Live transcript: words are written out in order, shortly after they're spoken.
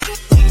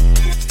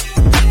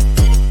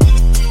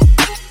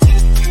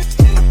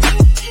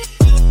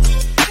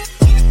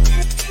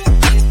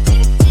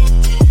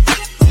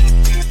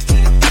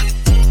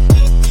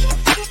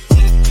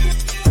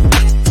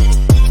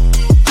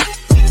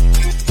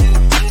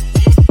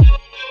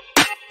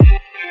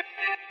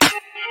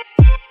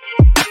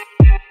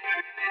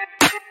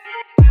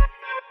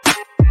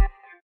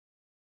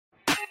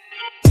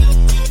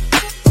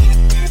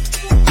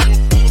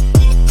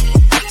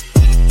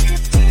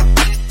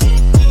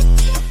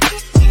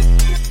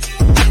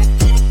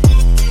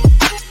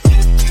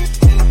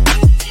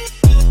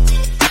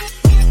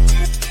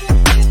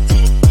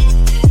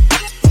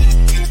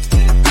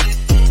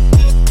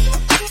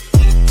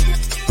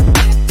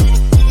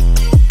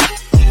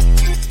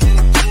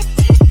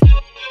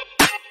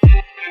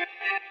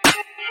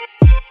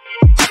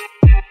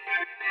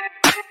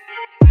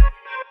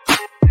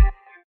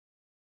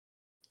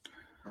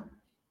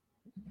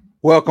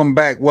Welcome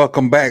back,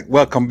 welcome back,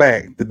 welcome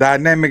back. The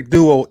dynamic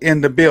duo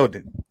in the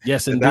building.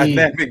 Yes, The indeed.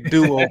 dynamic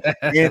duo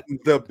in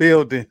the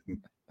building.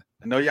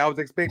 I know y'all was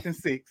expecting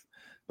 6,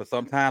 but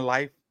sometimes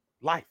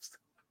life's.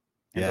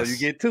 And so you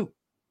get 2.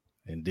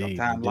 Indeed.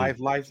 Sometimes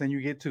life's and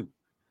you get 2.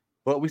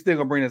 But we still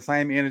gonna bring the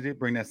same energy,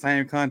 bring that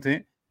same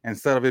content.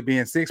 Instead of it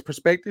being 6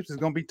 perspectives, it's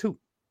gonna be 2.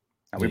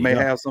 And we may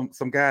have some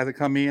guys that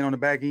come in on the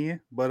back end,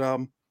 but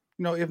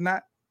if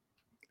not,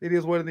 it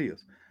is what it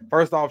is.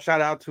 First off,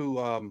 shout out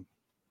to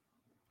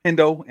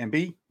Hendo and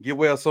B. Get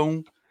well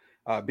soon.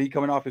 B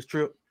coming off his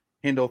trip.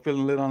 Hendo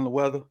feeling a little under the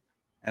weather.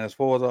 And as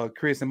far as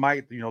Chris and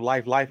Mike,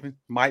 lifing.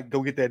 Mike,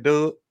 go get that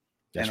dub.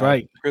 That's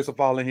right. Chris will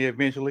fall in here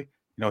eventually.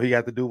 He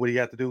got to do what he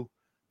had to do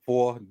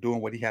for doing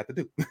what he had to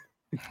do.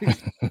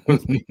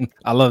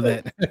 I love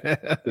that.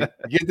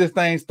 Get this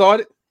thing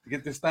started.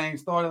 Get this thing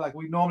started like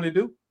we normally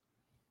do.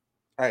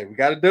 Hey, we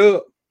got a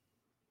dub.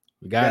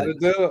 We got a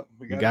dub.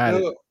 We got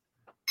a dub.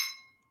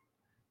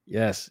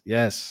 Yes,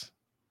 yes.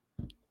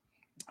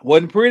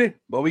 Wasn't pretty,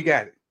 but we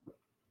got it.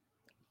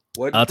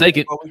 I'll take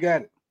it. But we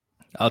got it.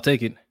 I'll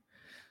take it.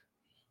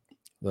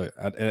 Look,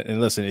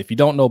 and listen, if you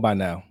don't know by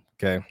now,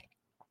 okay,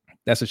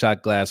 that's a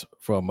shot glass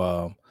from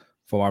our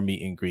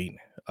meet and greet.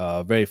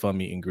 Very fun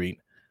meet and greet.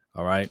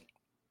 All right.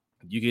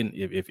 You can,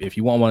 if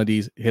you want one of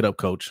these, hit up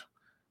Coach.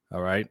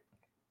 All right.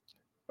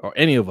 Or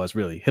any of us,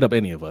 really. Hit up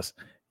any of us.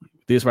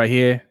 This right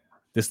here,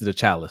 this is the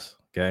chalice.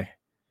 Okay.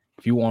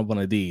 If you want one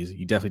of these,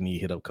 you definitely need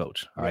to hit up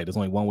Coach. All right. There's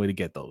only one way to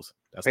get those.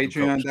 That's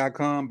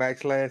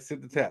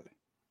Patreon.com/Sip2Tally.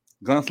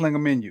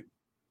 Gunslinger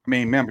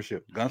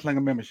membership.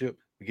 Gunslinger membership.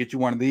 We get you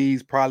one of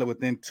these probably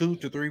within 2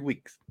 to 3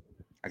 weeks.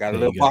 I got a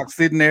little box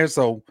sitting there,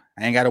 so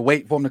I ain't got to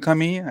wait for them to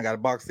come in. I got a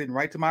box sitting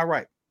right to my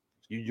right.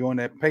 You join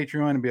that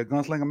Patreon and be a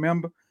Gunslinger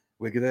member.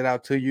 We'll get that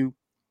out to you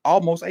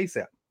almost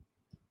ASAP.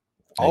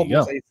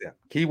 Almost ASAP.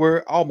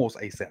 Keyword almost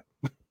ASAP.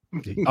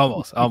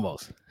 almost.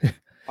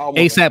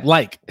 ASAP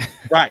like.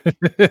 Right.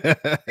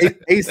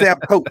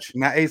 ASAP Coach,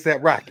 not ASAP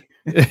Rocky.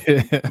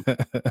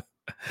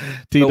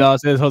 T-Dog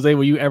says, Jose,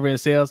 were you ever in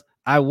sales?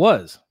 I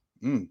was.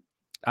 I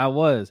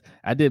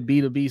did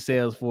B2B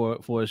sales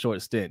for a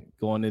short stint,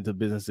 going into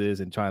businesses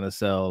and trying to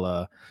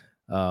sell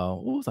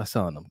what was I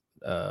selling them?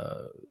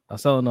 I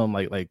was selling them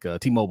like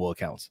T-Mobile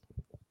accounts,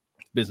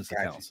 business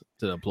accounts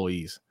to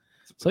employees.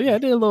 So yeah, I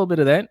did a little bit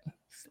of that.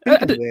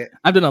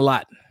 I've done a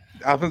lot.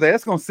 I was gonna say,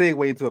 that's gonna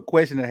segue into a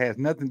question that has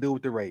nothing to do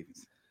with the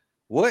Ravens.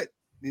 What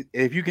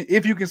if you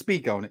can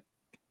speak on it,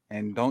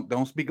 and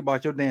don't speak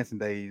about your dancing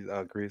days,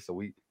 Chris. So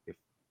if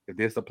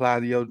this applies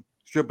to your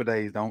stripper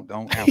days, don't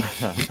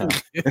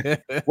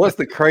What's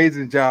the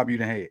craziest job you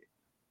done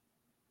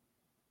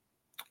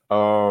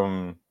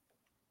had?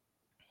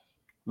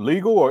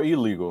 Legal or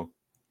illegal?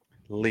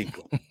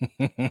 Legal.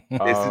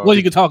 What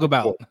you can talk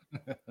about?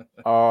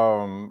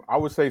 I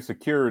would say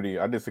security.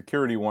 I did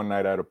security one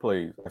night at a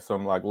place,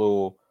 some like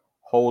little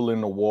hole in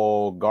the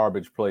wall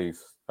garbage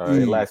place.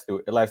 It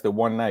lasted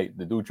one night.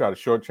 The dude tried to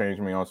shortchange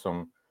me on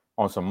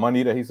some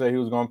money that he said he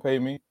was gonna pay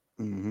me.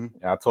 And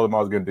I told him I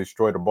was gonna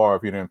destroy the bar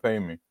if he didn't pay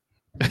me.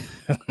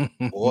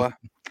 Boy,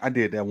 I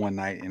did that one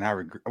night, and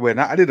I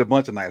did a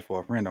bunch of nights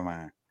for a friend of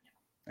mine.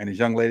 And this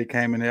young lady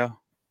came in there,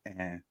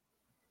 and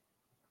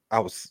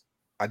this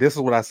is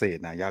what I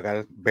said. Now y'all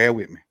gotta bear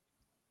with me,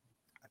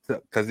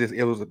 because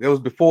it was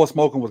before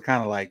smoking was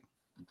kind of like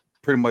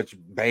pretty much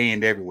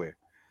banned everywhere,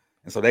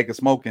 and so they could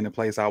smoke in the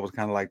place. I was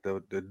kind of like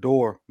the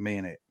door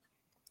man at.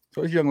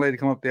 So this young lady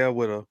come up there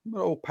with a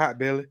little pot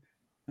belly.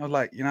 I was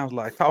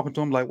like talking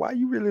to him like, why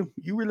you really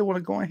want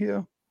to go in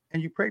here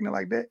and you pregnant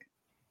like that?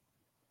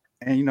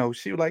 And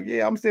she was like,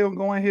 yeah, I'm still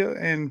going here,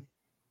 and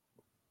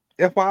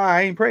FYI,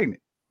 I ain't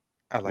pregnant.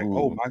 I was like,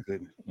 oh my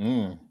goodness.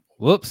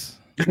 Whoops.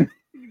 I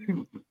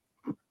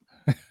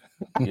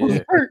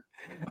was hurt.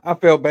 I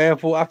felt bad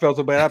I felt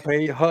so bad. I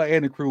paid her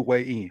and the crew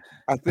way in.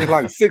 I think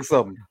like 6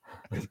 of them.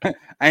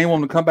 I ain't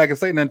want to come back and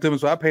say nothing to me,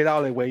 so I paid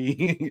all that way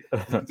in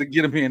to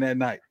get them in that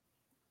night.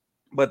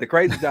 But the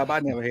crazy job I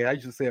never had, I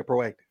used to say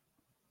proactive.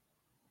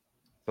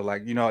 So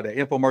like, the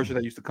infomercial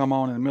that used to come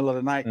on in the middle of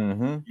the night.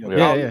 I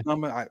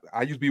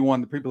used to be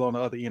one of the people on the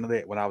other end of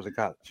that when I was in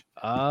college.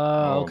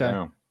 Okay.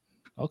 Damn.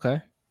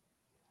 Okay.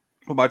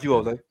 What about you,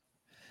 Jose?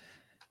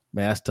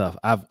 Man, that's tough.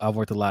 I've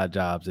worked a lot of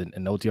jobs, and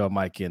OTR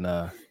Mike can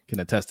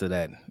attest to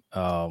that.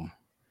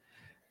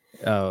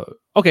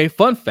 Okay,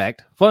 fun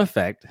fact.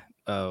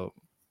 I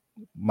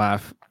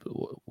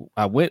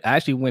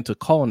actually went to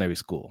culinary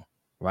school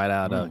right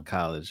out of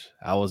college.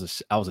 I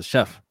was a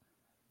chef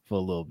for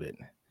a little bit,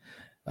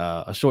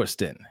 a short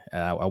stint.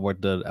 I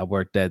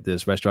worked at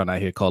this restaurant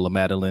out here called La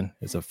Madeleine.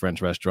 It's a French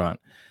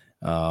restaurant,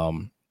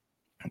 and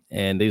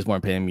they just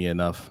weren't paying me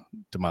enough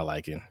to my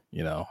liking,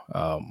 And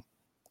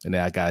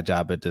then I got a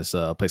job at this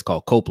place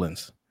called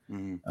Copeland's. I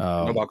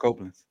know about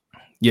Copeland's.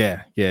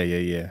 Yeah.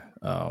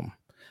 And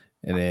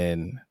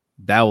then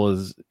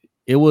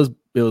it was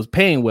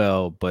paying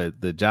well,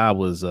 but the job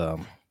was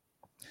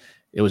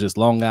it was just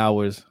long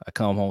hours. I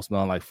come home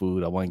smelling like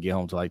food. I wouldn't get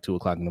home till like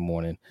 2:00 in the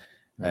morning,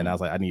 and I was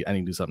like, I need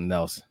to do something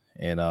else.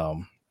 And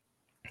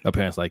my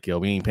parents like, yo,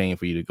 we ain't paying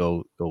for you to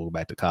go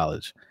back to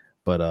college.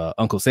 but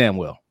Uncle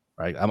Samuel,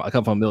 right? I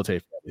come from a military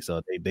family,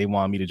 so they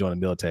wanted me to join the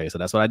military, so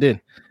that's what I did.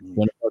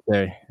 Joined the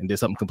military and did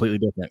something completely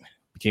different.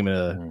 Became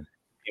a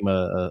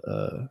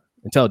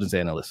intelligence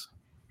analyst.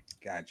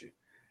 Got you.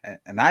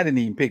 And I didn't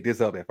even pick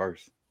this up at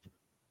first.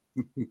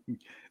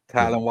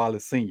 Tylen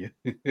Wallace Sr.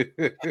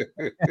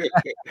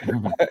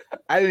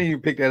 I didn't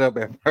even pick that up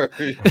at first.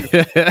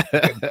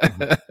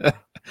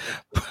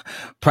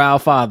 Proud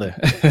father.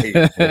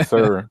 Yes,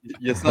 sir.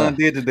 Your son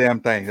did the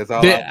damn thing. That's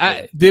all.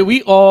 Did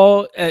we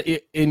all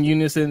in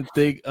unison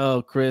think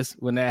of Chris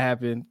when that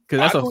happened? Because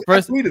that's the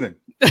first. I tweeted him.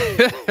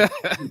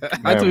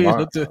 I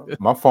tweeted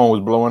my phone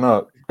was blowing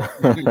up.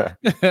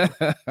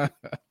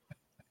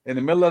 In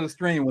the middle of the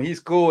stream, when he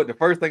scored, the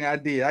first thing I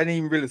did, I didn't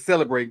even really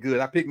celebrate good.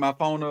 I picked my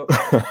phone up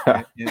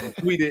and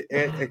tweeted,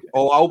 I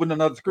opened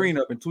another screen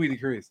up and tweeted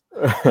Chris.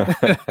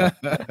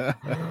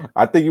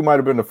 I think you might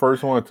have been the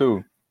first one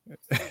too.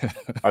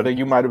 I think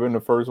you might have been the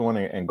first one,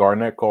 and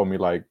Garnett called me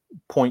like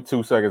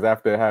 0.2 seconds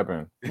after it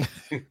happened.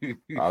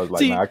 I was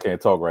like, man, I can't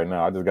talk right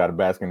now. I just got to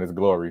bask in this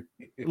glory.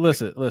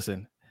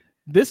 Listen.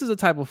 This is a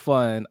type of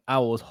fun I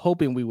was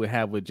hoping we would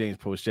have with James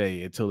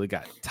Prochet until it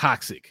got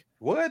toxic.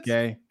 What?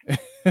 Okay.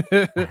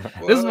 This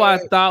is what I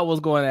thought was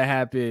going to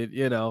happen.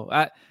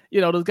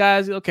 Those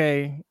guys,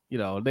 okay,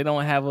 they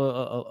don't have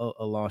a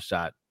long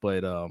shot,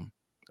 but or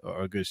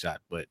a good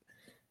shot, but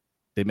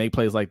they make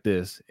plays like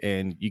this,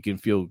 and you can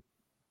feel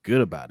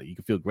good about it. You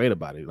can feel great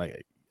about it.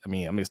 Like, I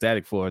mean, I'm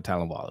ecstatic for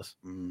Tylen Wallace.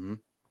 Mm-hmm.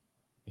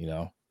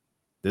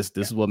 This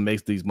is what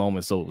makes these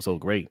moments so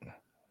great.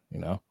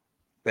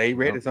 They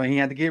ready, so he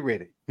had to get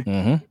ready.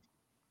 Mm-hmm.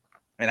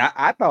 And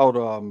I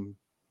thought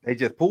they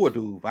just pulled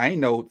dude. I ain't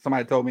know.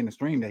 Somebody told me in the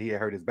stream that he had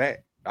hurt his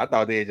back. I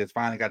thought they had just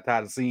finally got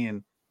tired of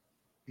seeing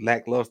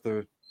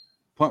lackluster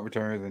punt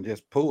returns and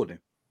just pulled him.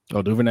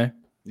 Oh, Duvernay?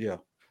 Yeah.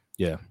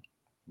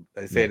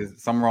 They said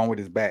there's something wrong with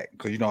his back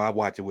because I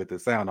watch it with the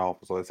sound off,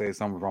 so they say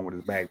something wrong with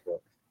his back.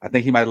 But I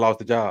think he might have lost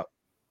the job.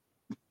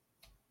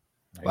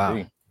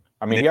 Wow.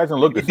 I mean, he hasn't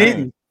looked the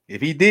same.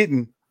 If he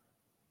didn't,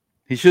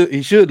 he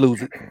should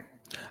lose it.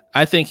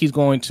 I think he's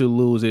going to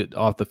lose it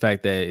off the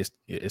fact that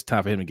it's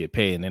time for him to get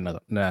paid, and they're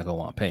not going to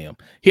want to pay him.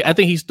 I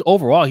think he's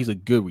a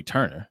good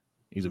returner.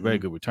 He's a very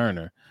good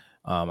returner.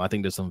 I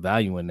think there's some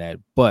value in that,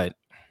 but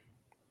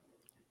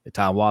if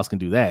Tylen Wallace can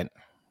do that,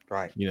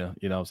 right? You know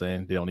what I'm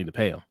saying? They don't need to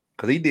pay him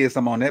because he did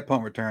something on that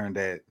punt return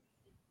that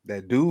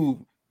dude,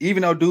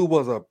 even though dude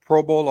was a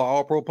Pro Bowl or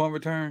All Pro punt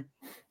return,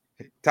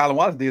 Tylen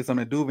Wallace did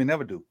something that dude would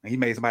never do, and he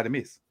made somebody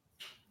miss.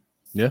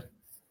 Yeah.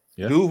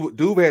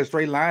 Duve had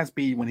straight line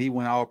speed when he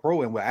went all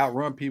pro and would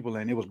outrun people,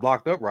 and it was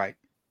blocked up right.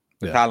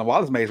 But Tylen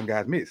Wallace made some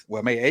guys miss.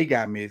 Well, made a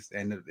guy miss,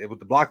 and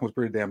the blocking was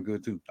pretty damn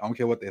good too. I don't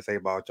care what they say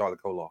about Charlie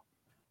Kolar.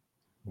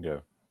 Yeah.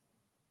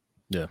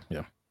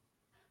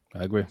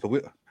 I agree. So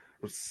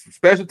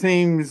special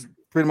teams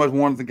pretty much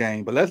won the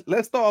game, but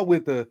let's start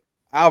with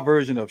our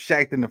version of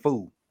Shaqtin' the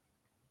Fool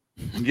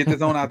and get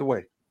this on out the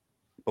way.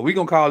 But we're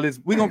gonna call this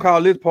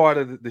part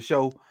of the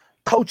show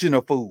Coaching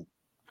a Fool.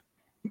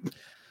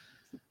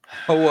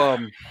 So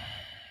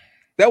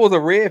that was a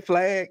red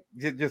flag.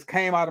 Just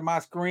came out of my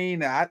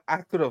screen. I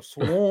could have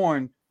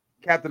sworn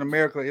Captain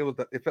America.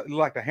 It felt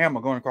like a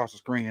hammer going across the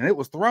screen, and it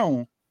was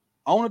thrown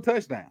on a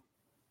touchdown.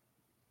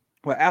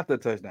 Well, after a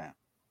touchdown,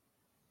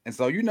 and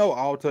so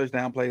all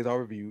touchdown plays are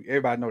reviewed.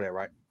 Everybody know that,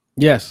 right?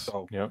 Yes.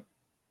 So yep.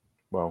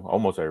 Well,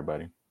 almost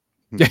everybody.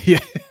 Yeah.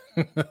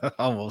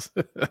 Almost.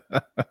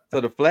 So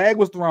the flag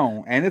was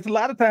thrown, and it's a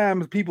lot of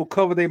times people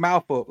cover their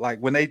mouth up, like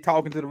when they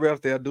talking to the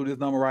refs, they'll do this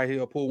number right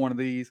here or pull one of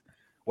these.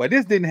 Well,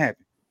 this didn't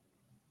happen,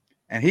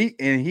 and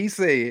he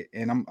said,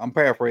 and I'm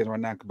paraphrasing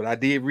right now, but I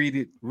did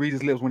read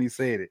his lips when he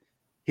said it.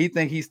 He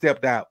think he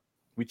stepped out.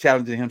 We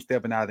challenging him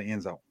stepping out of the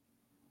end zone,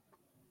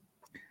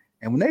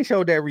 and when they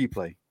showed that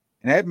replay,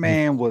 and that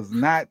man was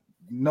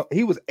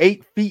he was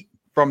 8 feet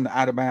from the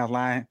out of bounds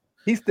line.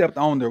 He stepped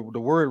on the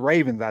word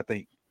Ravens, I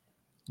think.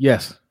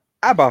 Yes.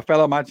 I about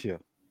fell out my chair.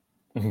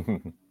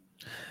 I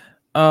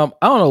don't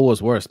know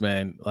what's worse,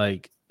 man.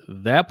 Like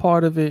that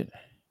part of it,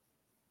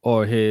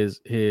 or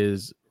his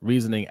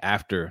reasoning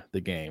after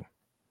the game,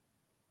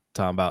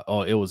 talking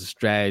about it was a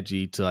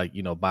strategy to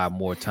buy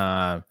more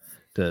time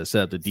to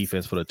set up the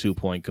defense for the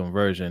 2-point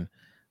conversion.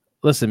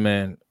 Listen,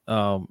 man,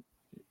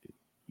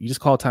 you just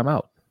call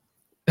timeout.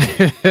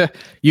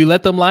 You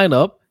let them line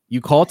up.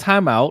 You call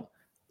timeout,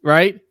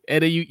 right?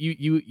 And then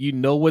you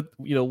know what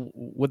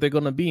they're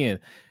gonna be in.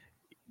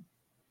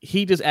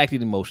 He just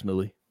acted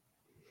emotionally.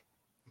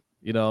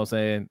 You know what I'm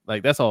saying?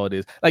 Like, that's all it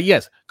is. Like,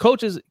 yes,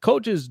 coaches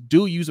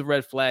do use a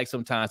red flag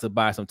sometimes to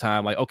buy some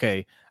time. Like,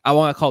 okay, I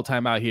want to call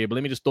timeout here, but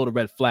let me just throw the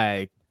red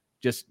flag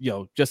just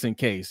in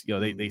case,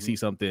 they see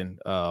something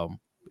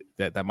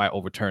that might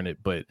overturn it.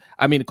 But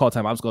I mean to call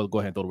timeout. I'm just going to go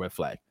ahead and throw the red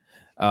flag.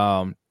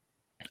 All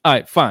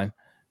right, fine.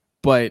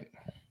 But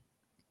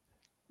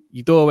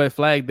you throw a red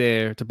flag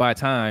there to buy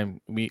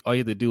time. All you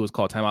have to do is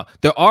call timeout.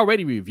 They're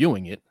already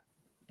reviewing it.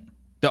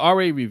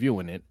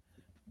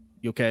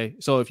 Okay,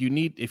 so if you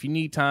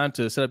need time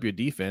to set up your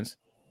defense,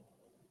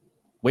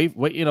 wait,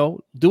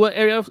 do what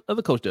every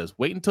other coach does.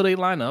 Wait until they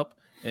line up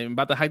and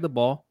about to hike the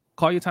ball.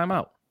 call your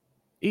timeout.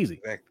 Easy.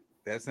 Exactly.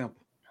 That's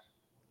simple.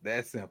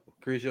 That's simple.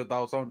 Chris, your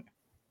thoughts on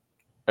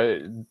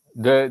it?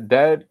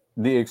 The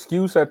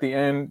excuse at the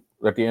end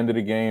of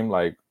the game,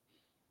 like,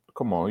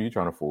 come on, you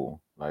trying to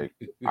fool? Like,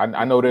 it?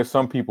 I know there's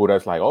some people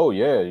that's like, oh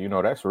yeah,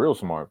 that's real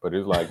smart, but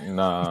it's like,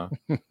 nah,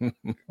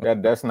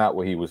 that's not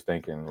what he was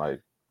thinking.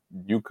 Like,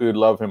 you could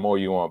love him all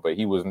you want, but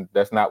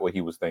that's not what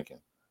he was thinking.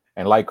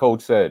 And like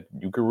Coach said,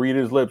 you could read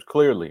his lips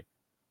clearly.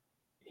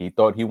 He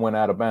thought he went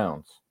out of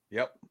bounds.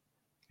 Yep,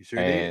 he sure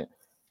did.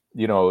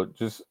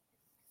 Just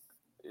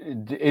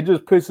it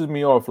just pisses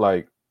me off,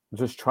 like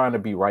just trying to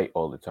be right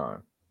all the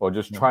time, or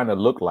just trying to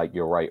look like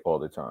you're right all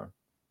the time.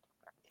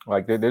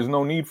 Like there's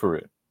no need for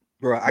it.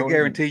 Bro, I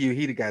guarantee you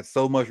he'd have got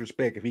so much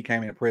respect if he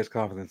came in a press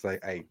conference and say,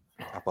 hey,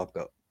 I fucked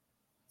up.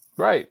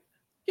 Right.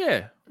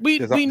 Yeah. We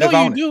know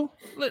you do.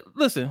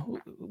 Listen,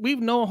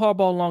 we've known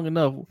Harbaugh long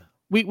enough.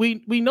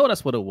 We know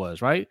that's what it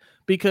was, right?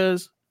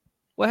 Because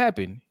what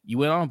happened? You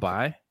went on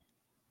by,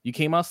 you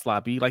came out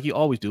sloppy like you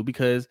always do,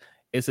 because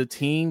it's a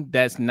team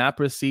that's not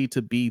perceived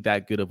to be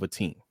that good of a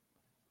team,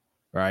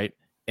 right?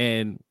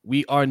 And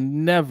we are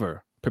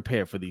never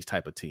prepared for these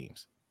type of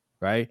teams,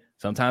 right?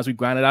 Sometimes we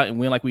grind it out and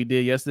win like we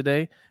did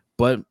yesterday,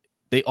 but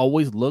they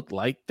always look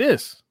like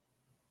this.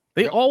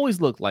 They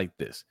always look like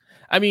this.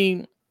 I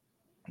mean,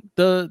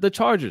 the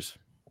Chargers,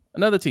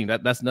 another team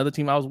that's another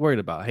team I was worried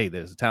about. Hey,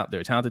 they're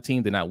a talented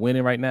team. They're not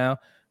winning right now,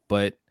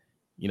 but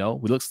we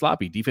look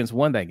sloppy. Defense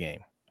won that game.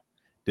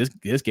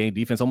 This game,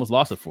 defense almost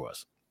lost it for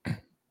us.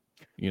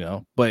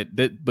 But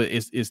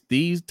it's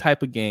these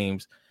type of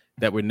games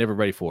that we're never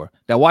ready for.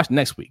 Now watch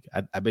next week.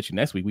 I bet you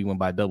next week we win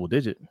by double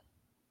digit.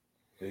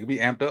 It'll be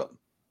amped up.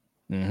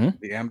 Mm-hmm.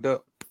 Be amped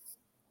up.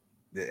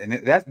 And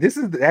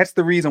that's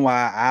the reason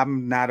why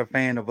I'm not a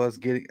fan of us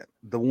getting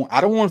the one.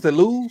 I don't want us to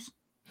lose.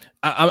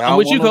 I'm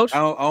with you, Coach. I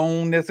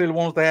don't necessarily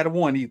want us to have the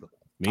one either.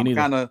 I'm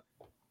kind of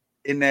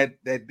in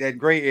that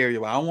gray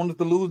area. I don't want us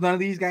to lose none of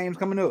these games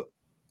coming up.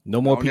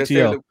 No more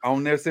PTO. I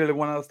don't necessarily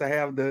want us to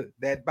have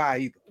that bye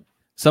either.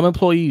 Some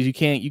employees you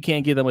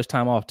can't give that much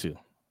time off to.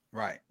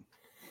 Right.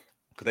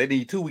 Because they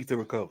need 2 weeks to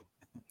recover.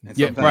 And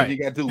sometimes you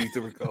got 2 weeks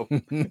to recover.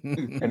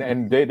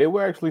 and they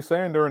were actually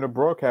saying during the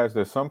broadcast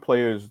that some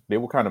players, they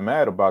were kind of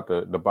mad about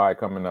the bye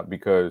coming up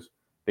because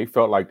they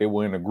felt like they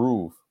were in a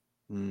groove.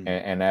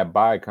 And that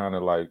bye kind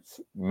of like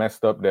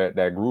messed up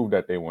that groove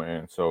that they were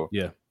in. So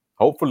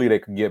hopefully they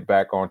can get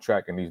back on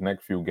track in these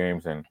next few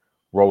games and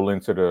roll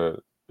into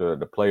the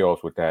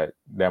playoffs with that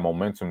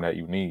momentum that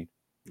you need.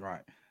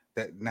 Right.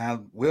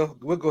 Now we'll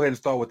go ahead and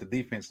start with the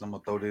defense. I'm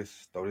gonna throw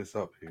this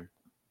up here.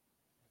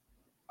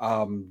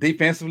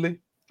 Defensively,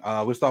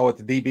 we'll start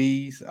with the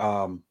DBs.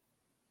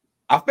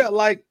 I felt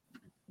like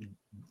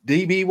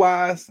DB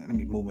wise, let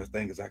me move this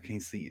thing because I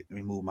can't see it. Let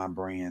me move my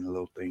brand a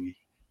little thingy.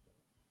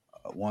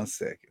 1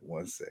 second.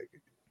 All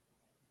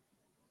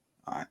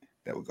right,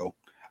 there we go.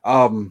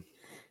 I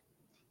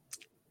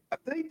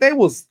think they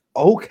was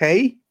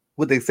okay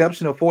with the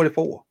exception of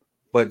 44.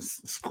 But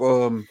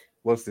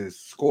what's this?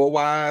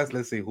 Score-wise,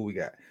 let's see who we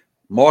got.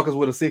 Marcus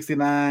with a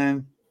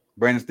 69,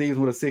 Brandon Stevens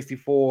with a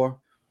 64,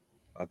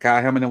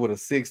 Kyle Hamilton with a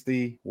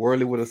 60,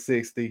 Worley with a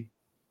 60,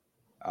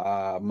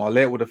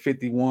 Marlette with a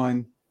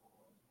 51,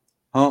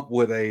 Hump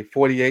with a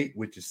 48,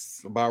 which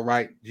is about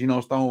right.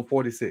 Geno Stone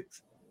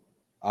 46.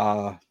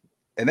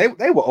 And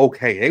they were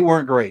okay. They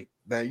weren't great.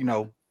 That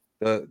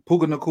the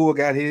Puka Nacua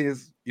got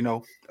his,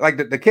 like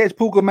the catch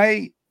Puka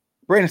made,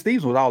 Brandon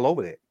Stevens was all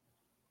over that.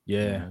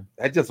 Yeah.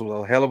 That just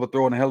was a hell of a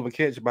throw and a hell of a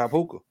catch by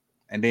Puka.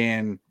 And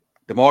then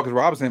DeMarcus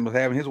Robinson was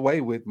having his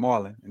way with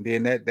Marlon. And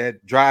then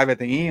that drive at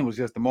the end was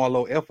just the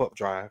Marlowe F-up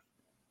drive.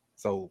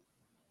 So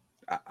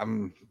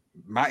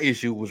my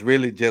issue was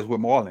really just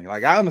with Marlon.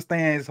 Like, I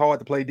understand it's hard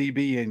to play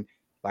DB and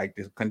like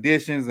the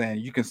conditions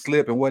and you can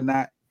slip and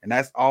whatnot. And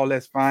that's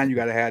fine. You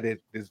got to have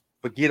this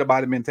forget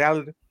about it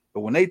mentality.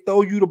 But when they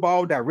throw you the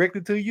ball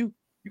directly to you,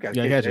 you got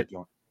to catch that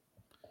joint.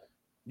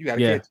 You got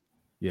to catch it.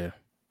 Yeah.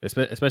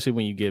 Especially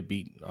when you get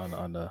beat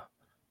on the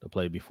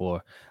play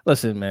before.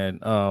 Listen, man.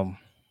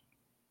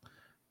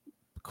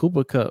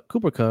 Cooper Cup,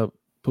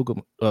 Puka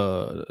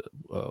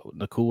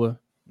Nacua.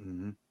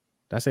 Mm-hmm. Did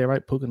I say it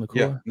right? Puka Nacua?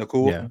 Yeah,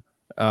 Nacua.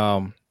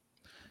 Yeah.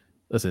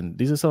 Listen,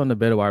 these are some of the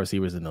better wide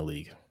receivers in the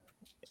league.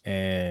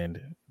 And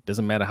it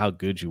doesn't matter how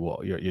good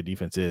your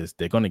defense is,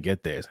 they're going to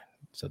get there.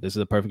 So this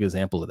is a perfect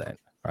example of that,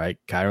 right?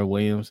 Kyron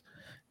Williams,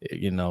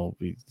 look,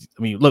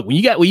 when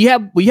you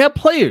have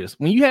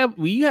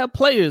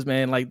players,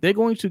 man, like they're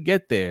going to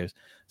get theirs.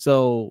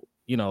 So,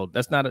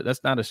 that's not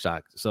a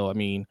shock. So, I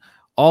mean,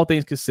 all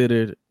things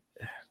considered,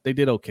 they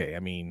did okay. I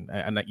mean,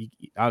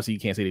 obviously you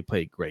can't say they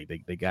played great.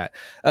 They got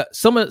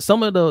some of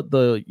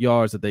the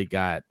yards that they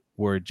got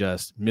were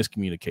just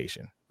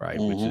miscommunication, right?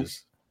 Mm-hmm.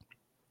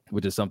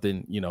 Which is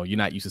something, you're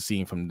not used to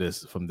seeing from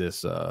this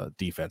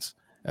defense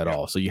at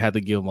all. So you had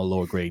to give them a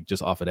lower grade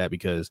just off of that,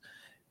 because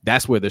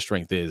that's where their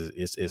strength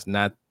is. It's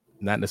not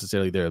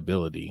necessarily their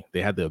ability.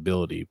 They had the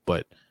ability,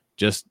 but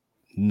just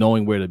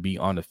knowing where to be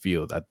on the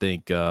field. I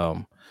think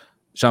Sean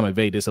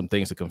McVay did some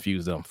things to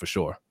confuse them for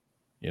sure.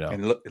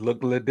 And it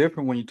looked a little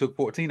different when you took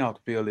 14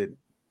 off the field.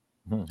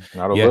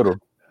 Not a little.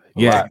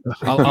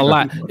 A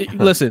lot.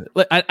 Listen,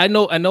 I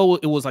know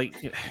it was like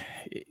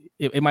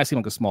it might seem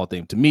like a small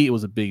thing. To me, it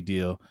was a big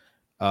deal.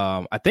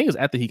 I think it was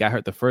after he got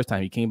hurt the first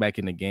time. He came back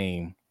in the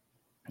game,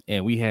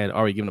 and we had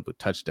already given up a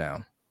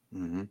touchdown.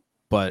 Mm-hmm.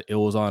 But it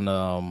was on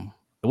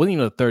it wasn't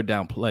even a third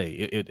down play.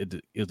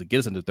 It was to get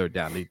us into third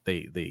down.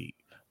 They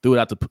threw it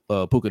out to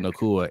Puka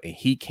Nacua, and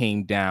he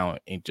came down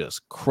and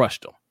just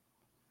crushed him.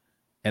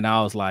 And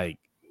I was like,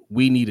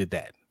 we needed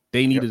that.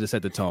 They needed to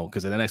set the tone,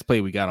 because in the next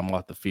play we got them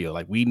off the field.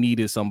 Like, we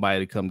needed somebody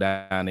to come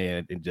down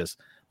there and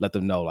just let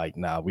them know, like,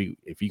 nah,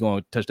 if you're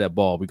gonna touch that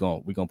ball, we're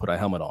gonna put our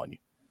helmet on you.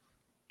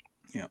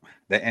 Yeah,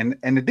 and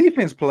the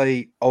defense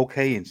played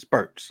okay in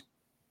spurts.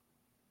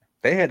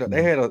 They had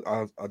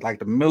a like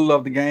the middle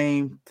of the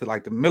game to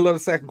like the middle of the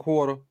second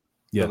quarter,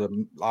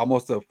 to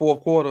almost the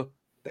fourth quarter.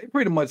 They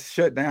pretty much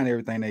shut down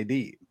everything they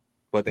did,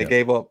 but they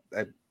gave up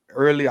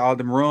early all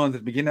them runs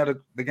at the beginning of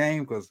the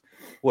game, because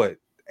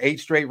 8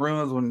 straight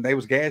runs when they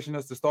was gashing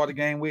us to start the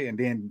game with, and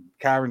then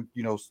Kyron,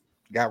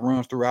 got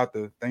runs throughout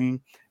the thing.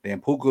 Then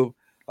Puka,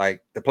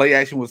 like, the play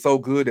action was so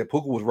good that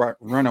Puka was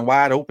running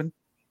wide open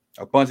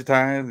a bunch of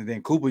times, and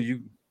then Cooper,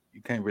 you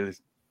can't really,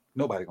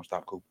 nobody gonna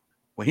stop Cooper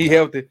when he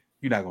healthy.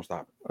 You're not gonna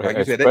stop it. Like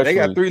you said, they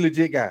got 3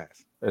 legit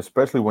guys.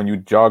 Especially when you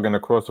jogging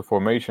across the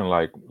formation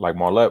like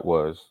Marlette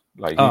was.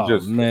 Like,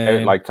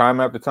 he like time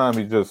after time,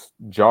 he's just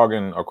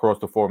jogging across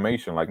the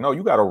formation. Like, no,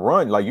 you got to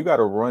run. Like, you got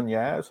to run your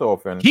ass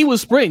off. And he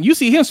was sprinting. You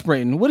see him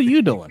sprinting. What are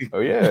you doing? Oh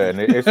yeah, and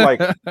it's like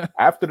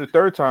after the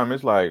third time,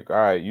 it's like, all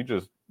right,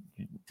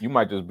 you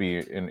might just be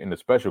in the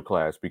special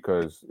class,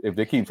 because if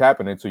it keeps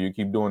happening, so you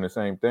keep doing the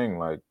same thing,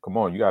 like, come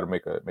on, you got to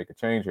make a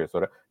change here.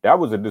 So that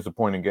was a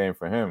disappointing game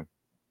for him.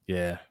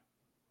 Yeah.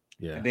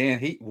 And then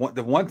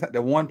the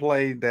one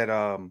play that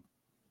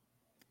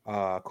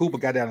Cooper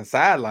got down the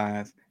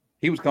sidelines.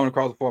 He was coming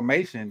across the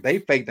formation. They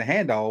faked the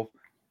handoff.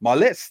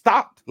 Marlette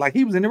stopped like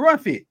he was in the run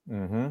fit.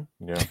 Mm-hmm.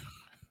 Yeah,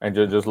 and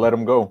just let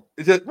him go.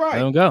 It's just right.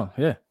 Let him go.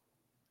 Yeah.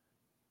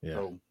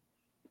 So,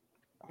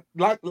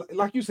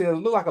 like you said, it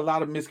looked like a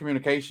lot of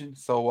miscommunication.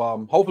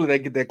 So hopefully they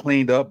get that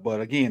cleaned up.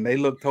 But again, they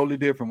look totally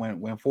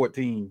different when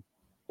 14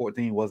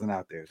 wasn't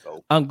out there.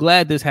 So I'm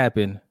glad this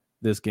happened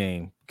this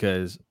game,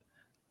 because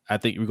I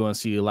think we're going to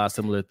see a lot of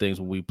similar things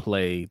when we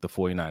play the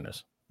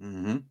 49ers.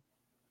 Mm-hmm.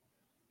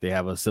 They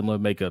have a similar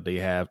makeup. They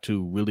have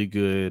 2 really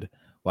good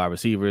wide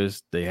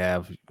receivers. They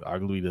have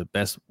arguably the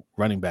best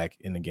running back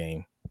in the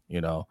game.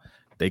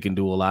 They can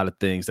do a lot of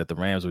things that the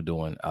Rams are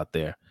doing out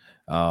there.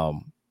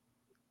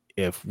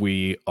 If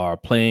we are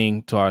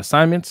playing to our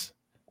assignments,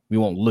 we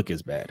won't look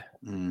as bad.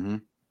 Mm-hmm.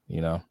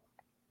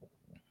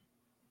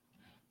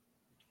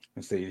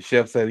 Let's see. The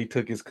chef said he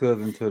took his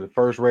cousin to the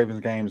first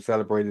Ravens game to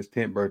celebrate his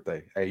 10th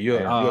birthday. Hey,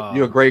 you're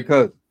a great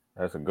cousin.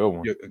 That's a good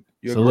one.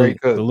 You're a great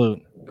cousin.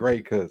 Salute.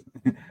 Great cousin.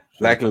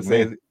 Blackwood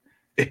says,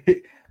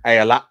 hey,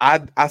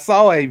 I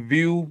saw a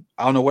view.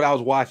 I don't know what I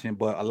was watching,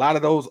 but a lot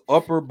of those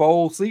upper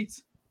bowl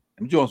seats,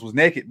 them joints was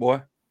naked,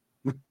 boy.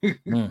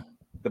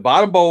 The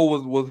bottom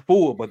bowl was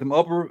full, but them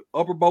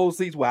upper bowl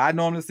seats where I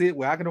normally sit,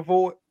 where I can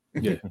afford,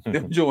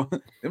 them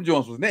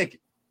joints was naked.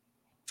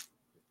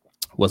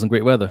 Wasn't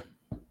great weather.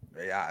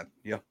 Yeah.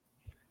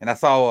 And I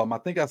saw I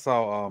think I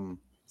saw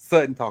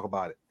Sutton talk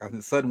about it. I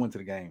think Sutton went to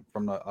the game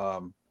from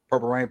the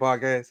Purple Rain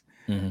podcast.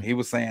 Mm-hmm. He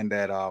was saying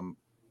that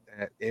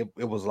it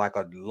was like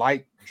a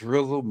light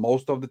drizzle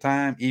most of the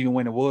time, even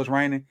when it was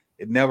raining.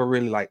 It never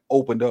really like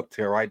opened up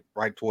till right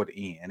toward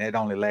the end, and it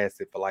only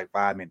lasted for like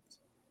 5 minutes.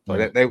 So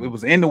it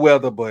was in the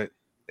weather, but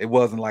it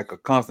wasn't like a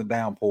constant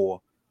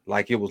downpour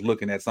like it was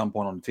looking at some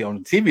point on the TV. On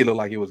the TV, it looked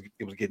like it was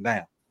getting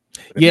down.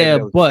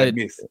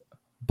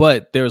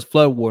 But there's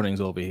flood warnings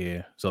over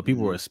here, so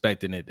people were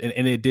expecting it,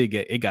 and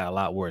it got a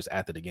lot worse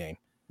after the game.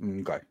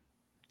 Okay,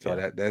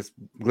 so that's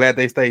glad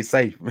they stayed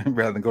safe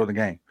rather than go to the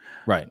game.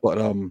 Right. But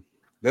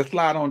let's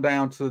slide on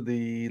down to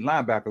the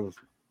linebackers,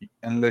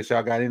 unless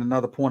y'all got in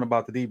another point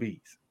about the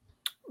DBs.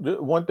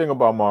 One thing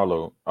about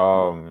Marlowe,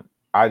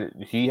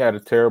 he had a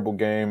terrible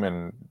game,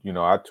 and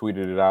I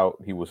tweeted it out.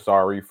 He was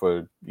sorry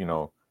for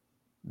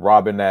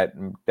robbing that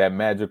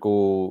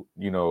magical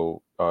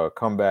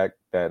comeback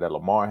that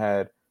Lamar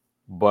had.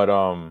 But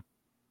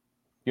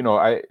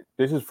this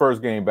is his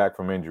first game back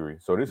from injury,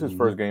 so this is his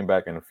first game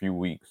back in a few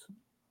weeks.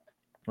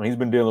 And he's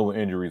been dealing with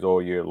injuries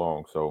all year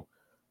long. So,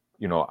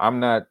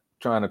 I'm not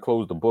trying to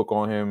close the book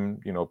on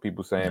him.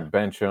 People saying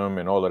bench him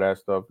and all of that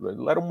stuff.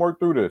 Let him work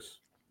through this.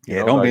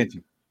 Don't bench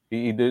him.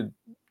 He did.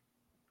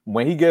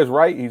 When he gets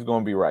right, he's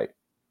going to be right.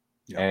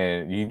 Yeah.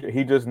 And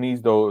he just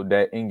needs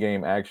that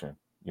in-game action.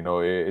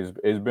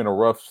 It's been a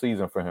rough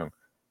season for him.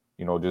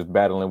 Just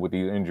battling with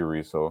these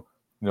injuries. So.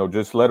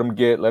 Just let him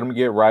get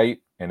right,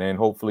 and then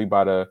hopefully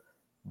by the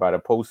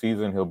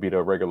postseason he'll be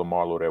the regular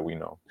Marlowe that we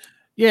know.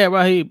 Yeah,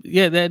 right.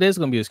 Yeah, there's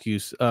gonna be an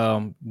excuse.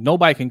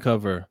 Nobody can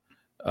cover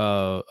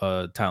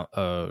Tyreek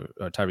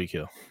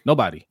Hill.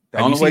 Nobody. The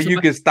only way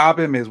you can stop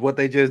him is what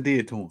they just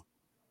did to him.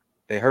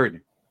 They hurt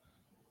him.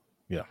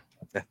 Yeah,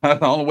 that's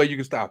the only way you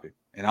can stop him.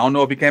 And I don't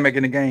know if he came back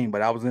in the game,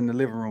 but I was in the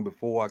living room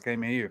before I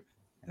came in here,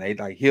 and they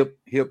like hip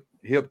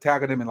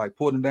tackled him and like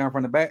pulled him down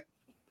from the back.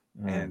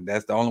 and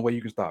that's the only way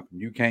you can stop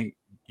him.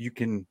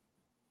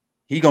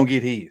 He gonna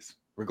get his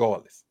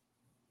regardless.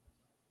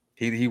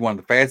 He one of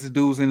the fastest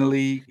dudes in the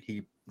league.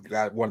 He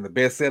got one of the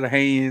best set of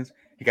hands.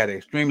 He got an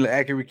extremely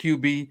accurate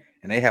QB,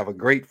 and they have a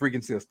great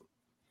freaking system.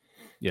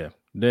 Yeah,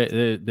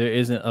 there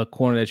isn't a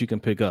corner that you can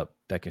pick up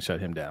that can shut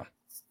him down.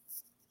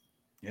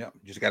 Yeah,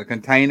 just got to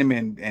contain him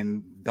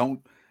and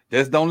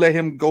don't let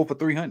him go for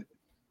 300.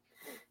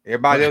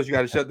 Everybody else, you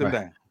got to shut them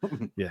down.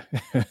 Yeah.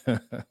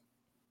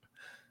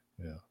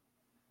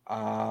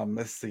 Yeah.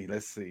 Let's see.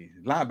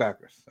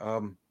 Linebackers.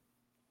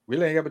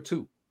 Really ain't ever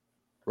two.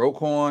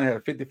 Roquan had a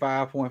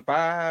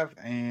 55.5,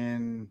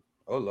 and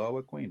oh Lord,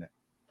 what Queen at?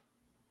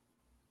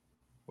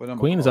 What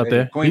number? Queen is up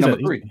there. Queen number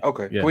 3.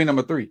 Okay. Yeah. Queen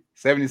number 3,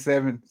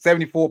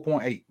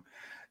 74.8.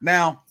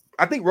 Now,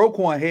 I think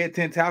Roquan had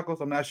 10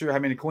 tackles. I'm not sure how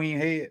many Queen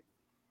had,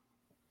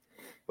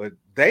 but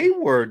they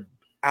were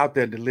out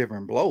there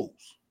delivering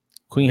blows.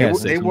 Queen had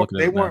 6.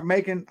 They weren't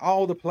making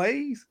all the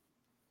plays,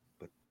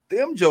 but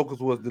them jokers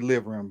was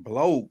delivering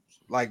blows.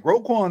 Like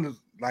Roquan is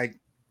like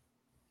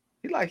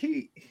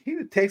he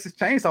the Texas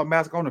Chainsaw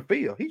Massacre on the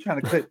field. He's trying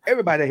to cut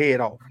everybody's head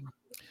off.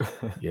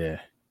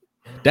 Yeah.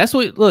 That's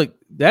what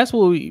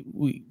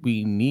we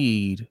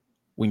need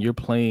when you're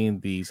playing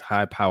these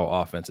high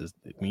power offenses.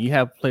 When you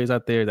have players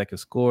out there that can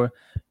score,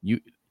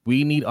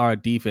 we need our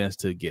defense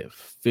to get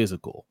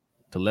physical,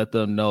 to let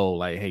them know,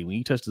 like, hey, when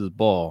you touch this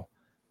ball,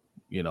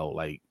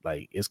 like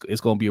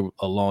it's gonna be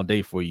a long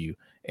day for you,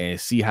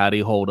 and see how they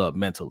hold up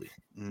mentally,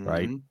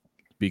 right?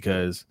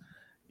 Because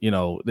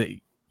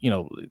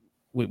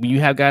when you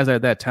have guys that are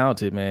that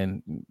talented,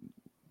 man,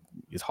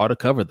 it's hard to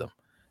cover them.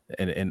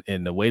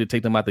 And the way to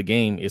take them out the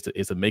game is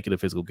to make it a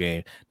physical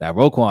game. Now,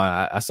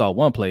 Roquan, I saw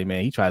one play,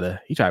 man. He tried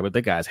to rip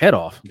that guy's head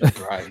off.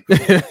 Right.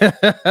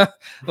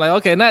 Like,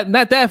 okay, not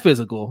that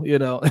physical,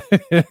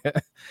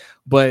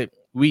 but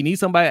we need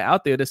somebody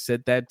out there to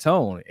set that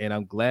tone. And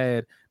I'm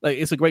glad, like,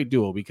 it's a great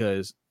duo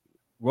because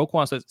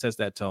Roquan sets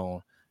that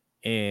tone,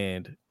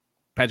 and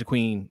Patrick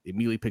Queen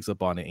immediately picks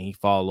up on it, and he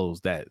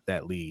follows that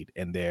lead,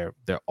 and they're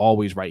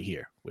always right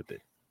here with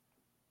it.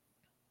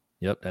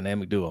 Yep,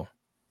 dynamic duo.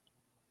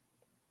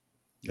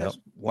 That's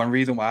one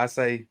reason why I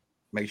say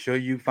make sure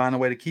you find a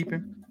way to keep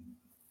him,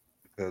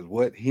 because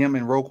what him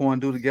and Roquan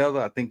do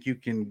together, I think you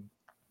can.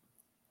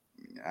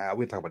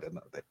 We'll talk about that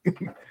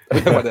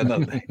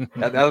another day.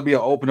 That'll be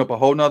open up a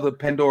whole nother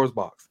Pandora's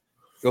box.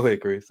 Go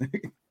ahead, Chris.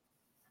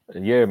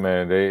 Yeah,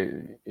 man. They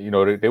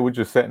were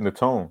just setting the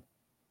tone.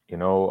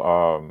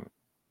 All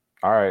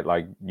right,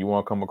 like, you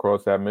want to come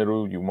across that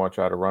middle, you want to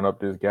try to run up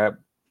this gap.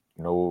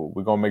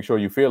 We're gonna make sure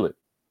you feel it.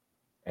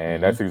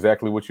 And that's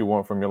exactly what you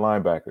want from your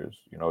linebackers.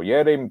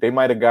 They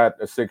might have got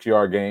a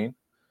 6-yard gain,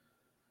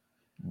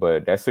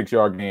 but that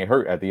 6-yard gain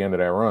hurt at the end of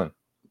that run.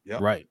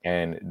 Yep. Right.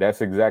 And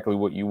that's exactly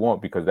what you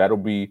want, because that'll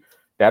be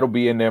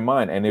in their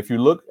mind. And if you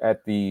look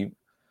at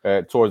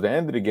towards the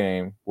end of the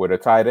game where the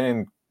tight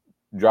end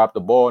dropped the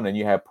ball, and then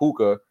you have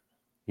Puka,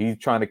 he's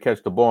trying to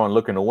catch the ball and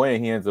looking away,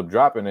 and he ends up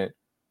dropping it.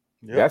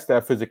 Yep. That's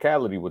that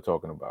physicality we're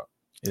talking about.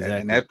 Exactly.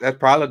 And that's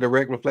probably a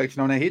direct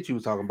reflection on that hit you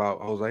was talking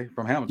about, Jose,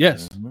 from Hamilton.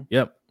 Yes.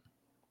 Yep.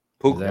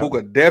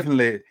 Puka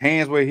definitely,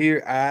 hands were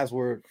here, eyes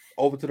were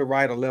over to the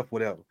right or left,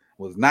 whatever.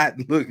 Was not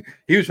look.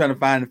 He was trying to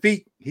find the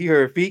feet. He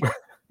heard feet,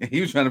 and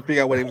he was trying to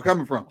figure out where he was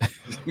coming from.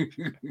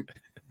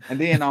 And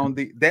then on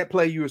that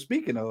play you were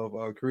speaking of,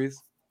 Chris,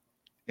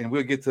 and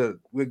we'll get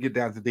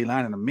down to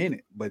D-line in a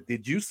minute. But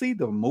did you see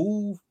the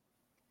move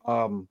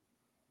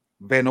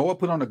Van Orr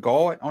put on the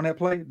guard on that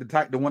play?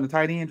 The one the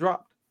tight end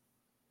dropped.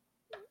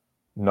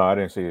 No, I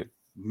didn't see it.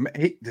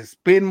 The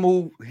spin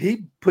move.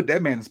 He put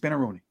that man in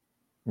spin-a-rooney.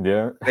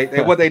 Yeah.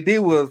 What they did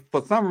was,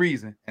 for some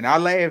reason, and I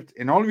laughed,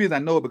 and the only reason I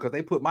know it because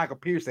they put Michael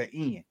Pierce at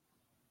end.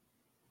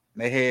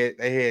 They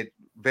had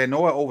Van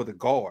Noy over the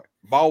guard.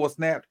 Ball was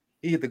snapped.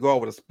 He hit the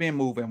guard with a spin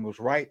move and was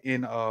right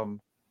in what's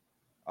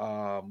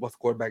the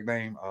quarterback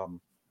name?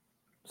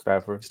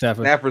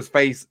 Stafford's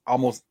face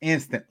almost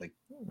instantly.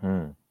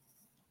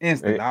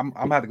 Instantly. I'm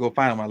gonna have to go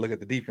find him when I look at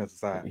the defensive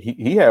side.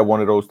 He had one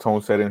of those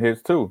tone setting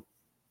hits too.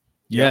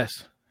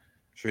 Yes.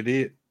 Sure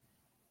did.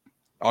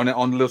 On the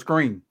little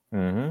screen.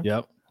 Mm-hmm.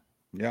 Yep.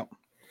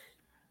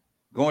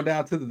 Going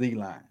down to the D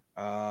line.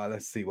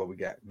 Let's see what we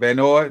got. Van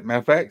Noy, matter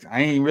of fact,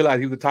 I ain't even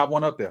realize he was the top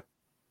one up there.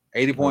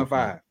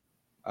 80.5.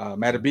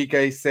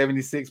 Matabike,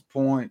 76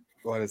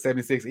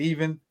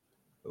 even.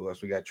 Who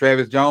else we got?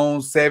 Travis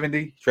Jones,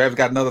 70. Travis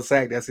got another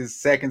sack. That's his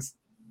second,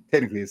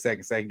 technically his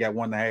second sack. He got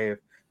 1.5.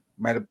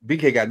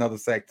 Matabike got another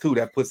sack too.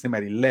 That puts him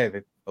at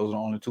 11. Those are the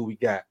only two we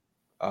got.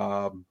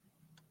 Owe,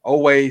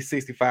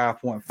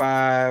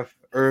 65.5.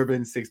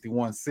 Urban,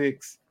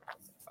 61.6.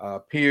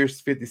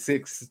 Pierce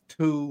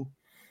 56.2,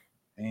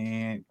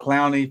 and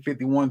Clowney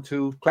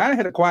 51.2. Clowney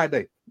had a quiet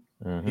day.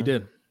 Mm-hmm. He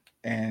did.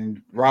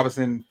 And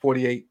Robinson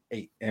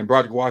 48.8, and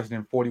Broderick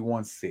Washington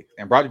 41.6.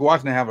 And Broderick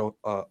Washington have a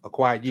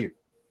quiet year.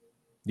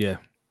 Yeah,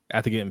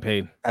 after getting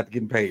paid.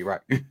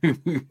 Right.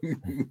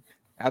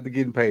 After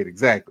getting paid,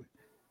 exactly.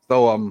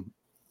 So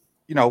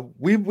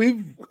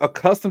we've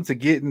accustomed to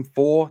getting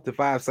 4 to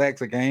 5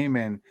 sacks a game,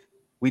 and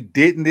We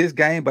didn't this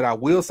game, but I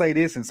will say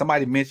this, and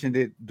somebody mentioned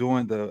it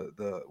during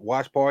the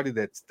watch party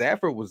that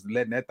Stafford was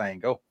letting that thing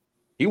go.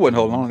 He wasn't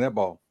holding on to that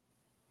ball.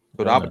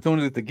 So the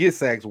opportunities to get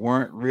sacks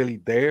weren't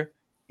really there.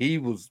 He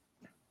was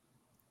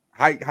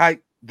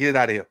hike, get it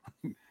out of here.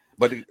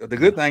 But the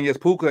good thing is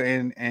Puka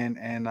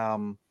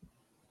and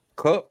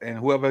Cup and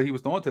whoever he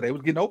was throwing today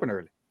was getting open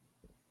early.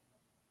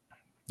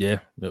 Yeah,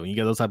 when you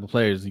get those type of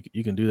players,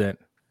 you can do that.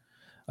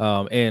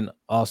 And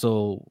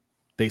also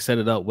they set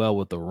it up well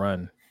with the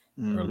run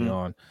early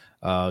on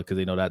because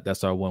they know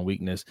that's our one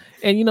weakness.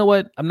 And you know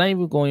what? I'm not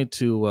even going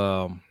to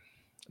I'm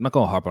not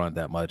going to harp on it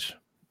that much.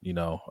 You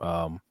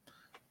know,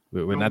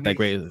 we're not that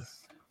great.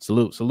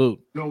 Salute.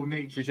 No,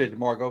 Nate. Appreciate you,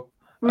 Margo.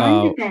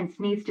 Run defense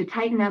needs to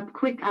tighten up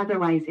quick,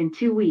 otherwise in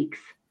 2 weeks,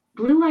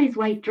 Blue Eyes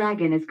White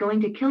Dragon is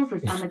going to kill us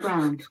on the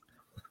ground.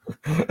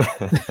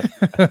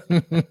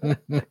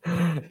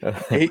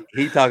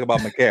 he talking about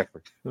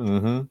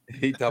McCaffrey.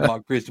 He talking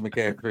about Christian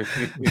McCaffrey.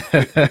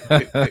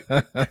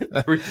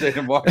 Appreciate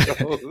him,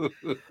 Marco.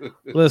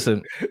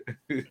 Listen,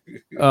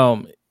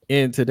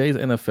 in today's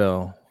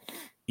NFL,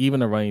 even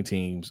the running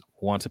teams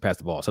want to pass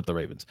the ball, except the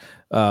Ravens.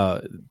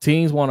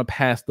 Teams want to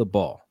pass the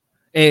ball,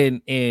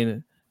 and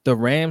the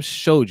Rams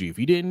showed you. If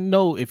you didn't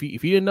know, if you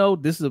didn't know,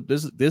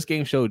 this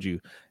game showed you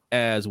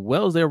as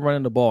well as they're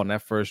running the ball in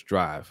that first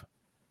drive.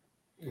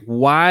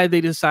 Why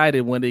they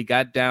decided when they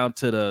got down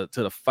to the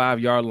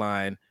 5-yard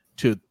line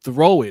to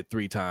throw it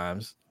 3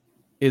 times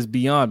is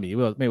beyond me.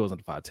 Well, maybe it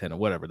wasn't the 5-10 or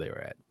whatever they were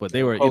at, but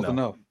they were close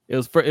enough. It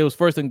was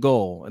first and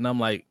goal, and I'm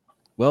like,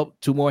 well,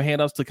 2 more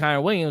handoffs to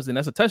Kyron Williams, and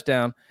that's a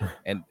touchdown.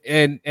 And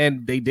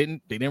they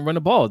didn't run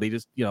the ball. They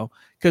just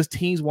because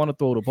teams want to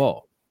throw the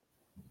ball.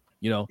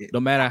 No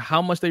matter how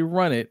much they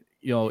run it,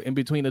 in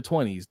between the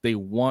 20s, they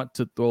want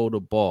to throw the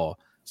ball.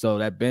 So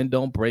that bend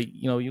don't break.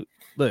 You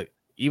look.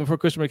 Even for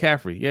Christian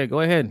McCaffrey, yeah, go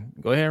ahead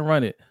and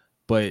run it.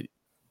 But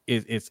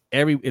it's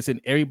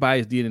in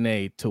everybody's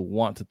DNA to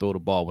want to throw the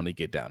ball when they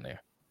get down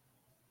there.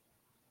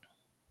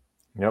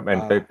 Yep,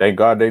 and thank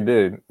God they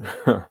did.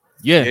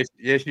 Yeah,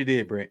 yes, you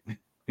did, Brent.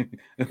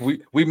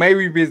 we may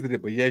revisit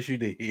it, but yes, you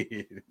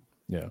did.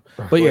 Yeah,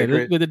 but yeah,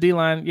 with the D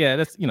line, yeah,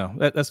 that's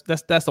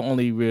that's the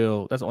only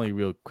real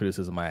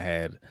criticism I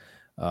had.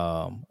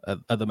 Of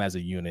them as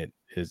a unit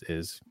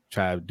is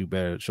try to do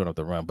better showing up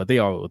the run, but they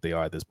are what they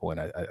are at this point.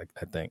 I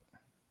think.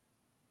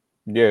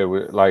 Yeah,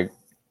 like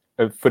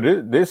for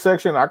this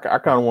section, I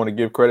kind of want to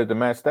give credit to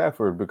Matt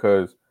Stafford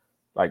because,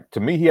 like, to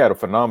me, he had a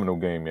phenomenal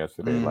game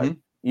yesterday. Like,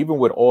 even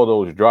with all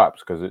those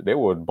drops, because there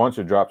were a bunch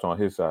of drops on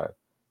his side,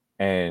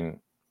 and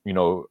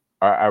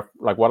I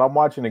like while I'm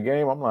watching the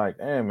game, I'm like,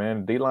 damn,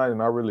 man, D-line is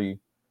not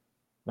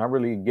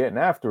really getting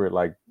after it,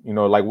 like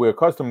like we're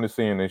accustomed to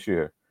seeing this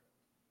year.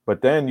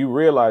 But then you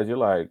realize you're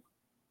like,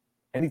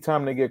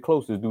 anytime they get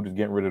close, this dude is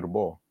getting rid of the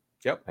ball.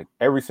 Yep, like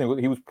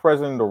he was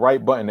pressing the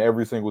right button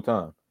every single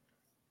time.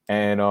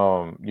 And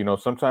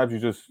sometimes you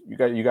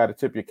got to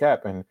tip your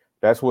cap, and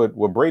that's what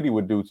Brady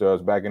would do to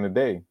us back in the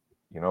day.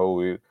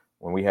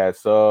 When we had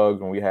Suggs,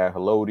 when we had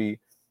Haloti,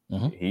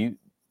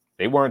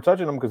 they weren't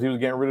touching him because he was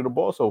getting rid of the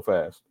ball so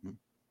fast.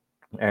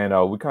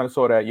 And we kind of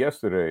saw that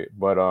yesterday.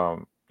 But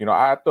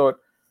I thought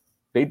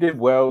they did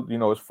well.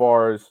 As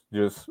far as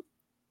just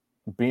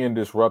being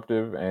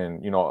disruptive,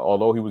 and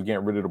although he was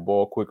getting rid of the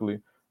ball quickly,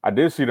 I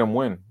did see them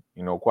win.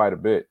 Quite a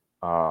bit,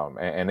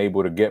 and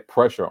able to get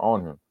pressure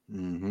on him.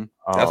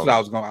 That's what I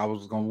was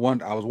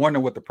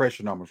wondering what the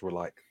pressure numbers were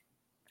like.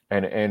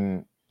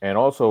 And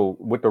also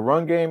with the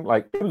run game,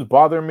 like, it was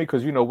bothering me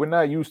because we're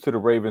not used to the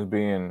Ravens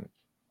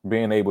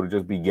being able to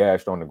just be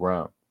gashed on the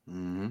ground.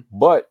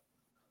 But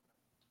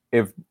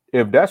if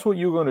that's what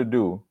you're gonna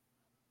do,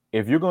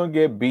 if you're gonna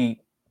get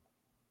beat,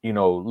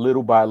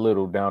 little by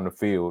little down the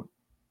field,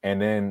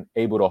 and then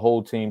able to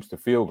hold teams to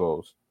field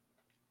goals,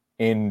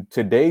 in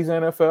today's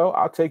NFL,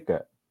 I'll take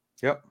that.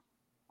 Yep,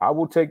 I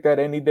will take that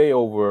any day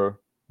over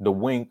the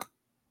wink,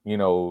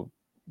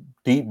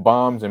 deep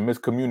bombs and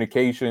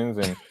miscommunications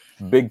and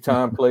big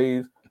time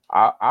plays.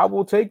 I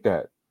will take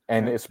that.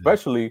 And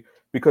especially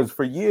because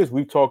for years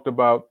we've talked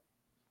about,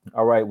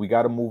 all right, we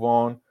got to move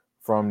on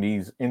from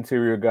these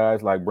interior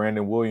guys like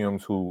Brandon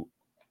Williams, who,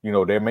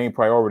 their main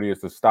priority is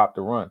to stop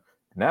the run.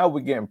 Now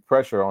we're getting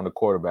pressure on the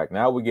quarterback.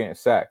 Now we're getting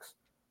sacks.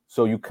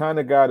 So you kind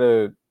of got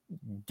to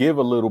give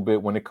a little bit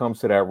when it comes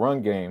to that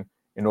run game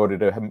in order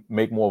to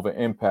make more of an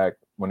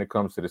impact when it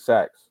comes to the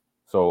sacks.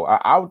 So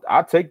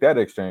I'll take that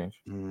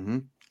exchange.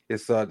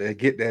 It's they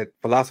get that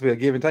philosophy of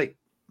give and take.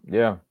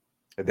 Yeah,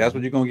 if that's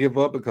what you're gonna give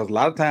up, because a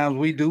lot of times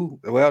we do.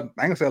 Well, I ain't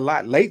gonna say a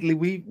lot. Lately,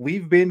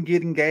 we've been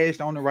getting gashed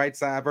on the right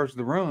side versus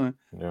the run,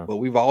 but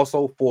we've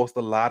also forced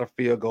a lot of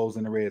field goals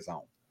in the red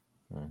zone.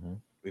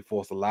 We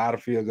forced a lot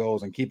of field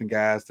goals and keeping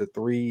guys to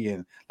 3.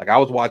 And like I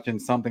was watching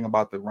something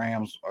about the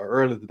Rams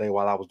earlier today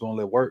while I was doing a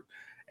little work.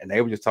 And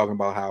they were just talking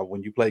about how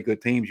when you play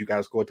good teams, you got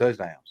to score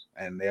touchdowns.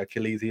 And their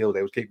Achilles heel,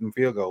 they was kicking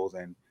field goals,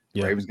 and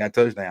the Ravens got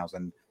touchdowns.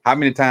 And how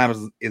many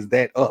times is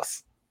that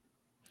us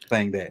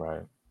saying that?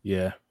 Right.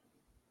 Yeah.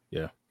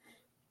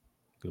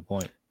 Good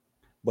point.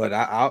 But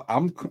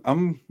I'm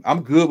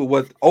good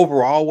with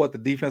what the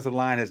defensive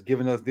line has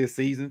given us this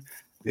season.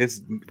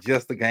 It's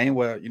just a game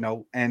where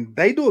and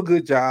they do a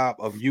good job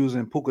of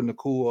using Puka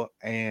Nacua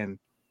and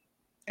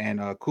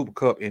Cooper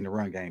Kupp in the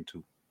run game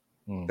too.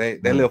 They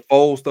little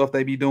fold stuff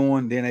they be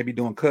doing, then they be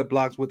doing cut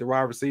blocks with the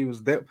wide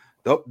receivers.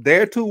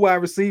 Their two wide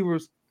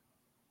receivers,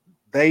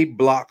 they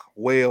block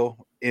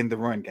well in the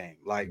run game.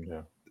 Like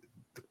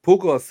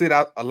Puka will sit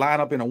out a line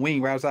up in a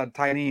wing right outside the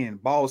tight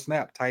end, ball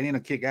snap, tight end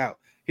will kick out.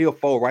 He'll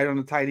fold right on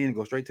the tight end and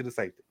go straight to the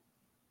safety.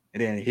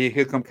 And then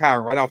here come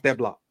Kyron right off that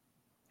block.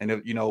 And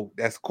if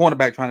that's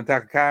cornerback trying to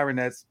tackle Kyron,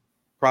 that's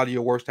probably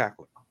your worst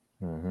tackler.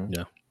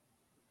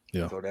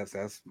 Yeah. So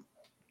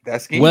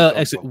that's scheme.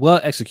 Well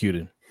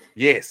executed.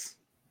 Yes.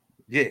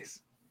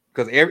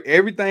 Because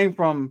everything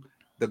from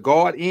the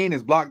guard in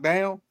is blocked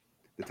down.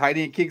 The tight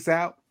end kicks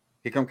out.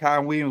 Here come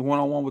Kyron Williams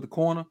one-on-one with the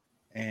corner,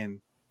 and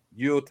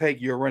you'll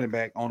take your running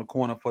back on the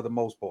corner for the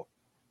most part.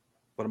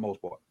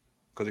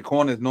 Because the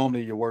corner is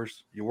normally your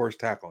worst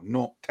tackler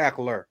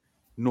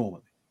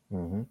normally.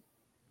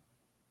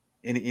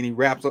 Any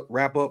wrap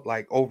up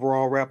like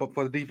overall wrap up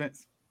for the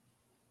defense?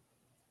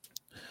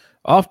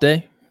 Off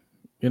day,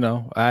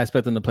 I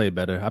expect them to play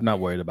better. I'm not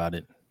worried about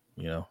it.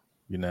 I'm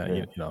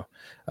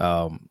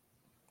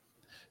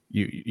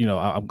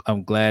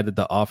glad that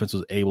the offense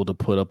was able to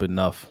put up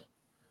enough.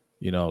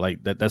 Like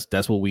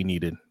that's what we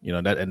needed.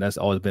 That's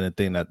always been a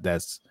thing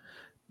that's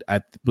I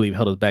believe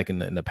held us back in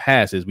the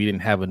past is we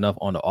didn't have enough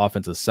on the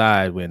offensive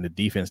side when the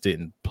defense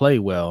didn't play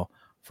well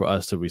for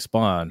us to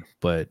respond.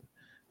 But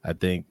I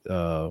think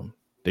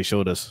they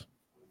showed us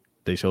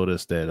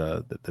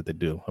that they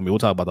do. I mean, we'll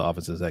talk about the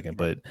offense in a second,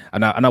 but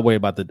I'm not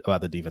worried about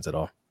the defense at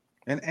all.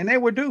 And they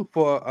were due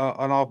for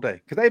an off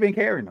day because they've been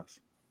carrying us.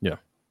 Yeah,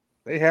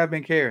 they have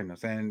been carrying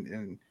us.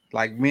 And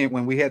like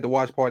when we had the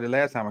watch party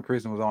last time when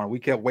Christian was on, we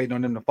kept waiting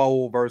on them to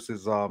fold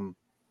versus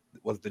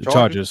was the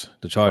Chargers.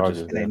 The Chargers.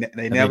 And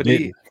they never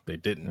did. They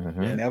didn't.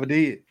 Mm-hmm. They never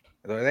did.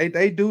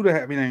 They do to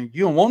have. I mean,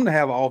 you don't want them to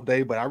have an off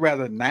day, but I'd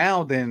rather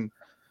now than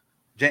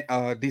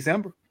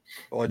December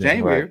or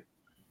January.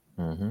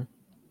 Right. Mm-hmm.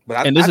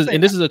 But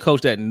this is a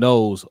coach that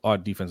knows our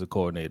defensive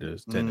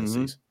coordinators'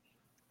 tendencies.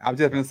 I was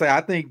just gonna say,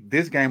 I think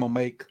this game will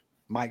make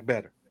Mike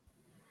better.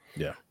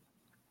 Yeah,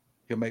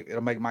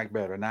 it'll make Mike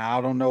better. Now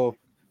I don't know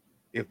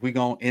if we're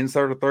gonna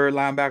insert a third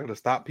linebacker to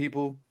stop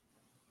people,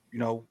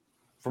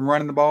 from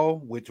running the ball,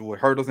 which would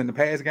hurt us in the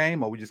pass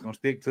game, or we just gonna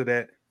stick to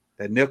that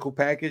nickel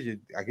package.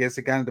 I guess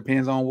it kind of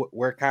depends on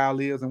where Kyle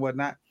is and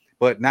whatnot.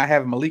 But not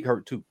having Malik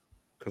hurt too,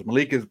 because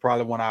Malik is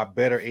probably one of our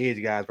better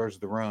edge guys versus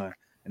the run.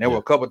 And there were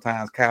a couple of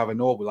times Calvin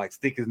Noah would like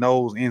stick his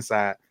nose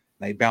inside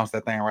and they bounce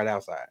that thing right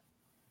outside.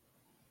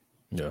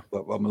 Yeah.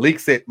 But Malik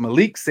sets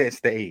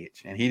the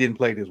edge, and he didn't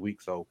play this week.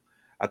 So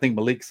I think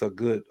Malik's a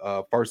good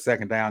first,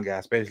 second down guy,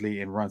 especially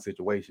in run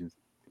situations.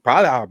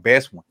 Probably our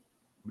best one.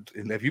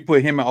 If you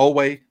put him in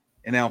Oweh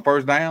and then on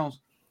first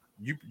downs,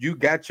 you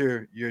got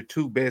your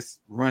two best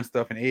run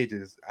stuff and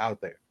edges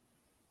out there.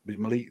 But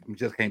Malik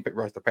just can't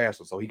rush the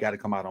passer, so he got to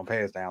come out on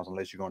pass downs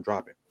unless you're gonna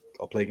drop it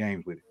or play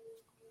games with it.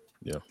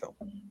 Yeah. So,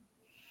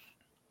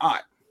 all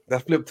right,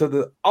 let's flip to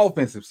the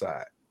offensive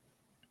side.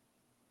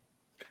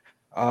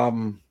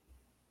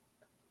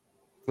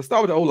 Let's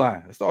start with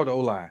the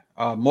O-line.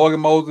 Morgan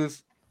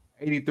Moses,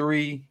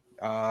 83.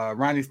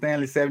 Ronnie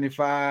Stanley,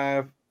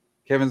 75.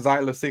 Kevin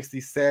Zeitler,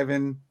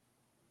 67.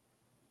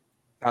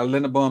 Tyler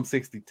Linderbaum,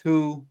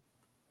 62.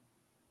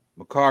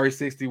 Makari,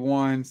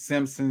 61.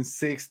 Simpson,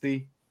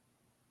 60.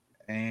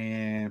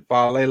 And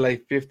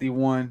Falele,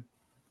 51.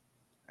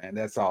 And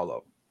that's all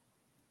of them.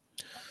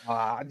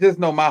 I just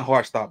know my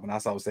heart stopped when I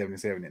saw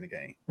 77 in the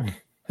game.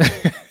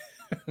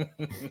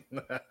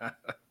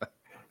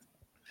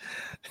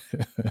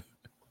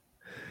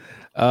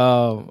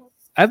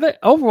 I think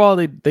overall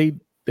they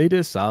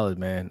did solid,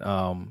 man.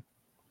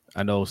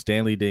 I know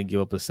Stanley didn't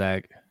give up a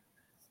sack.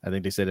 I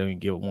think they said they didn't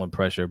give up one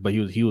pressure, but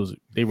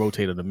they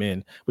rotated him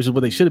in, which is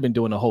what they should have been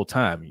doing the whole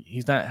time.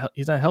 He's not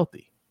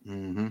healthy,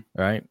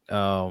 right?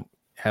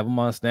 Have him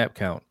on snap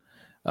count.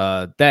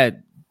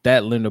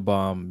 That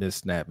Linderbaum missed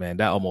snap, man,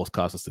 that almost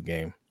cost us the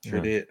game.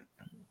 Sure did.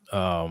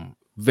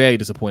 Very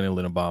disappointing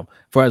Linderbaum.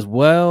 For as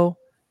well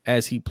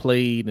as he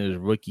played in his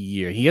rookie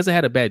year, he hasn't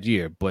had a bad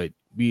year, but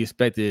we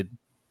expected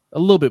a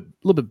little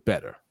bit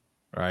better,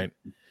 right?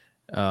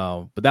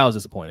 But that was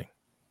disappointing.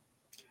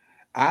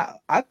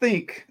 I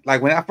think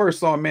like when I first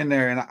saw him in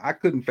there, and I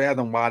couldn't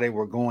fathom why they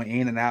were going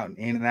in and out.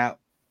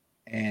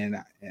 And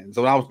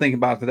so when I was thinking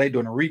about today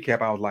doing a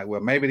recap, I was like,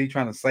 well, maybe they're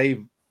trying to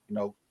save,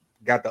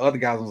 got the other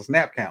guys on the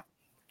snap count.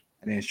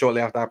 And then shortly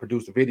after I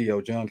produced the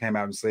video, John came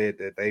out and said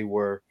that they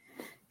were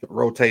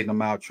rotating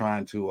them out,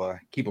 trying to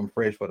keep them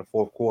fresh for the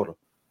fourth quarter.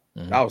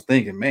 I was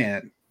thinking,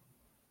 man,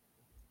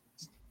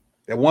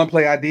 that one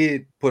play I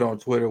did put on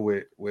Twitter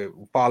with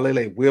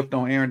Falele whiffed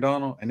on Aaron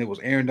Donald, and it was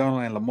Aaron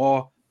Donald and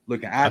Lamar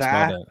looking eye to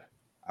eye.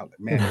 I was like,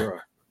 man, bro,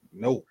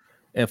 no.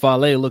 And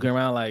Falele looking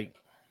around like,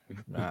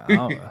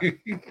 I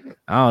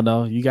don't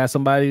know. You got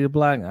somebody to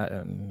block? I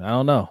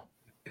don't know.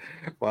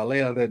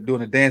 Falele out there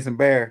doing a dancing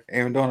bear.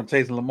 Aaron Donald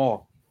chasing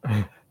Lamar.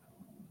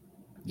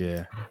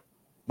 Yeah.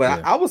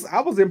 But I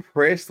was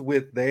impressed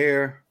with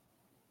their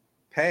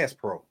pass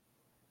pro.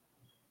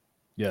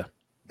 Yeah.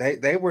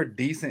 They were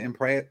decent in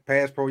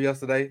pass pro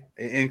yesterday,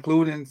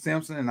 including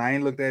Simpson. And I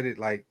ain't looked at it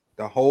like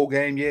the whole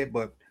game yet,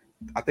 but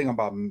I think I'm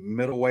about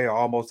middle way or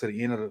almost to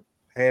the end of the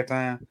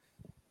halftime.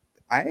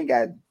 I ain't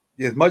got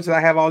as much as I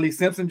have all these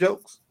Simpson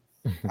jokes.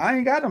 I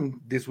ain't got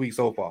them this week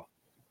so far.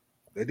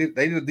 They did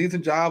a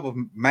decent job of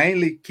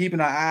mainly keeping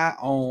an eye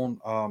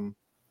on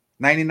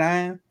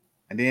 99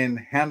 and then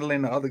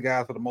handling the other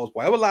guys for the most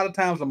part. There were a lot of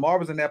times Lamar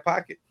was in that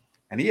pocket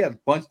and he had a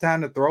bunch of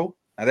time to throw.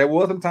 Now there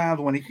were some times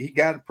when he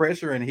got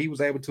pressure and he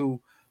was able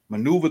to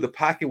maneuver the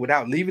pocket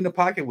without leaving the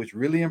pocket, which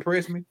really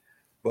impressed me.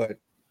 But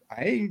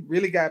I ain't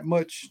really got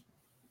much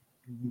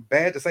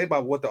bad to say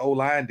about what the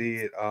O-line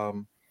did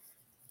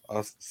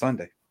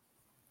Sunday.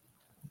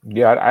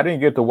 Yeah, I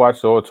didn't get to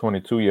watch the all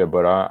 22 yet,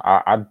 but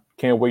I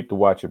can't wait to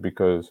watch it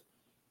because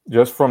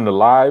just from the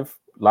live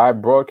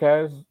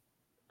broadcast,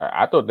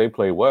 I thought they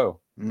played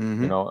well.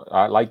 Mm-hmm. You know,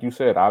 like you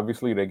said,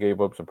 obviously they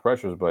gave up some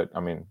pressures, but I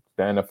mean,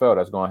 the NFL,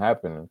 that's going to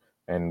happen.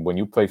 And when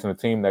you place in a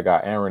team that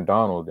got Aaron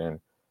Donald and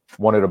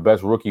one of the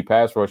best rookie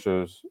pass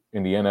rushers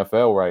in the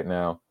NFL right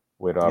now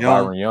with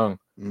Byron Young,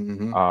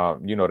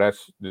 mm-hmm. you know,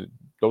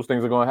 those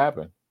things are going to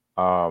happen.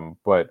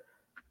 But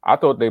I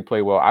thought they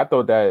played well. I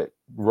thought that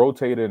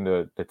rotating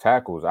the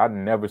tackles, I'd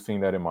never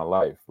seen that in my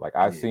life. Like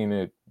I've seen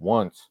it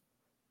once,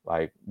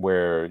 like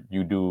where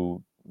you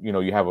do, you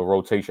know, you have a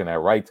rotation at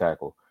right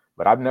tackle,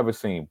 but I've never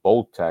seen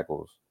both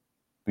tackles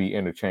be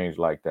interchanged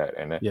like that.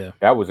 And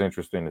that was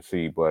interesting to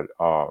see. But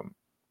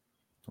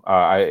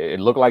it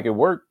looked like it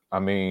worked. I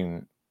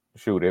mean,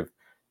 shoot, if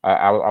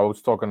I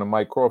was talking to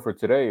Mike Crawford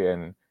today,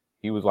 and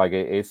he was like,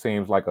 it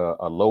seems like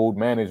a load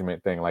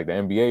management thing, like the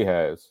NBA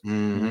has.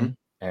 Mm-hmm.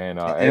 And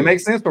it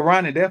makes sense for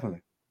Ronnie,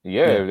 definitely.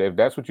 Yeah, if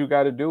that's what you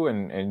got to do,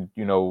 and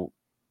you know,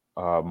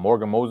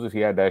 Morgan Moses, he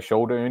had that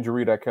shoulder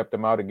injury that kept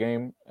him out of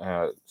game.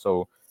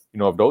 So you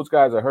know, if those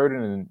guys are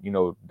hurting, and you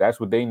know that's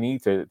what they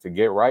need to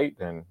get right,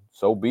 then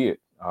so be it.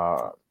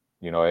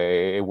 You know,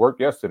 it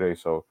worked yesterday,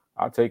 so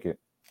I'll take it.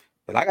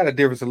 But I got a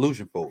different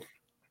solution for it.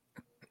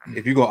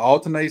 If you're gonna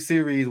alternate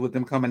series with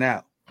them coming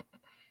out,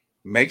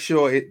 make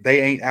sure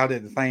they ain't out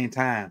at the same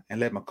time, and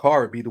let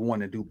McCarry be the one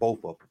to do both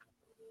of them,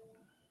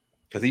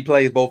 because he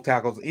plays both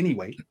tackles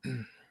anyway.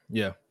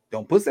 Yeah.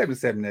 Don't put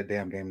 77 in that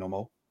damn game no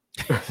more.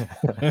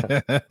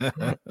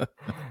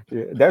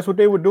 Yeah, that's what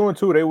they were doing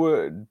too.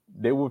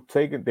 They would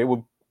take it.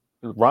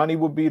 Ronnie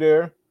would be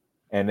there,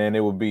 and then it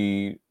would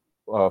be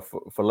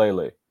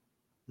Falele.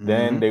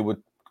 Then they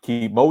would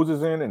keep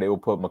Moses in, and they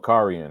would put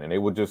Makari in, and they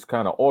would just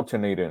kind of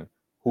alternate in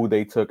who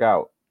they took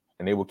out,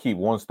 and they would keep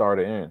one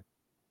starter in.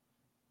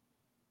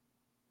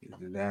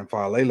 The damn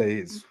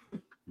Falele is,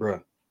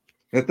 bruh.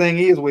 The thing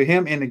is, with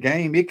him in the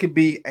game, it could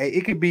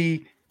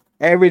be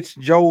average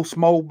Joe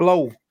Smo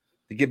blow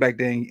to get back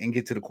there and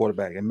get to the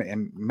quarterback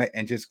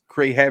and just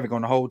create havoc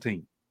on the whole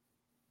team.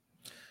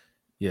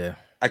 Yeah,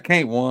 I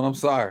can't one. I'm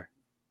sorry,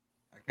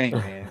 I can't,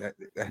 man.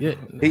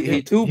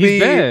 He too he's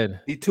big.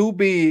 Bad. He too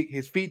big.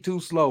 His feet too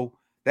slow.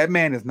 That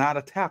man is not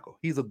a tackle.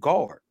 He's a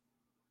guard.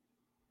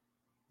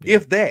 Yeah.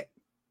 If that.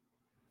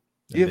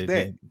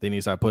 They need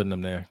to start putting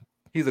them there.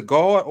 He's a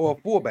guard or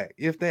a fullback.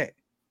 If that.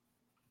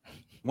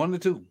 One of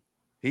the two.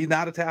 He's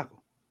not a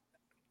tackle.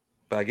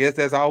 But I guess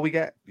that's all we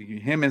got.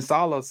 Him and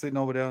Salah sitting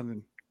over there,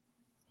 and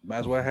might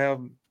as well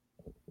have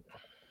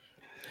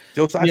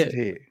Joe Sausage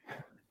head.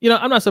 You know,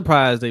 I'm not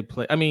surprised they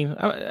play. I mean,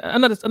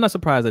 I'm not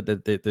surprised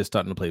that they're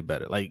starting to play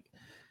better. Like,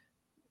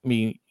 I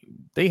mean,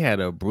 they had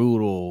a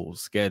brutal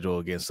schedule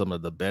against some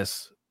of the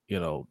best, you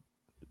know,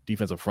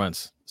 defensive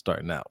fronts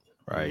starting out,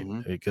 right?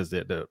 Mm-hmm. Because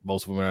the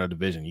most of them are in our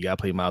division. You got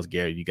to play Myles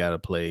Garrett. You got to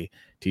play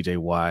T.J.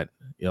 Watt.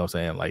 You know what I'm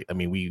saying? Like, I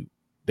mean,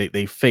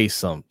 they face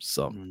some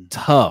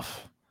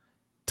tough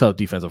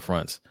defensive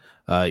fronts.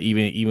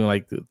 Even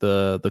like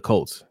the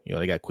Colts. You know,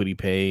 they got Kwity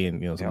Paye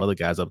and, you know, some other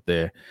guys up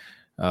there.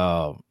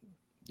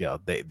 You know,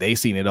 they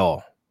seen it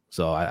all.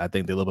 So I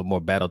think they're a little bit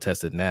more battle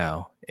tested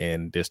now,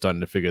 and they're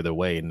starting to figure their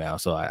way now.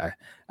 So I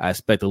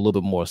expect a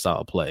little bit more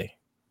solid play.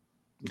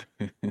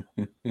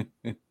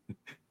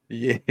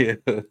 Yeah,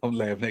 I'm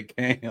laughing at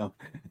Cam.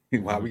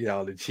 Why we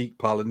all the cheap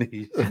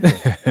Polynesian?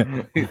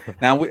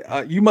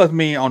 Now you must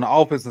mean on the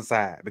offensive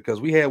side,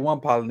 because we had one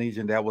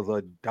Polynesian that was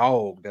a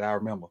dog that I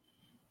remember,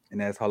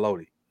 and that's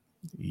Haloti.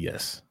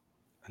 Yes,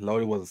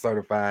 Haloti was a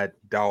certified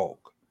dog.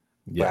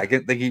 Yeah, but I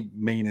think he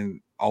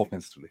meaning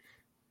offensively.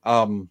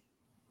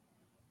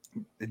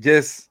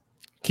 Just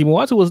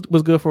Kimawatu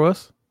was good for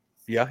us.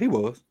 Yeah, he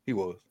was.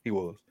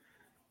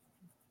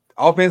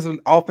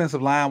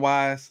 Offensive line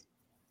wise,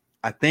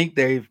 I think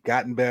they've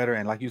gotten better,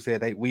 and like you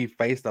said, we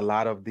faced a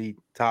lot of the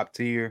top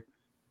tier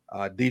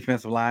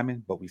defensive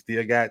linemen, but we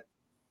still got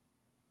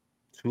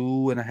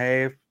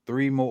 2.5,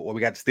 3 more. Well,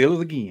 we got the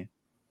Steelers again.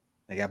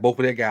 They got both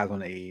of their guys on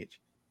the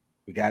edge.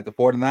 We got the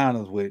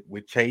 49ers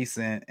with Chase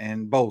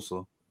and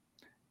Bosa.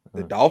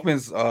 The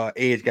Dolphins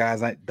edge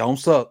guys don't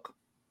suck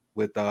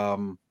with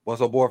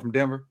what's our boy from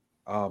Denver?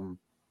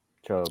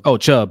 Chubb. Oh,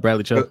 Chubb,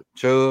 Bradley Chubb.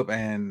 Chubb,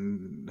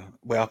 and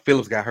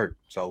Phillips got hurt.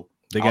 So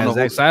They got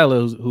Zach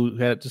Seiler, who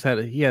had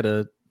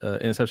a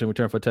interception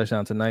return for a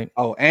touchdown tonight.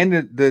 Oh,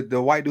 and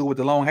the white dude with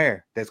the long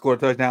hair that scored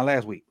a touchdown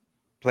last week.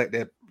 Played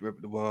that.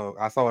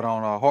 I saw it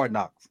on Hard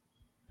Knocks.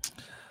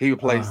 He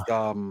replaced.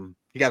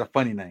 He got a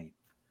funny name.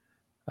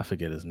 I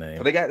forget his name.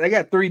 So they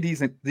got three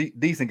decent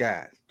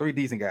guys. 3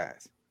 decent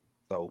guys.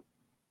 So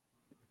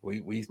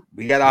we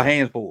got our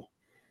hands full.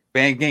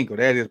 Van Ginkel,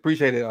 that is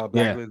appreciated.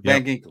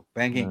 Van Ginkel.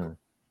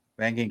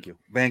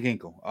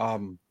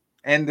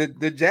 And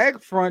the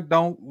Jag front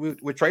with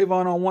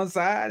Trayvon on one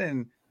side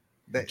and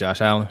Josh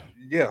Allen.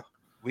 Yeah,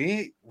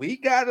 we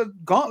got a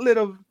gauntlet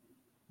of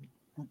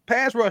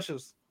pass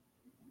rushers.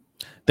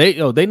 They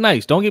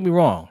nice. Don't get me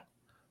wrong,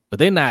 but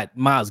they're not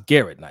Myles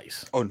Garrett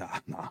nice. Oh no.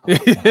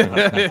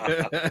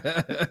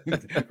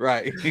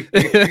 Right.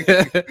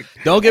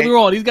 Don't get me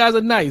wrong. These guys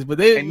are nice, but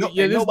they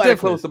nobody different.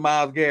 Close to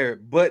Myles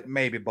Garrett, but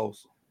maybe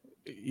Bosa.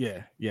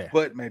 Yeah.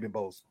 But maybe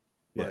Bosa.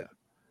 But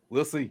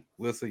we'll see.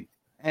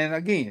 And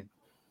again,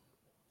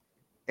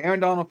 Aaron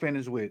Donald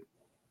finished with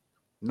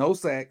no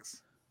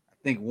sacks. I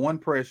think 1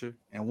 pressure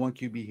and 1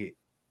 QB hit.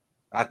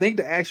 I think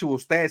the actual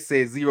stat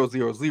says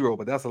 0-0-0,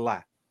 but that's a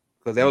lie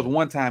because there was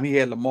one time he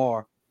had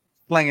Lamar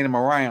slinging him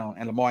around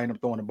and Lamar ended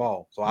up throwing the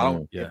ball. So I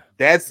don't. Yeah,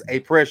 that's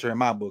a pressure in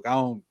my book. I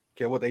don't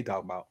care what they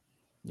talk about.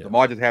 Yeah.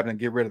 Lamar just happened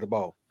to get rid of the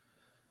ball.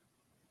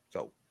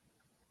 So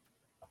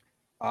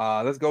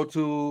let's go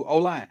to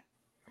O-line. I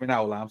mean,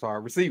 not O-line. I'm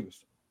sorry,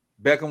 receivers.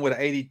 Beckham with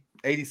an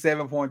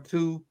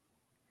 87.2.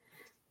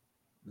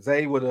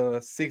 Zay with a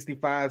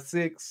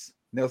 65.6.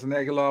 Nelson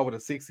Aguilar with a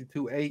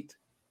 62.8.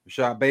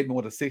 Rashad Bateman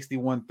with a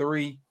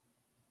 61.3.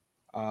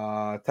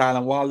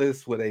 Tylan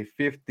Wallace with a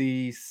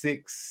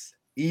 56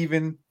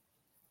 even.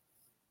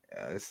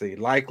 Let's see.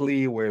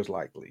 Where's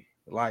Likely?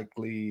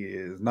 Likely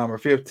is number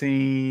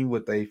 15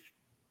 with a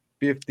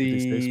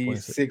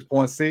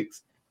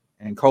 56.6.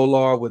 And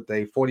Kolar with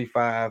a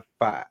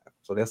 45.5.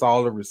 So that's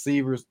all the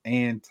receivers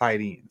and tight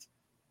ends.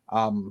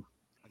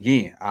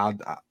 Again, I'm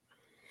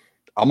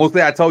gonna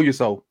say I told you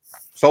so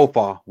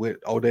far with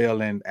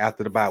Odell and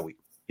after the bye week.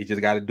 He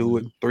just got to do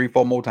it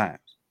 3-4 more times.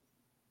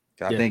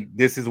 I think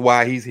this is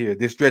why he's here.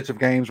 This stretch of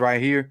games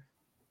right here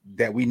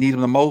that we need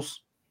him the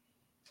most,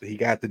 he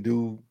got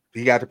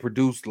to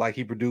produce like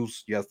he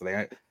produced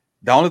yesterday.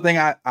 The only thing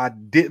I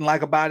didn't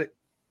like about it,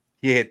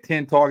 he had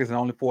 10 targets and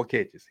only 4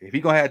 catches. If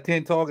he's gonna have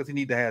 10 targets, he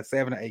need to have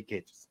 7 or 8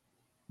 catches.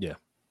 Yeah.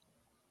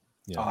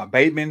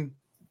 Bateman,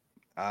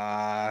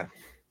 the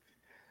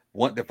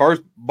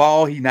first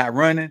ball he not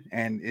running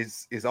and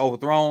is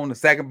overthrown. The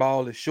second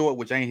ball is short,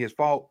 which ain't his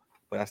fault.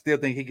 But I still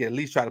think he can at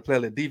least try to play a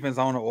little defense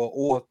on it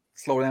or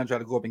slow down, try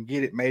to go up and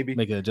get it, maybe.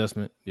 Make an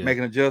adjustment. Yeah. Make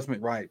an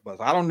adjustment, right.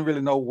 But I don't really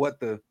know what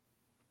the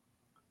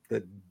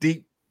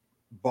deep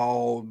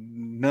ball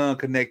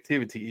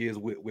non-connectivity is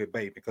with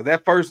Bateman. Because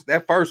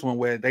that first one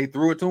where they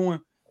threw it to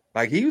him,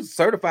 like he was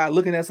certified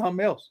looking at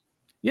something else.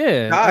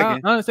 Yeah. I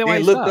understand why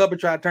he looked up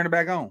and tried to turn it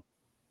back on.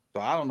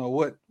 So I don't know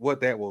what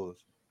that was.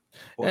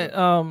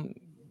 And,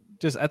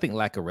 just I think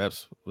lack of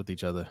reps with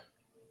each other.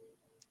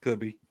 Could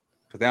be.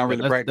 Because they don't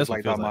really practice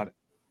like talking about it.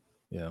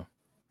 Yeah.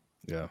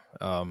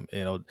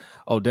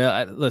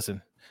 Odell,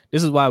 listen,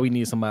 this is why we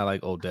need somebody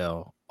like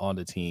Odell on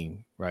the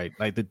team, right?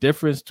 Like the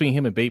difference between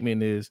him and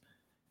Bateman is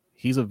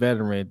he's a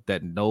veteran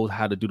that knows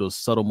how to do those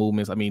subtle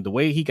movements. I mean, the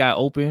way he got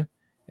open,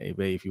 hey,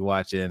 babe, if you're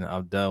watching,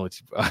 I'm done with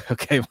you.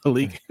 Okay,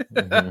 Malik.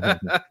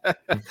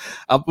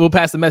 We'll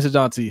pass the message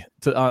on to you.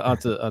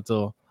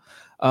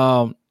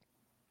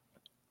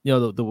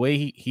 The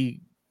way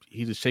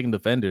he's just shaking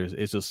defenders,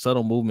 it's just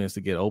subtle movements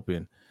to get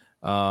open.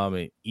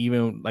 And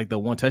even like the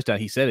one touchdown,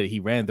 he said it, he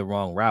ran the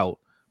wrong route,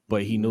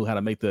 but he knew how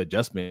to make the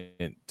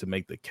adjustment to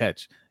make the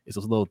catch. It's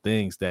those little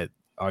things that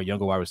our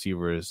younger wide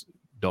receivers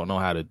don't know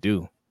how to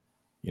do,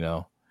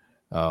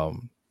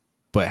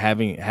 but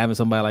having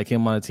somebody like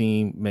him on the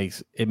team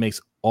makes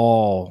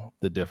all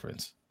the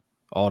difference.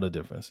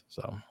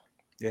 So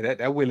yeah,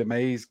 that Willie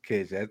Mays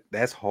catch,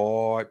 that's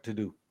hard to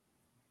do.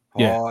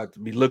 Hard to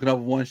be looking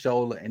over one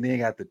shoulder and then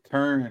got to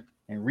turn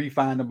and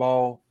refine the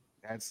ball.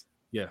 That's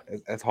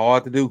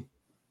hard to do.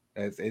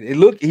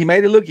 He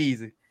made it look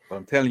easy, but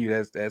I'm telling you,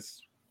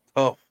 that's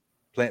tough.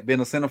 Being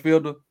a center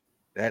fielder,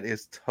 that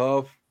is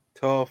tough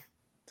to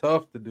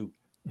do.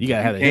 You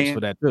gotta have the hips for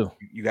that too.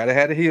 You gotta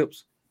have the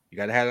hips, you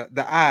gotta have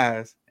the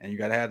eyes, and you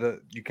gotta have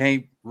you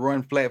can't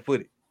run flat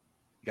footed.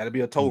 You gotta be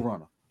a toe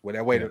runner where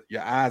that way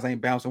your eyes ain't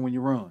bouncing when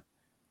you run.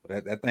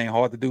 But that thing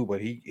hard to do,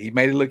 but he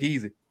made it look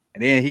easy.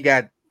 And then he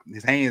got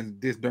his hands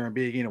this darn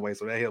big anyway,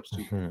 so that helps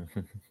too.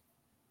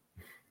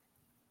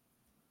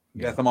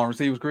 You got some on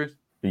receivers, Chris?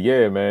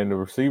 Yeah, man. The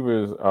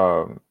receivers,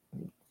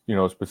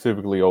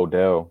 specifically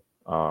Odell,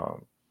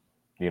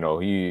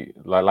 he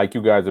like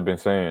you guys have been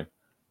saying,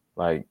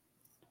 like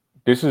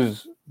this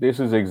is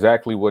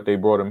exactly what they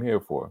brought him here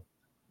for.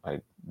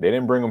 Like they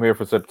didn't bring him here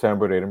for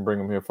September, they didn't bring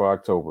him here for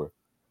October.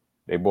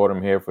 They brought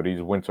him here for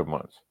these winter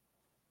months.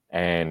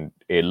 And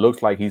it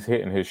looks like he's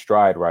hitting his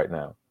stride right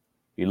now.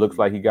 He looks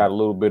like he got a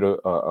little bit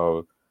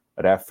of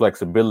that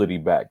flexibility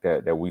back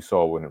that we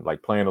saw with him,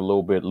 like playing a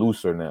little bit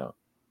looser now.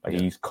 Like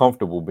he's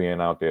comfortable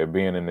being out there,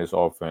 being in this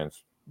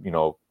offense,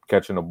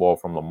 catching the ball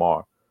from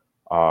Lamar.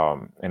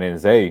 And then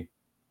Zay,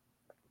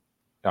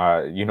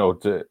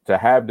 to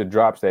have the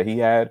drops that he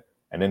had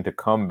and then to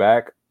come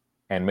back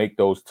and make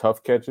those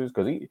tough catches,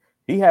 because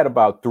he had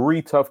about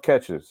 3 tough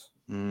catches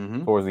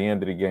towards the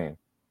end of the game.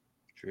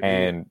 Sure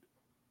and,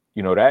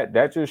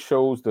 that just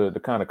shows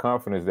the kind of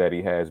confidence that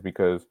he has,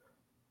 because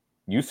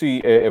you see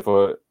if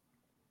a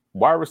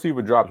wide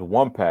receiver drops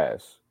 1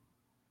 pass,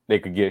 they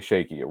could get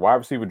shaky. A wide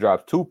receiver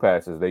drops 2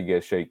 passes, they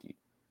get shaky.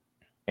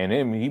 And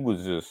then he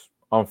was just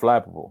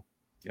unflappable.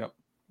 Yep.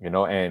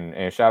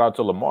 And shout out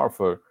to Lamar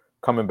for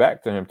coming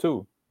back to him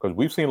too, because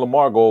we've seen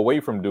Lamar go away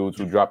from dudes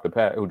who dropped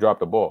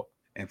the ball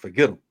and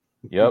forget him.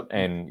 Yep.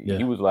 And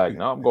he was like,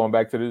 "No, I'm going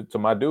back to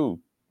my dude,"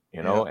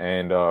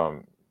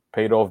 and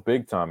paid off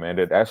big time. And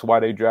that's why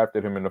they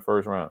drafted him in the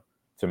first round,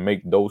 to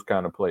make those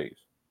kind of plays.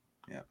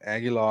 Yeah,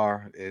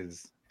 Aguilar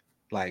is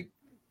like,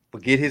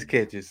 forget his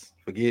catches,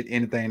 forget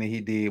anything that he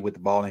did with the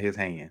ball in his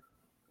hand.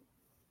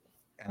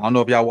 And I don't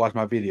know if y'all watched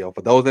my video.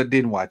 For those that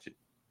didn't watch it,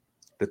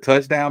 the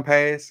touchdown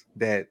pass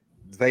that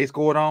Zay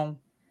scored on,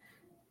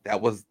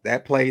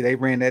 that play. They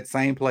ran that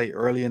same play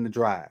early in the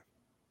drive.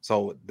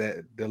 So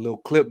the little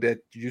clip that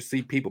you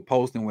see people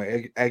posting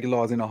where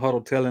Aguilar's in a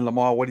huddle telling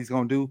Lamar what he's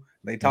going to do,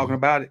 they talking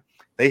about it.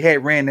 They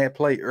had ran that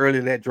play early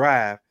in that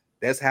drive.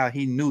 That's how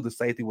he knew the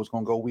safety was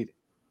going to go with it.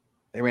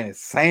 They ran the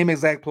same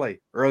exact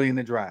play early in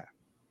the drive.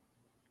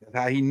 That's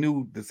how he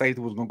knew the safety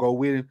was going to go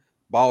with him.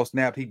 Ball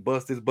snapped. He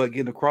busted his butt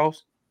getting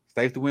across.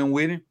 Safety went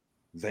with him.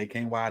 Zay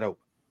came wide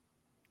open.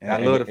 And I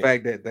love the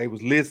fact that they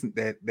was listening,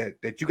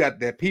 that you got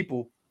that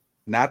people,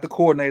 not the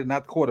coordinator,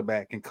 not the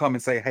quarterback, can come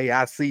and say, "Hey,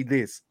 I see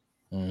this."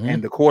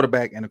 And the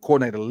quarterback and the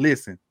coordinator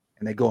listen,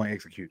 and they go and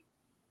execute.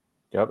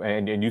 Yep,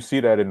 and you see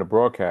that in the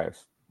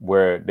broadcast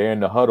where they're in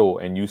the huddle,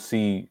 and you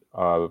see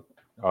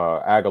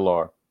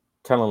Aguilar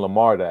telling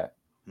Lamar that,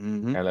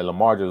 and then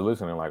Lamar just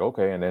listening, like,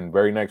 okay, and then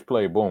very next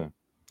play, boom.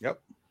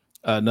 Yep.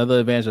 Another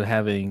advantage of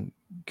having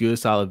good,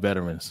 solid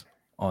veterans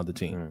on the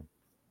team.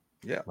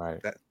 Yeah, right.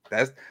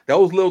 That's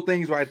those little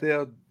things right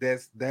there.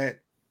 That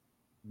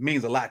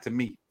means a lot to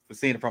me for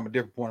seeing it from a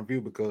different point of view,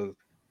 because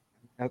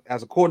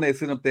as a coordinator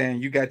sitting up there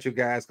and you got your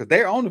guys, because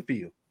they're on the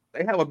field,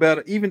 they have a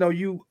better, even though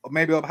you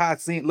maybe up high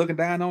seeing looking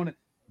down on it,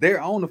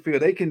 they're on the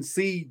field. They can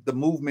see the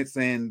movements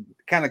and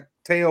kind of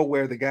tell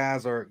where the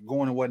guys are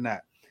going and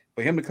whatnot.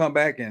 For him to come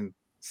back and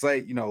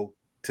say,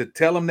 to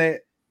tell them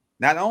that,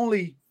 not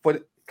only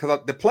because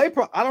the play,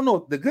 I don't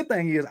know. The good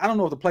thing is, I don't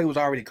know if the play was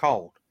already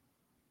called.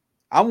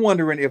 I'm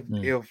wondering if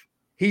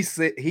he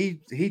said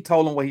he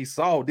told him what he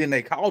saw, then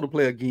they called the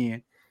play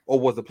again, or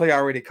was the play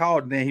already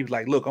called? And then he was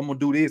like, "Look, I'm gonna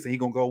do this," and he's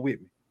gonna go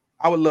with me.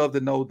 I would love to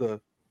know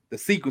the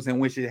sequence in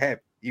which it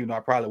happened, even though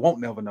I probably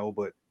won't never know.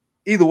 But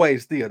either way,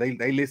 still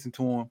they listened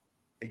to him.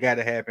 It got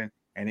to happen,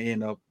 and it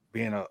ended up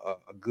being a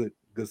good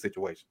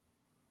situation.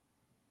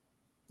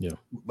 Yeah,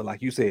 but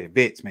like you said,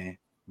 vets, man,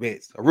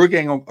 vets. A rookie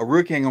ain't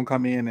gonna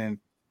come in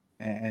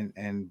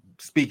and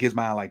speak his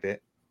mind like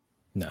that.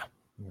 No.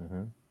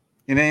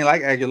 And it ain't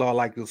like Aguilar,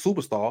 like the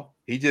superstar.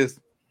 He's a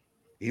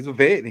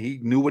vet, and he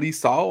knew what he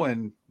saw,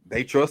 and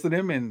they trusted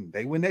him, and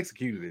they went and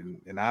executed it.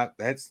 And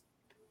that's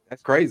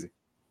crazy.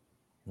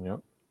 Yep,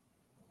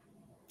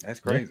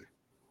 that's crazy.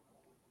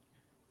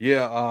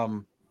 Yeah,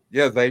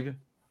 Xavier.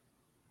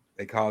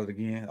 They called it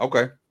again.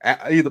 Okay,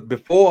 either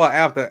before or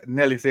after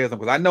Nelly says something,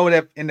 because I know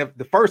that in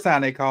the first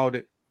time they called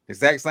it, the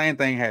exact same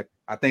thing happened.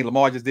 I think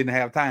Lamar just didn't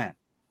have time.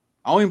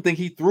 I don't even think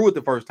he threw it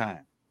the first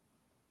time.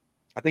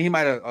 I think he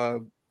might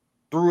have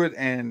threw it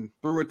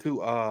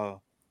to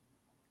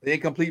the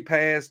incomplete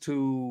pass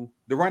to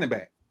the running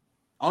back.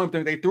 I don't even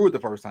think they threw it the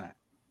first time,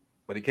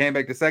 but it came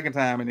back the second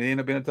time and it ended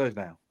up being a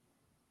touchdown.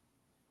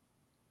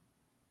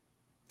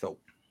 So,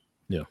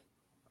 yeah.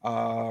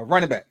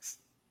 Running backs.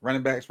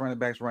 Record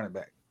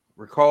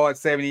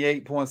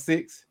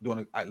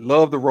 78.6. I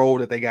love the role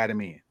that they got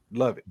him in.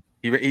 Love it.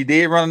 He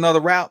did run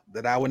another route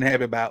that I wasn't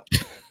happy about.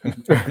 but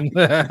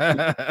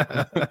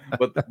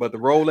the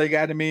role they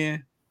got him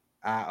in,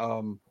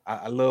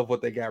 I love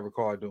what they got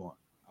Ricard doing.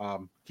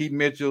 Keith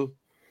Mitchell,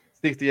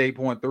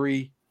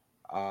 68.3,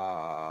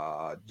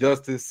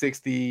 Justice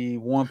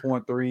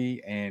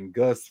 61.3, and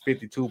Gus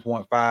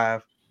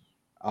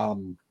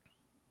 52.5.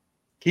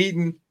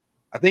 Keaton,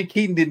 I think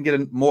Keaton didn't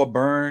get more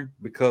burn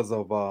because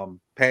of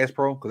pass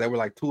pro, because they were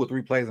like 2 or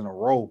 3 plays in a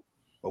row,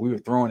 but we were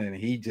throwing it and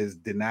he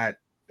just did not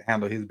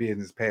handle his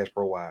business pass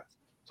pro wise.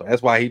 So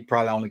that's why he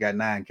probably only got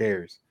 9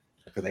 carries,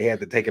 because they had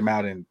to take him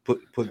out and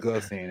put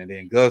Gus in. And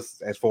then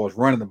Gus, as far as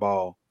running the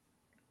ball,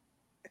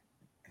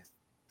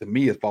 to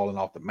me, is falling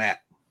off the map.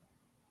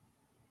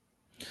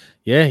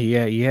 Yeah,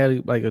 he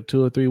had like a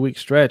 2 or 3 week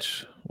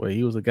stretch where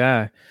he was a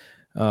guy.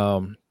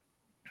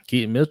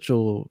 Keaton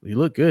Mitchell, he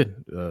looked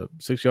good.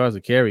 6 yards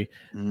of carry.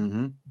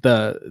 Mm-hmm.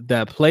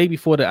 That play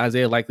before the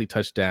Isaiah Likely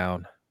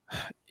touchdown,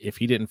 if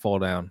he didn't fall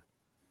down,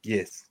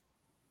 yes,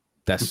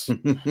 that's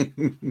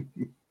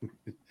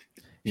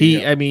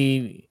Yeah. I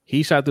mean,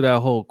 he shot through that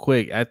hole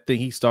quick. I think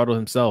he startled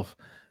himself.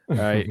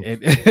 Right.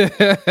 And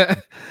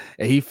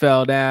and he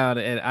fell down.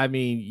 And I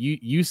mean,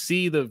 you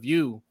see the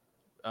view,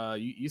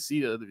 you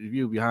see the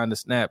view behind the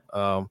snap.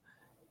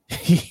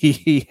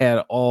 He had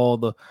all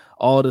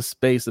the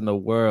space in the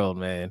world,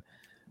 man.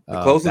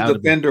 The closest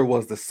defender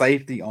was the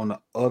safety on the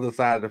other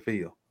side of the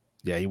field.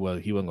 Yeah, he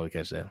wasn't going to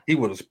catch that. He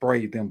would have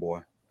sprayed them,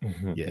 boy.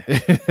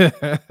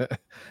 Yeah.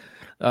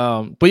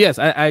 But yes,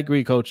 I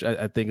agree, Coach.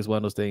 I think it's one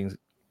of those things.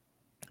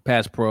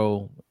 Pass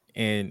pro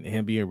and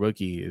him being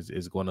rookie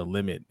is going to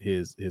limit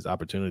his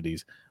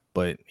opportunities,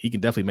 but he can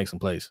definitely make some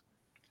plays.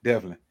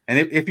 Definitely. And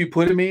if you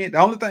put him in, the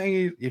only thing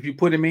is if you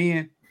put him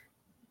in,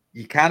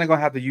 you kind of gonna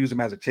have to use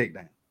him as a check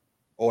down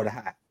or the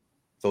high.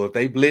 So if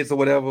they blitz or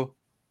whatever,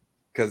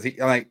 because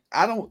I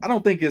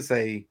don't think it's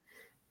a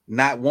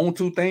not want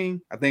to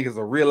thing. I think it's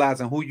a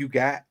realizing who you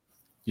got,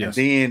 and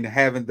then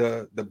having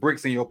the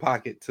bricks in your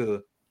pocket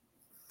to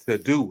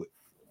do it.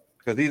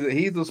 Because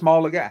he's a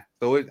smaller guy,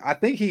 so I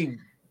think he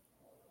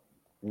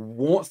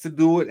wants to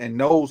do it and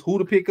knows who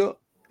to pick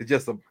up. It's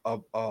just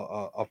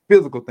a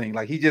physical thing.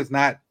 Like he's just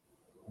not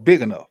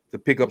big enough to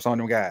pick up some of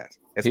them guys,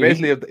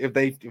 especially if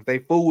they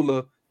fool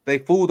the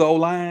O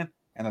line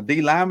and a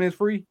D lineman is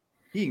free.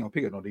 He ain't gonna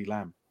pick up no D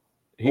lineman.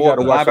 He got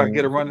to watch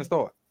get a run and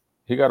start.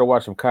 He got to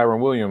watch some Kyron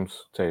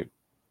Williams tape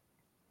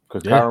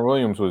because Kyron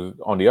Williams was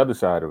on the other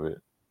side of it,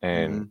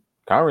 and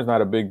Kyron's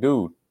not a big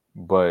dude,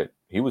 but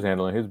he was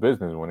handling his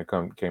business when it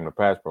came to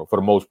pass pro for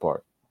the most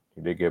part.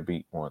 He did get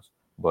beat once,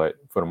 but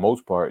for the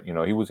most part,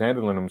 he was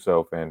handling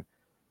himself, and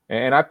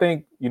I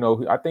think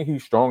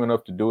he's strong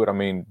enough to do it. I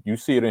mean, you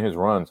see it in his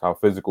runs how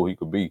physical he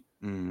could be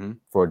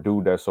for a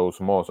dude that's so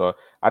small. So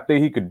I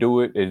think he could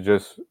do it. It's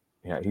just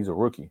he's a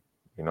rookie.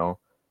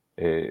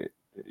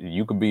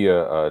 You could be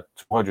a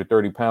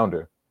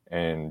 230-pounder,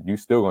 and you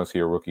still gonna see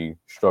a rookie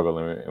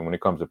struggling. And when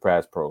it comes to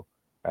pass pro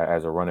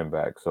as a running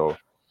back, so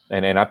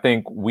and I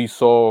think we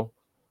saw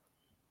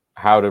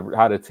how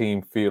the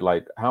team feel,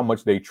 like how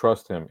much they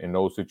trust him in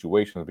those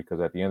situations, because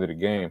at the end of the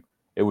game,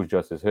 it was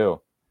Justice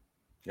Hill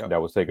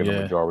that was taking the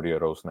majority of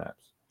those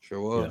snaps.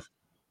 Sure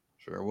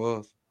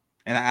was.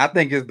 And I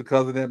think it's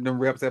because of them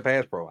reps at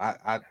pass pro.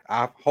 I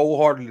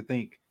wholeheartedly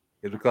think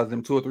it's because of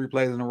them 2 or 3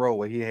 plays in a row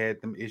where he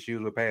had them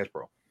issues with pass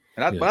pro.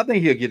 But I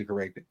think he'll get it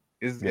corrected.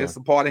 It's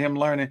a part of him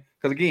learning.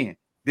 Because again,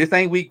 this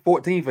ain't week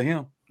 14 for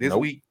him. This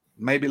week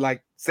maybe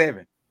like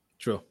 7.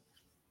 True.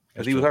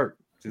 Because he was hurt.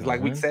 It's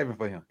like week 7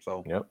 for him.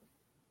 So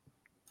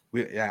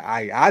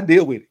I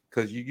deal with it,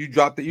 because you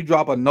drop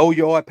a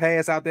no-yard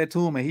pass out there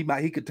to him, and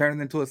he could turn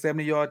it into a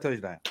 70-yard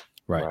touchdown.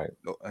 Right.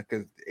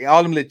 Because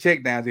all them little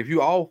check downs, if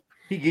you off,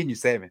 he getting you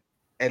 7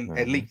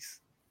 at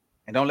least.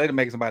 And don't let him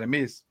make somebody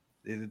miss.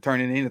 It'll turn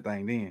into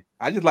anything then.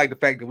 I just like the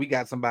fact that we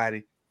got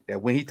somebody that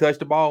when he touched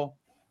the ball,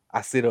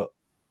 I sit up.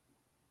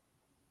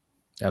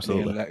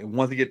 Absolutely.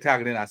 Once he get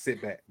tackled, then I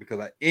sit back,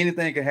 because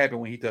anything can happen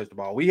when he touched the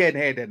ball. We hadn't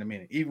had that in a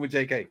minute, even with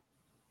JK.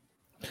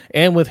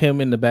 And with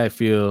him in the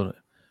backfield,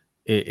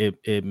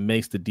 it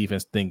makes the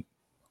defense think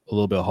a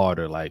little bit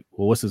harder. Like,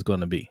 well, what's this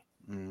going to be?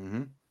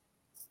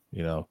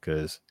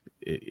 Because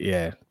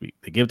to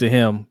give to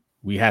him,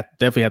 we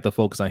definitely have to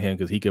focus on him,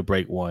 because he could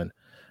break one.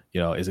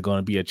 Is it going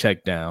to be a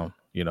check down?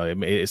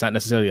 It's not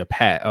necessarily a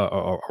pat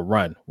or a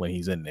run when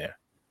he's in there.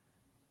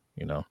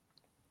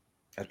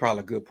 That's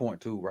probably a good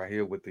point too, right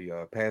here with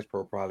the pass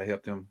pro. Probably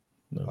helped him,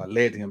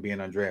 led to him being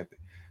undrafted.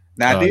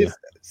 Now,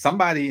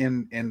 somebody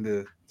in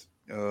the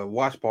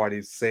watch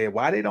party said,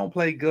 why they don't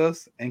play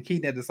Gus and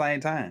Keaton at the same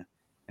time?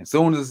 As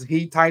soon as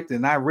he typed it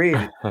and I read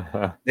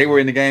it, they were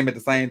in the game at the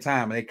same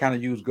time, and they kind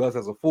of used Gus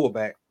as a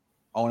fullback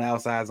on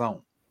outside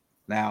zone.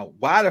 Now,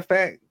 why the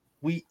fact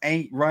we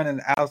ain't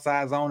running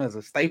outside zone as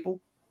a staple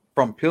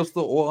from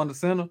pistol or under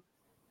center,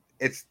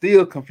 it's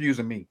still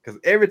confusing me, because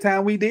every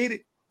time we did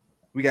it,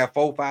 we got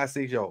 4, 5,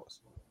 6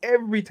 yards.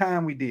 Every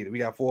time we did it, we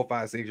got 4,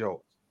 5, 6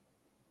 yards.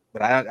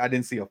 But I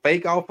didn't see a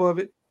fake off of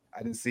it.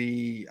 I didn't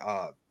see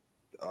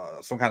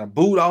some kind of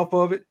boot off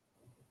of it.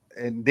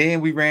 And then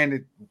we ran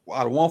it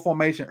out of one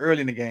formation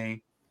early in the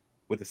game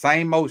with the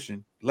same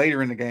motion.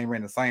 Later in the game,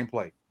 ran the same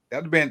play.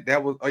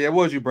 It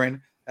was you,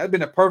 Brandon. That'd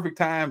been a perfect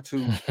time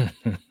to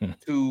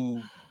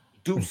do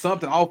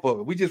something off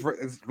of it. We just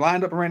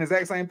lined up and ran the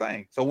exact same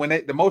thing. So when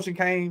the motion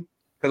came,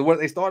 because what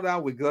they started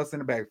out with Gus in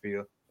the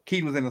backfield,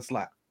 Keaton was in the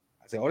slot.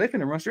 I said, they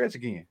finna run stretch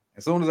again.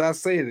 As soon as I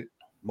said it,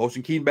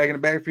 motion Keaton back in the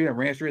backfield and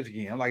ran stretch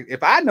again. I'm like,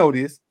 if I know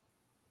this,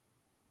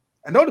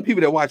 I know the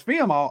people that watch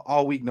film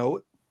all week know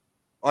it,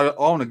 or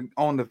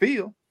on the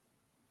field.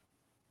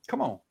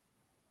 Come on.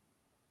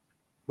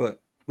 But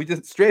we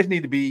just stretch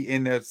need to be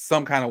in there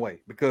some kind of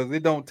way, because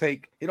it don't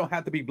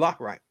have to be blocked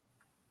right.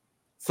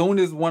 Soon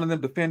as one of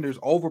them defenders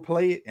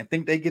overplay it and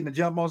think they getting the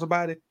jump on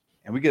somebody,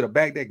 and we get a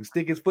back that can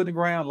stick his foot in the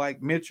ground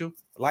like Mitchell,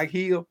 like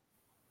Hill,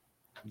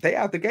 they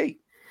out the gate.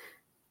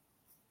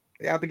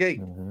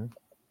 Mm-hmm.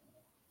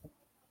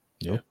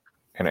 Yeah.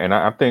 And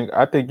I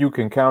think you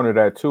can counter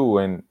that too,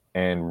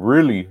 and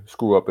really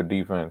screw up a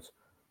defense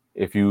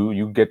if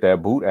you get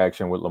that boot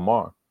action with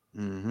Lamar.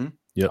 Mm-hmm.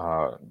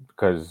 Yeah.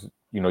 Because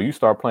you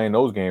start playing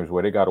those games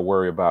where they got to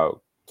worry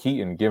about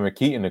giving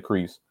Keaton the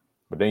crease,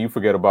 but then you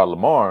forget about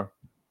Lamar.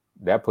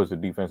 that puts the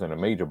defense in a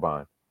major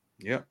bind.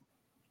 Yep.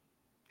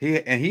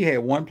 He had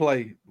one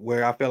play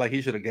where I felt like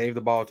he should have gave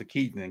the ball to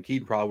Keaton, and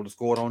Keaton probably would have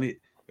scored on it.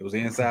 It was the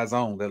inside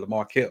zone that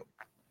Lamar kept,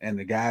 and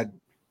the guy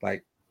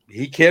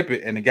he kept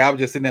it, and the guy was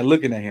just sitting there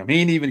looking at him. He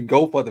didn't even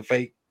go for the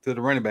fake to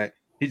the running back.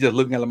 He just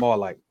looking at Lamar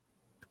like,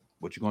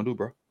 "What you gonna do,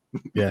 bro?"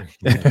 Yeah.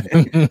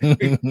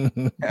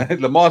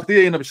 Lamar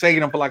still ended up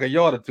shaking him for like a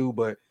yard or two,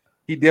 but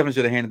he definitely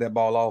should have handed that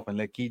ball off and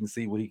let Keaton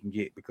see what he can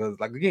get, because,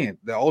 like, again,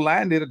 the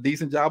O-line did a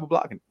decent job of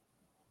blocking.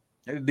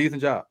 They did a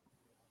decent job.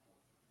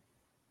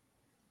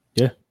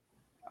 Yeah.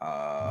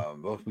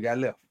 What else we got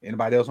left?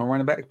 Anybody else on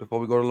running backs before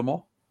we go to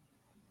Lamar?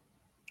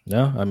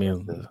 No, I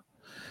mean,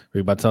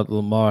 we about to talk to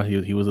Lamar.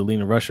 He was a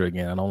leading rusher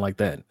again. I don't like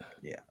that.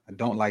 Yeah, I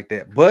don't like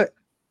that. But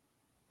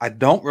I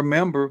don't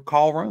remember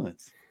call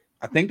runs.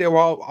 I think they were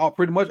all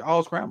pretty much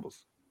all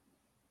scrambles.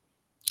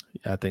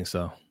 Yeah, I think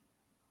so.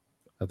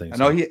 I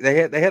know they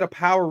had a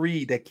power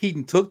read that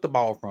Keaton took the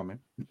ball from him.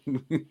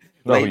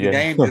 Late in the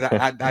game.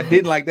 I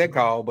didn't like that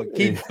call, but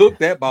Keaton took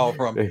that ball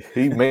from him.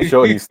 He made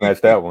sure he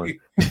snatched that one.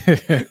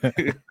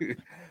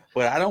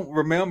 But I don't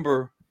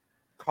remember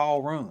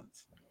call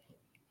runs.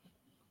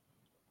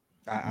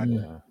 I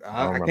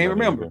can't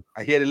remember.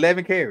 He had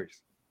 11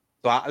 carries.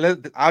 So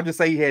I'll just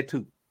say he had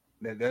 2.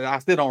 I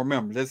still don't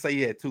remember. Let's say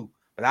he had 2.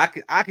 But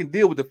I can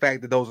deal with the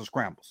fact that those are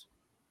scrambles.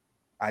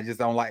 I just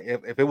don't like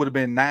if it would have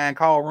been 9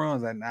 call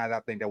runs, and I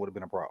think that would have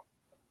been a problem.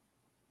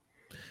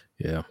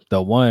 Yeah, the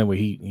one where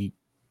he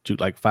shoot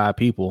like 5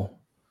 people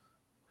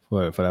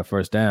for that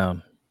first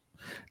down.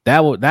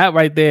 That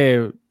right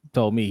there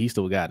told me he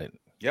still got it.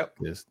 Yep.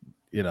 Just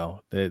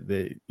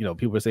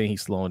people are saying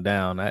he's slowing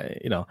down.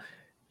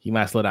 He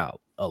might slow down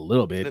a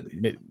little bit,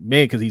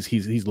 man, because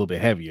he's a little bit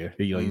heavier.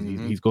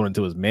 He's going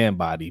into his man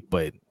body,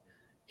 but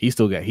he's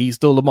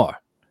still Lamar.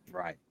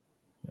 Right.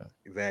 Yeah.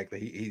 Exactly.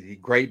 He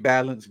great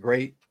balance,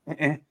 great,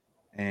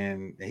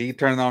 and he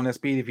turning on that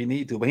speed if he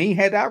need to, but he ain't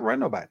had to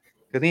outrun nobody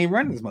because he ain't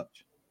running as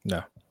much.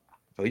 No.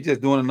 So he's just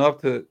doing enough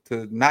to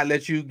not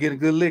let you get a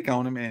good lick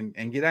on him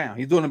and get down.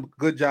 He's doing a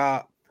good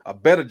job, a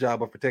better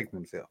job of protecting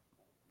himself.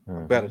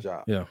 A better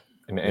job. Yeah.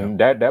 And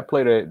that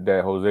play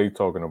that Jose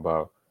talking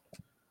about,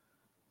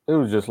 it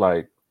was just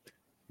like,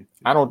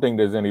 I don't think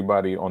there's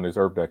anybody on this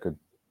earth that could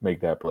make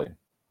that play.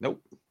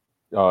 Nope.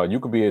 You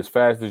could be as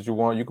fast as you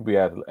want, you could be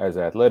as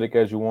athletic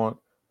as you want,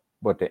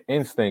 but the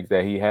instinct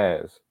that he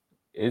has,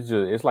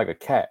 it's like a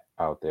cat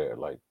out there.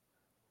 Like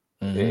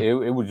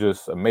it was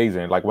just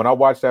amazing. Like when I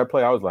watched that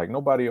play, I was like,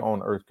 nobody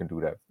on earth can do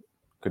that,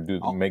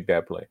 make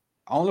that play.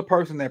 Only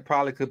person that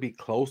probably could be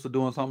close to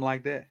doing something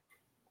like that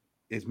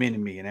is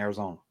Mini-Me in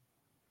Arizona.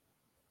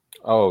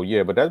 Oh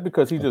yeah, but that's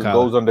because he just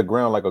goes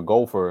underground like a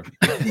golfer.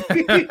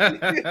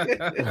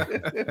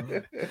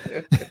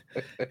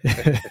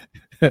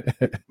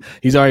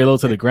 He's already low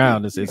to the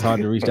ground. It's hard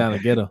to reach down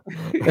and get him.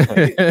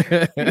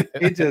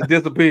 It just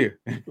disappeared.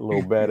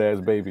 Little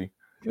badass baby.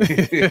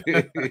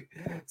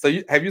 So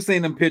have you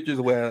seen them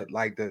pictures where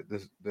like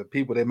the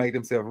people that make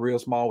themselves real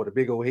small with a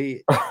big old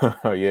head?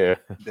 Yeah,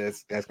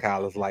 that's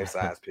Kyler's life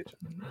size picture.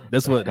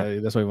 That's what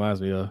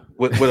reminds me of.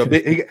 With a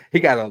big,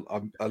 he got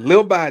a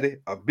little body,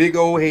 a big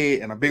old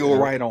head, and a big old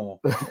right arm.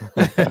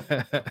 Because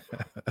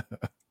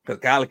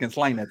Kyler can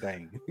sling that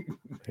thing.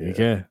 He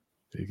can.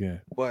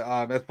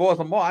 But as far as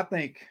Lamar, I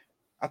think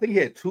he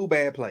had 2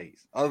 bad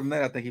plays. Other than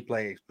that, I think he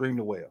played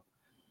extremely well.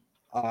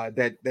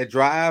 That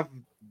drive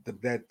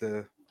that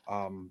the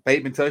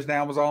Bateman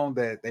touchdown was on,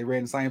 that they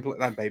ran the same play,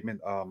 not Bateman,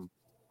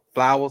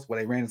 Flowers, where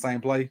they ran the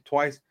same play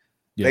twice.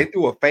 Yeah. They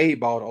threw a fade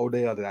ball to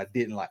Odell that I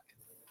didn't like.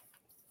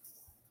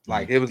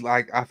 Like it was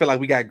like I feel like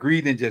we got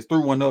greedy and just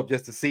threw one up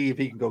just to see if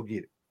he can go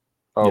get it.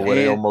 Oh,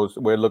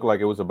 where it looked like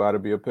it was about to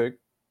be a pick.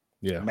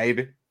 Yeah,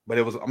 maybe, but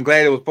I'm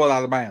glad it was full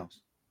out of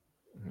bounds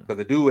because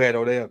the dude had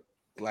Odell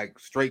like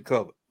straight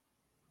covered.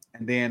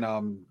 And then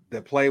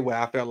the play where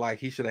I felt like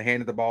he should have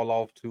handed the ball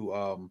off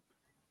to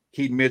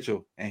Keaton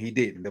Mitchell, and he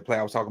didn't. The play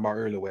I was talking about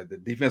earlier, where the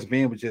defensive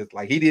end was just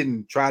like he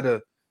didn't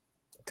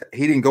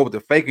go with the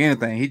fake or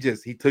anything. He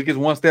took his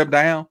 1 step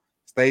down,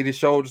 stayed his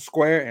shoulder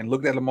square, and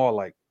looked at Lamar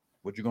like,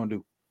 "What you gonna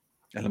do?"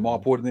 And Lamar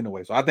pulled it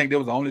anyway. So I think there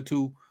was the only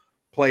 2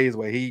 plays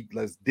where he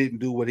didn't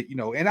do what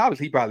and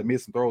obviously he probably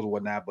missed some throws or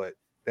whatnot, but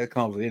that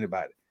comes with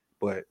anybody.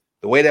 But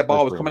the way that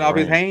ball was coming off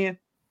his hand,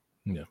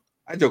 yeah,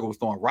 that joker was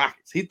throwing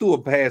rockets. He threw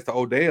a pass to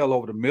Odell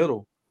over the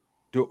middle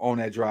on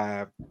that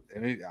drive,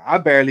 and I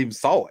barely even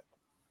saw it.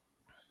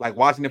 Like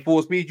watching it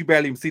full speed, you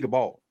barely even see the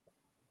ball.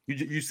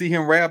 You see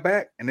him rear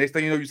back, and next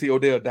thing you know, you see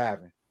Odell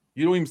diving.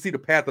 You don't even see the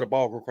path of the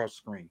ball go across the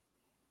screen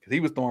because he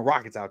was throwing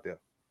rockets out there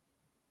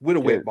with a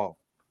wet ball.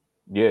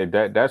 Yeah,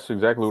 that's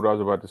exactly what I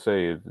was about to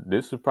say.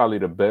 This is probably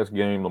the best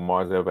game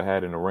Lamar's ever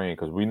had in the rain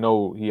because we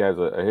know he has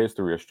a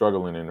history of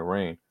struggling in the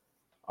rain.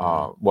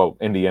 Well,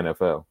 in the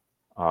NFL.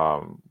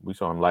 We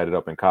saw him light it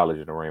up in college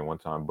in the rain one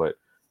time, but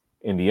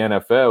in the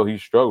NFL, he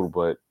struggled.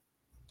 But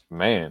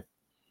man,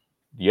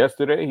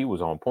 yesterday he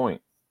was on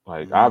point.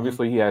 Like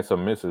obviously he had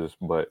some misses,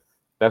 but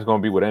that's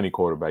going to be with any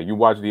quarterback. You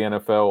watch the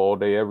NFL all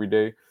day, every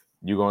day,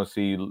 you're going to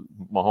see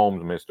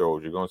Mahomes miss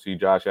throws. You're going to see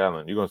Josh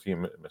Allen. You're going to see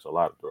him miss a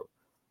lot of throws.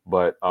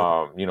 But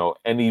you know,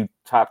 any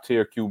top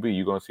tier QB,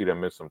 you're gonna see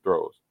them miss some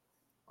throws.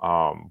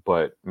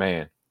 But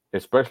man,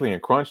 especially in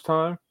crunch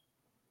time,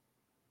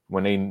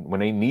 when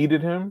they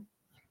needed him,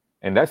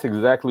 and that's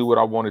exactly what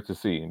I wanted to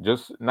see.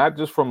 Just not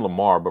just from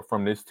Lamar, but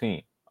from this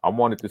team. I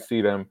wanted to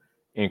see them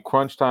in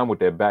crunch time with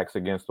their backs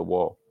against the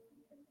wall.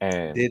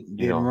 And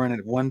Didn't run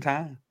it one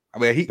time. I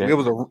mean,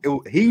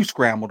 he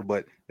scrambled,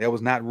 but there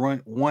was not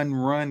one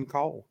run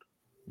called.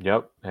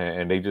 Yep,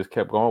 and they just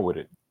kept going with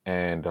it.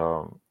 And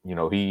you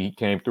know, he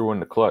came through in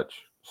the clutch.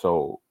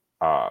 So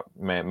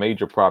man,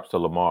 major props to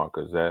Lamar,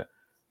 because that,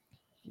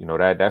 you know,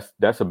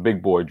 that's a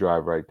big boy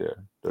drive right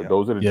there.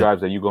 Those are the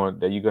drives that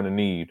you're gonna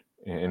need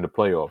in the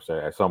playoffs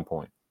at some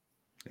point.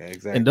 Yeah,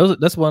 exactly. And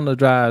that's one of the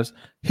drives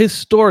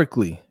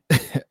historically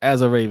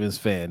as a Ravens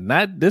fan.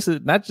 Not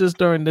just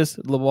during this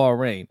Lamar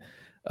reign.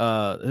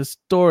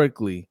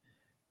 Historically,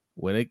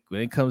 when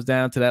it comes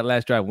down to that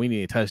last drive, we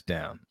need a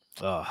touchdown.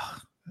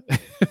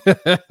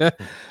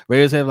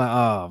 Ravens have like,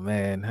 oh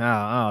man,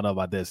 I don't know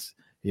about this.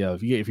 You know,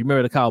 if you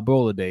remember the Kyle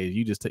Bowler days,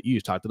 you just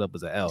talked it up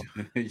as an L.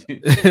 He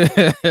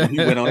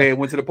went on ahead,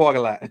 went to the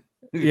parking lot.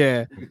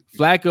 Yeah,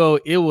 Flacco,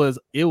 it was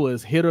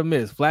hit or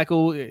miss.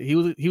 Flacco,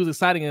 he was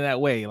exciting in that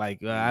way.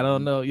 Like I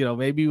don't know, you know,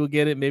 maybe we'll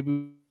get it,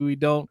 maybe we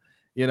don't.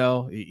 You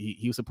know,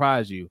 he'll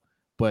surprise you,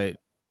 but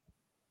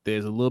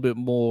there's a little bit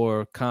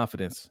more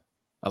confidence,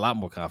 a lot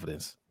more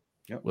confidence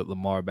with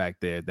Lamar back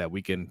there that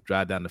we can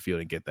drive down the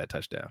field and get that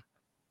touchdown.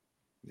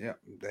 Yeah,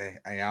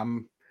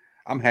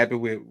 I'm happy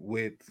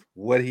with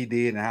what he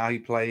did and how he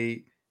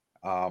played.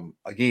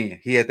 Again,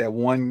 he had that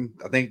one.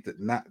 I think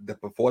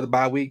before the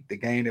bye week, the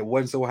game that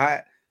wasn't so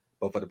hot,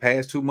 but for the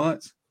past 2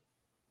 months,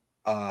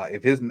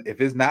 if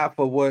it's not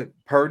for what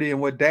Purdy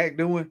and what Dak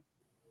doing,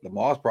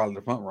 Lamar's probably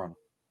the front runner.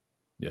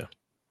 Yeah.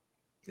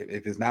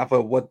 If it's not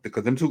for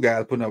because them two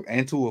guys putting up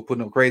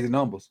crazy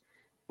numbers,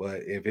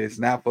 but if it's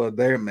not for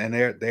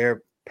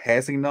their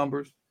passing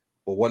numbers,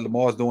 for what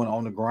Lamar's doing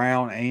on the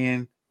ground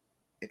and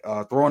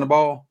throwing the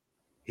ball,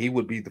 he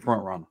would be the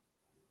front runner.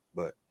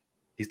 But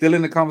he's still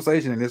in the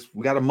conversation, and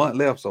we got a month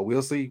left, so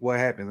we'll see what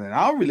happens. And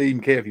I don't really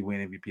even care if he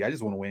win MVP. I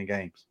just want to win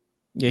games.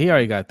 Yeah, he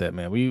already got that,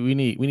 man. We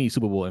need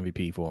Super Bowl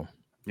MVP for him.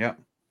 Yep,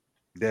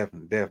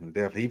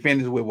 definitely. He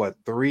finished with what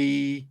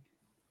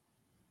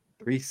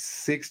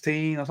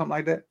 316 or something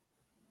like that.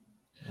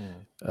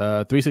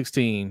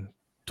 316,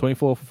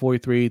 24 for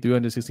 43,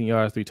 316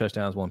 yards, 3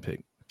 touchdowns, 1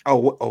 pick.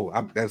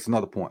 That's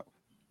another point.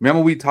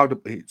 Remember we talked.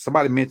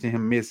 Somebody mentioned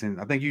him missing.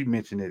 I think you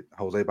mentioned it,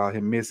 Jose, about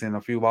him missing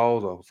a few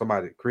balls, or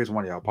Chris,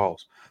 one of y'all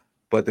paused.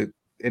 But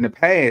in the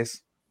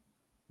past,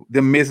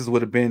 the misses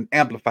would have been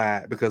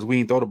amplified because we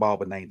didn't throw the ball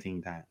but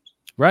 19 times.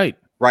 Right.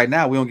 Right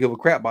now, we don't give a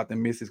crap about the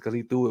misses because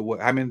he threw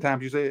it. How many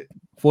times you said?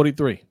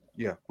 43.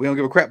 Yeah, we don't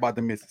give a crap about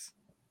the misses.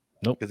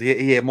 Nope. Because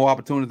he had more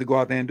opportunity to go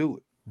out there and do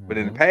it. Mm-hmm. But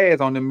in the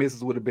past, on the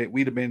misses we'd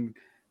have been.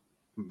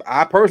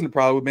 I personally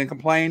probably would have been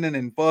complaining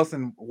and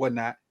fussing and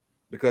whatnot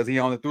because he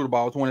only threw the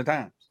ball 20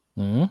 times.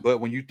 Mm-hmm. But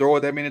when you throw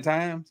it that many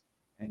times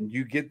and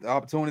you get the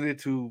opportunity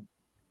to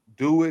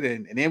do it,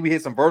 and then we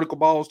hit some vertical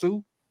balls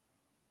too,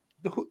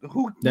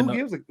 who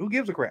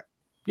gives a crap?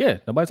 Yeah,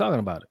 nobody's talking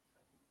about it.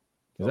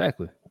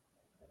 Exactly.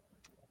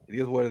 It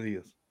is what it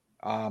is.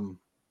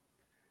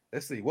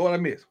 Let's see. What did I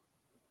miss?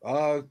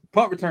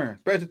 Punt return,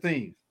 special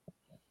teams.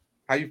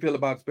 How you feel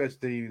about special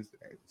teams?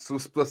 So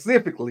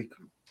specifically,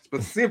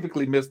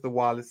 Mr.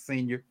 Wallace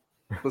Sr.,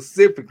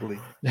 specifically,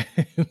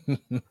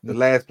 the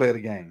last play of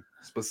the game.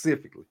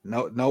 Specifically.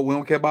 No, we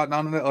don't care about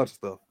none of the other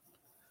stuff.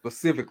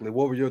 Specifically,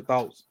 what were your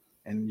thoughts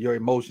and your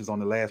emotions on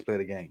the last play of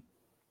the game?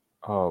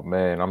 Oh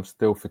man, I'm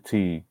still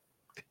fatigued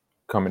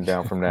coming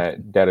down from that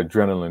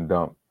adrenaline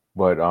dump.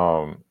 But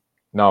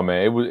no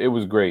man, it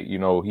was great. You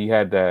know, he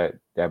had that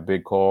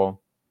big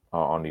call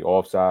on the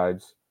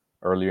offsides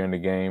earlier in the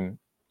game,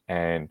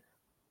 and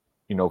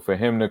you know, for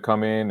him to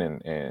come in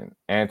and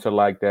answer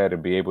like that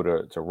and be able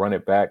to run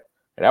it back,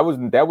 that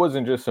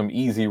wasn't just some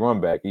easy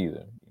run back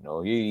either. You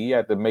know, he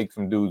had to make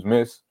some dudes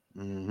miss,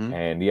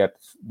 and he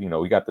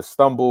got the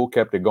stumble,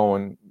 kept it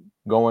going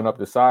up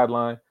the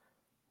sideline.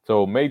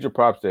 So major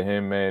props to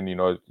him, man. You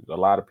know, a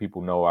lot of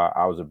people know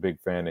I was a big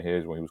fan of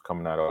his when he was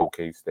coming out of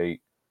OK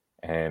State,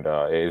 and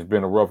it's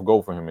been a rough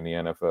go for him in the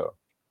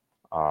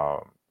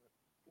NFL.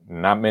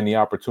 Not many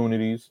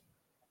opportunities,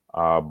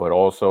 but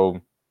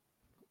also,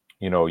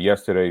 you know,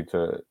 yesterday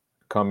to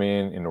come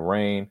in the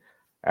rain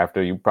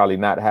after you probably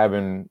not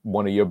having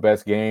one of your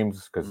best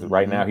games, because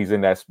right now he's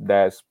in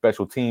that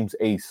special teams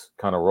ace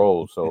kind of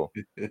role. So,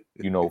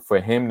 you know, for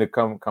him to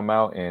come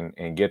out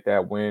and get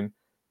that win,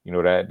 you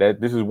know, that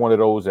this is one of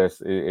those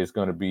it's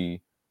going to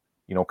be,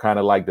 you know, kind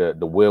of like the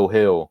Will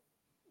Hill,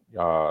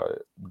 where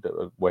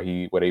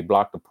they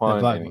blocked the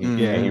punt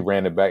and he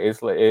ran it back.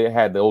 It's like it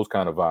had those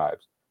kind of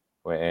vibes,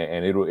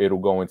 and it'll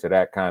go into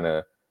that kind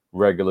of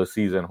regular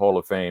season Hall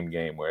of Fame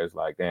game where it's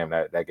like, damn,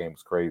 that game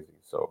was crazy.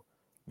 So,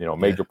 you know,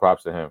 major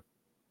props to him.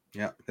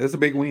 Yeah, it's a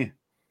big win,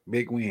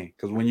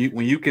 because when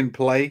you can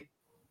play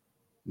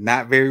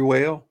not very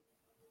well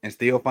and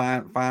still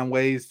find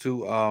ways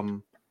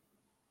to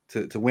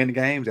to win the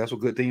games. That's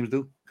what good teams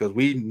do. Because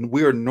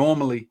we are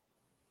normally,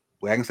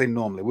 well, I can say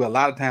normally, we're a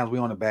lot of times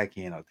we're on the back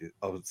end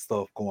of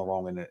stuff going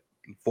wrong in the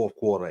fourth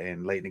quarter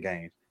and late in the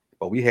game.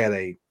 But we had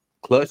a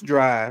clutch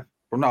drive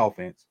from the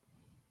offense,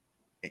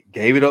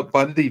 gave it up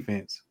by the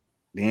defense,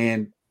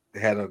 then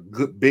had a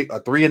good big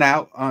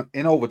 3-and-out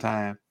in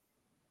overtime,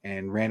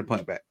 and ran the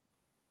punt back.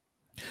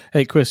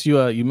 Hey, Chris,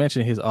 you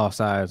mentioned his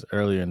offsides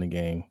earlier in the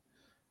game.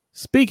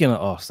 Speaking of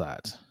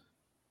offsides,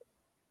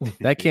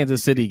 that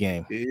Kansas City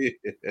game.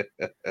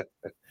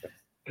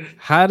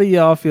 How do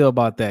y'all feel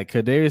about that?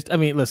 Kadarius, I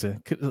mean,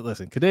 listen.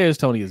 Kadarius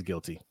Toney is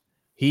guilty.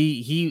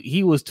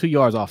 He was 2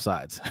 yards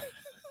offsides.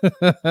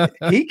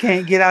 He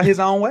can't get out his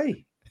own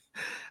way.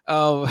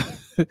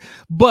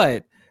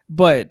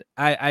 But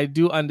I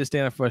do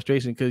understand the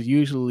frustration because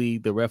usually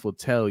the ref will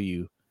tell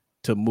you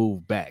to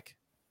move back.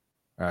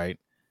 All right.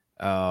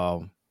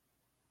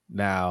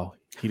 Now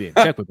he didn't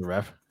check with the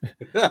ref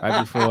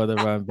right before the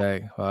run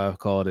back. I've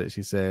called it.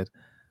 She said,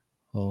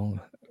 "Oh."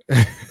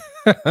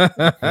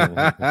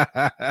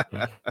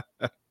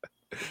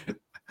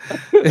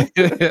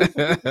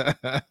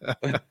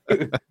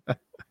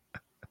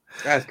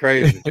 That's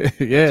crazy.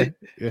 Yeah.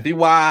 She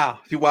wild.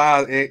 She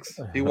wild, X.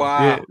 She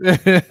wild.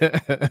 Yeah.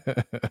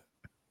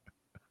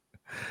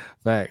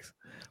 Facts.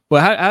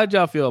 But how'd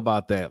y'all feel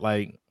about that?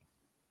 Like,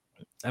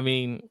 I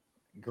mean,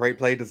 great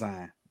play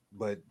design,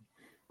 but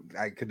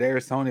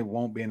Kadarius Toney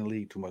won't be in the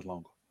league too much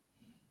longer.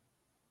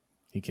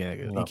 He can't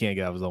get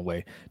out of his own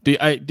way. Do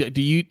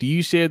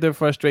you share their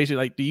frustration?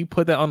 Like, do you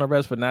put that on the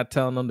refs for not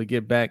telling them to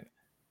get back?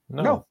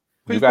 No.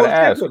 You gotta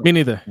ask. Me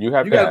neither. You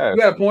have to ask.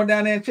 You gotta point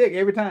down there and check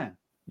every time.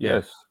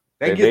 Yes.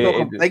 They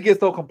get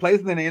so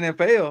complacent in the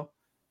NFL,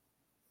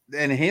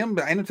 and him,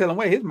 I ain't no telling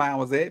where his mind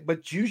was at.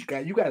 But you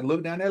got to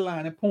look down that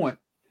line and point,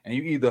 and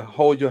you either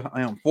hold your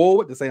arm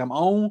forward to say I'm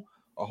on,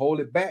 or hold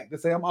it back to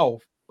say I'm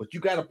off. But you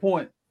got to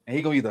point, and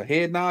he gonna either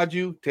head nod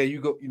you, tell you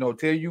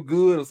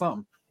good or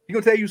something. He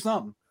gonna tell you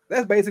something.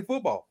 That's basic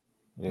football.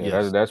 Yeah,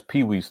 yes. That's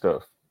peewee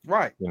stuff.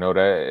 Right. You know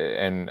that,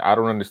 and I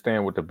don't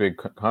understand what the big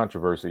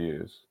controversy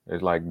is.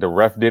 It's like the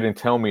ref didn't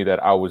tell me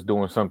that I was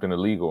doing something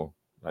illegal.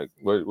 Like,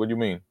 what do you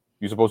mean?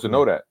 You're supposed to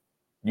know that.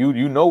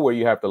 You know where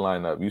you have to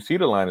line up. You see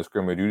the line of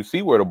scrimmage. You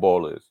see where the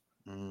ball is.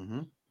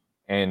 Mm-hmm.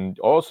 And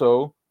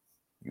also,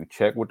 you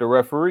check with the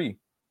referee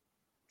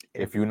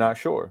if you're not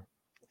sure.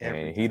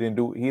 And he didn't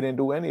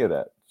do any of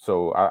that.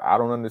 So I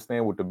don't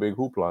understand what the big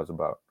hoopla is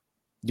about.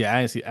 Yeah,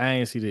 I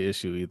ain't see the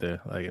issue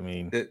either. Like, I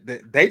mean,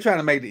 they trying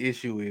to make the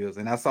issue is,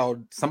 and I saw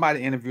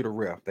somebody interview the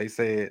ref. They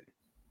said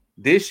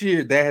this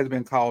year that has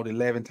been called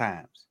 11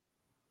 times,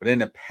 but in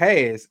the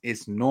past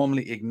it's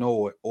normally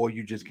ignored or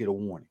you just get a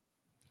warning.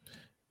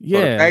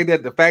 Yeah, so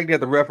the fact that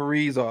the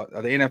referees or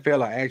the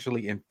NFL are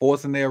actually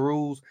enforcing their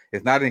rules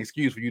is not an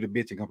excuse for you to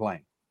bitch and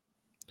complain.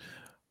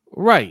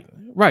 Right,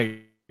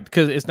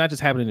 because it's not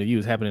just happening to you;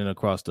 it's happening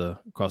across the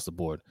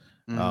board.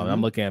 Mm-hmm.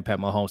 I'm looking at Pat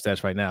Mahomes'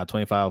 stats right now: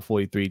 25,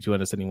 43,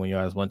 271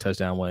 yards, 1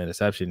 touchdown, 1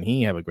 interception. He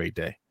didn't have a great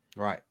day.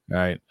 Right.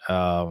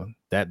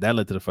 That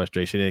led to the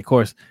frustration, and of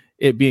course,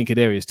 it being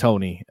Kadarius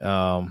Toney.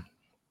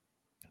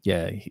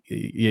 Yeah,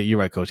 you're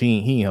right, Coach. He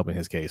ain't helping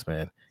his case,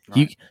 man.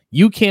 Right.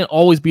 You can't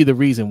always be the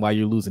reason why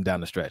you're losing down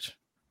the stretch.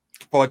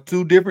 For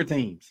 2 different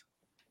teams.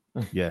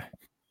 Yeah.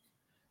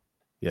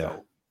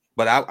 So,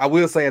 but I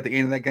will say at the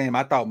end of that game,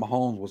 I thought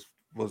Mahomes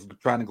was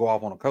trying to go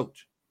off on a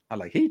coach. I was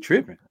like, he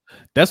tripping.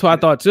 That's what I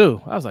thought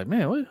too. I was like,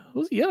 man,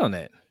 who's he yelling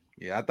at?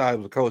 Yeah, I thought it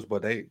was a coach,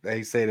 but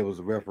they said it was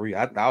a referee.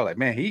 I was like,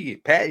 man,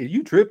 Pat,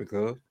 you tripping,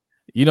 cuz.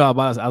 You know, I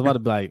was about to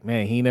be like,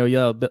 man, he never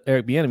yelled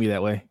Eric Bieniemy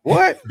that way.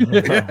 What?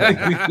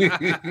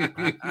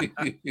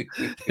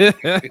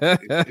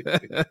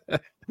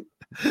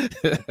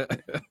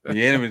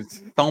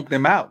 Bieniemy stomped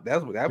him out.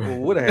 That's what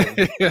would have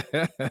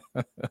happened.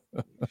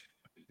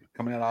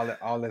 Coming out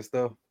all that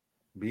stuff.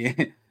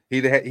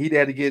 He'd had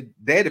to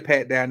get Daddy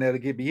Pat down there to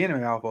get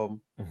Bieniemy off of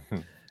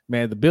him.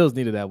 Man, the Bills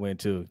needed that win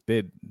too.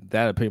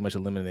 That pretty much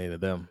eliminated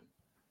them.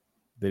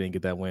 They didn't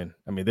get that win.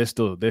 I mean, it's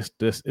still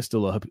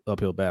an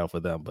uphill battle for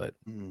them, but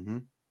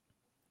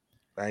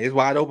it's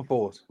wide open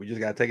for us. We just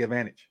gotta take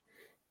advantage.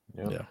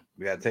 Yeah.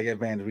 We gotta take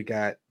advantage. We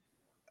got,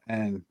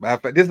 and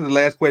this is the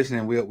last question,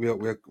 and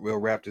we'll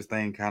wrap this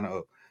thing kind of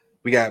up.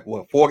 We got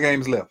 4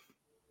 games left.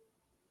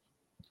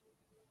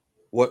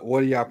 What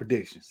are y'all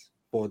predictions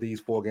for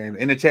these 4 games?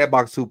 In the chat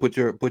box too, put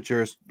your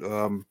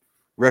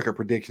record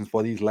predictions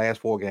for these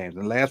last 4 games.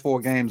 And the last 4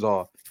 games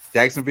are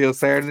Jacksonville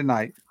Saturday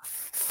night.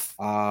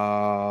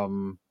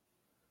 Then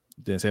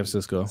San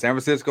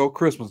Francisco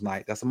Christmas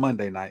night. That's a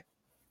Monday night.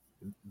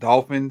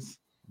 Dolphins,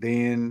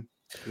 then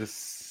the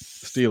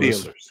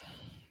Steelers.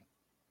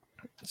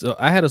 So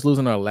I had us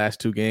losing our last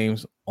 2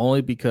 games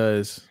only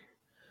because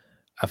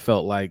I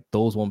felt like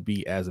those won't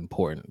be as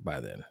important by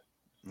then.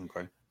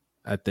 Okay.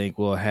 I think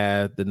we'll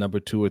have the number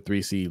 2 or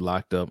 3 seed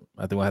locked up.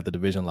 I think we'll have the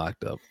division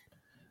locked up.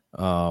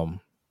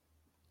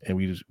 And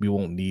we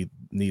won't need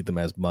them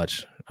as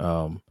much.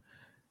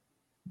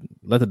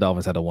 Let the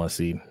Dolphins have the 1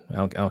 seed. I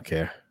don't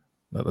care.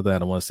 Let them have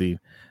the 1 seed.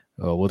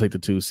 We'll take the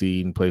 2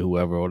 seed and play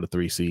whoever, or the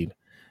 3 seed.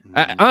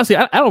 Honestly,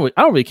 I don't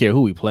really care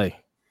who we play.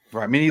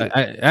 Right, me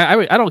neither.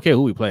 I don't care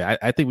who we play.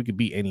 I think we could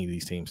beat any of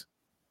these teams.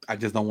 I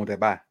just don't want that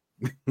bye.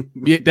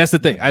 Yeah, that's the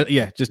thing.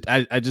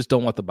 I just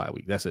don't want the bye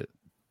week. That's it.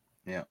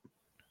 Yeah.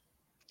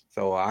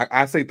 So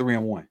I say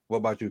 3-1. What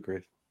about you,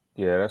 Chris?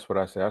 Yeah, that's what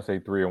I say. I say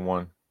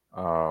 3-1.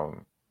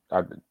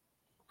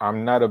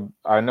 I'm not a.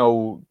 I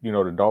know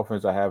the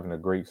Dolphins are having a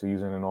great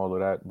season and all of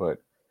that,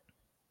 but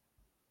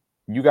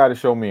you got to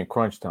show me in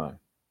crunch time.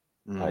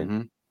 Like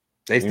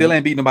they still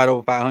ain't beating nobody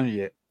over 500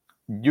 yet.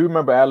 You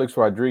remember Alex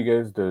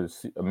Rodriguez, the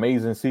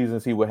amazing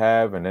seasons he would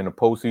have, and then the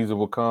postseason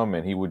would come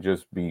and he would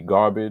just be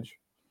garbage.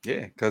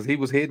 Yeah, because he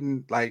was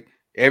hitting like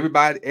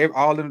everybody,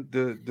 all of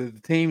the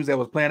teams that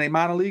was playing their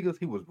minor leaguers,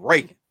 he was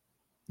raking.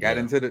 Got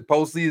into the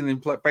postseason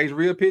and faced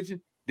real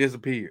pitching,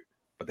 disappeared.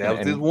 But that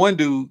was this one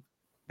dude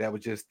that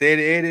was just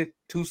steady at it,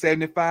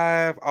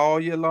 275 all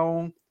year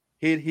long,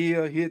 hit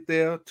here, hit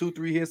there,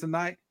 2-3 hits a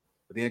night.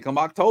 But then come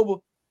October,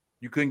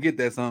 you couldn't get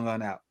that son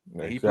run out.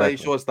 Exactly. He played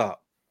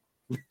shortstop.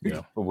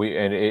 Yeah,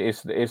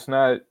 it's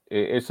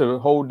a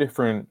whole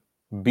different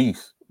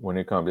beast when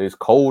it comes. It's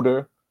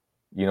colder,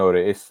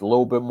 it's a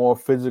little bit more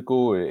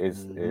physical.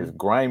 It's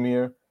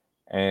grimier,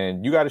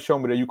 and you got to show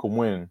me that you can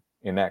win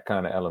in that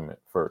kind of element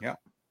first. Yeah,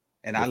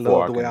 and I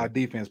love the way our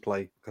defense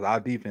play because our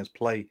defense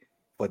play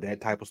for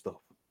that type of stuff.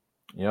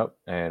 Yep,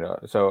 and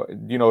so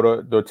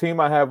the team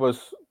I have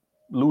us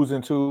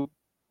losing to,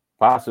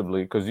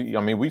 possibly because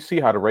we see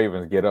how the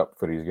Ravens get up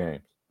for these games.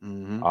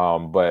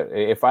 But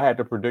if I had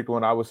to predict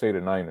one, I would say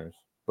the Niners.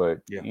 But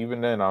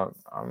even then,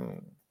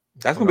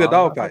 that's gonna be a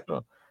dogfight.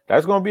 Sure.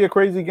 That's gonna be a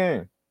crazy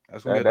game.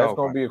 That's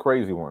gonna be a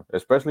crazy one,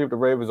 especially if the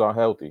Ravens are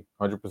healthy,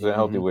 100%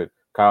 healthy with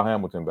Kyle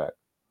Hamilton back.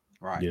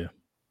 Right. Yeah.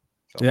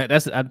 So. Yeah.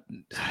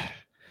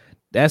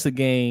 That's a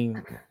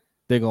game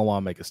they're gonna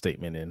want to make a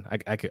statement in.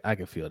 I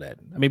can feel that.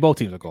 I mean, both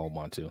teams are gonna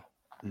want to,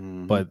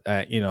 but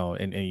and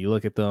you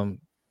look at them,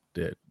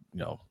 that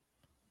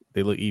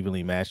they look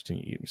evenly matched.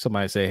 And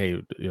somebody say,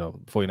 hey,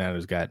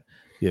 49ers got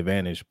the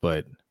advantage,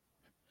 but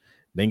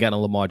they ain't got no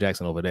Lamar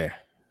Jackson over there.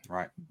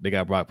 Right. They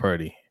got Brock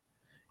Purdy,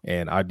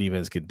 and our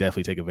defense could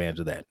definitely take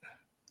advantage of that.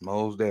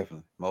 Most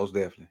definitely.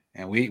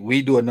 And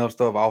we do enough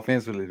stuff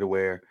offensively to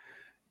where,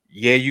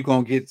 you're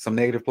gonna get some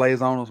negative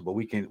plays on us, but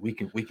we can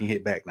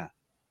hit back now.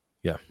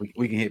 Yeah,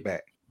 we can hit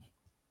back.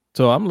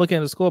 So I'm looking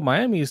at the score.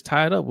 Miami is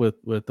tied up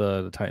with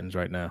the Titans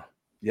right now.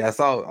 Yeah, I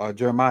saw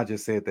Jeremiah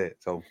just said that.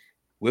 So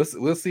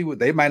we'll see what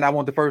they might not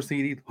want the first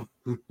seed either.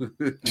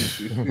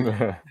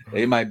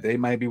 they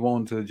might be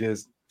wanting to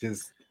just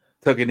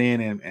tuck it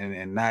in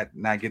and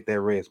not get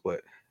their rest.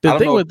 But the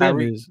thing with them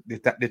is,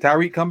 did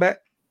Tyreek come back?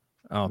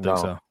 I don't think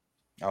so.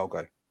 Oh,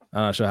 okay,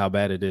 I'm not sure how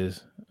bad it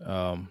is.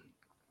 But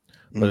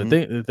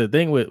the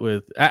thing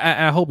with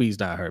I hope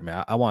he's not hurt,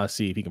 man. I want to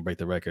see if he can break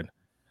the record.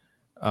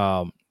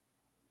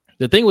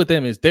 The thing with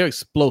them is they're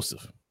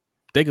explosive.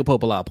 They can put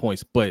up a lot of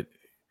points, but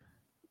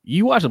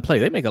you watch them play,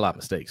 they make a lot of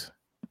mistakes.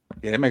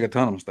 Yeah, they make a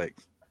ton of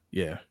mistakes.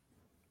 Yeah.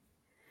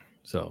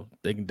 So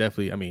they can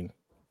definitely,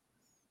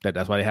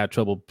 that's why they have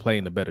trouble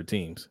playing the better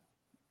teams,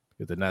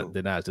 because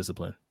they're not as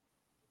disciplined.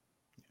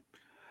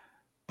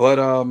 But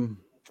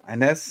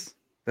and that's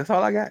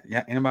all I got.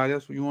 Yeah. Anybody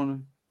else you want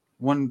to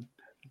one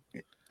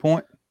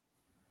point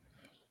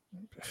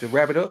to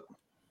wrap it up?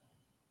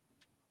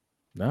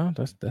 No,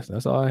 that's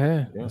all I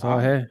had. That's all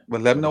I had.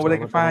 But let them know where they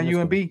can find you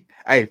and B.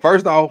 Hey,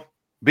 first off,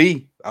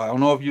 B, I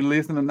don't know if you're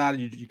listening or not,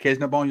 you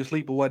catching up on your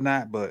sleep or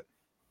whatnot, but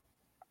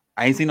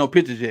I ain't seen no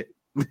pictures yet.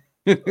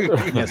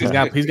 Yes,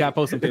 he's got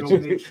posted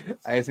pictures.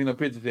 I ain't seen no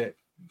pictures yet.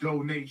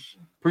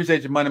 Donation.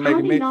 Appreciate your money How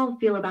making. do y'all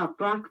feel about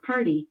Brock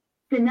Purdy?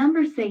 The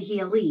numbers say he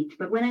elite,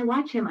 but when I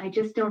watch him, I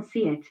just don't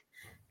see it.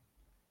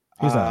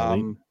 He's not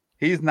elite.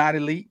 He's not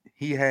elite.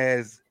 He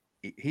has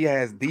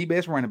the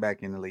best running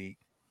back in the league.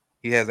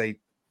 He has a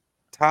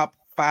top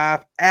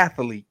 5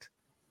 athlete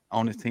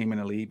on his team in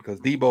the league, because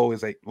Debo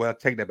is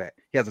take that back.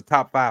 He has a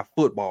top 5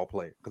 football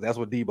player, because that's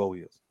what Debo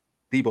is.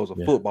 Debo's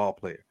a football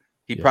player.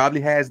 He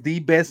probably has the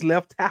best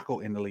left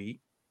tackle in the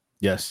league.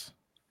 Yes.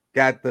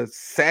 Got the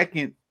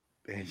second,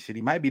 and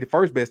he might be the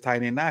first best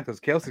tight end now, because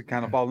Kelsey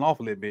kind of falling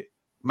off a little bit.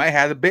 Might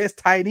have the best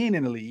tight end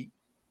in the league.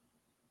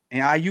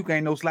 And Ayuk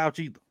ain't no slouch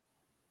either.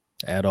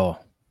 At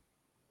all.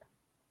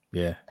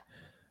 Yeah.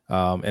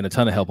 And a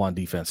ton of help on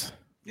defense.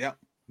 Yep.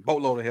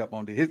 Boatload of help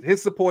on defense.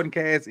 His supporting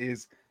cast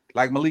is,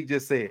 like Malik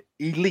just said,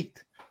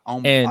 elite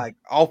on like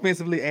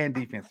offensively and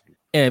defensively.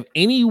 And if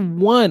any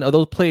one of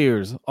those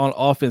players on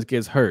offense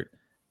gets hurt,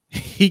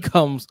 he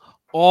comes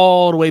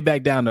all the way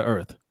back down to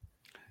earth.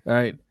 All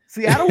right.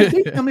 Seattle was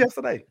beating them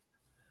yesterday.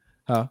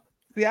 Huh?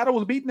 Seattle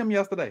was beating them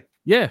yesterday.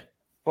 Yeah.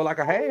 For like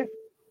a half.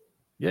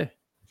 Yeah.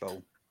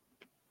 So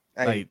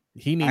like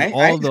he needs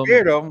all of them.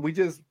 Scared of him.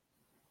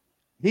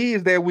 He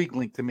is their weak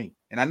link to me.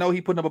 And I know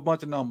he putting up a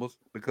bunch of numbers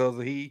because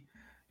he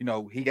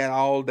got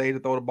all day to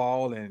throw the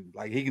ball, and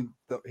like he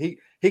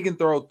can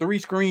throw 3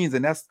 screens,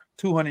 and that's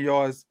 200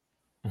 yards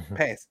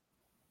pass.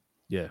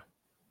 Yeah.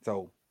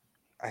 So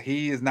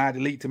he is not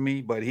elite to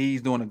me, but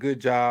he's doing a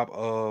good job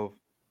of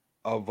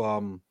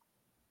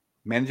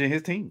managing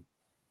his team.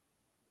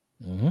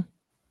 Mm-hmm.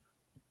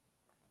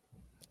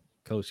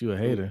 Coach, you a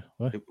hater.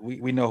 What?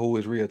 We know who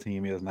his real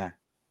team is now.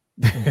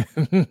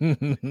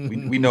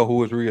 we know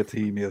who his real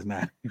team is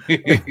now.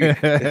 But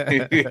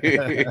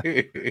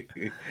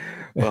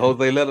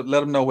Jose, let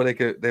them know where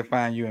they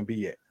find you and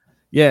B at.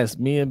 Yes,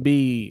 me and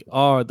B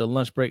are the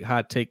Lunch Break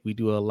Hot Take. We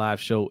do a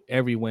live show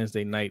every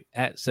Wednesday night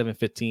at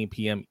 7:15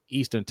 p.m.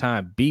 Eastern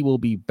Time. B will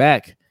be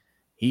back.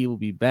 He will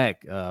be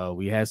back.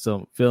 We had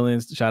some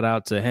feelings. Shout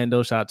out to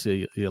Hendo. Shout out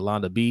to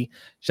Yolanda B.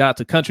 Shout out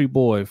to Country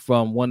Boy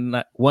from One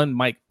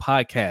Mic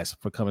Podcast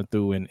for coming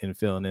through and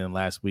filling in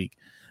last week.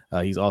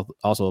 He's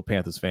also a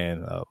Panthers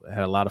fan.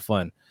 Had a lot of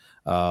fun.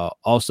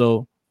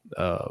 Also,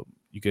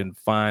 you can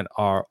find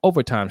our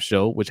overtime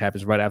show, which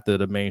happens right after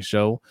the main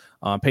show,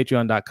 on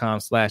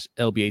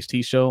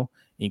patreon.com/LBHT show.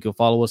 And you can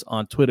follow us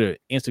on Twitter,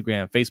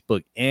 Instagram,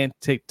 Facebook, and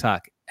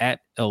TikTok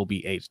at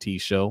LBHT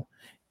show.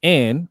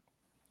 And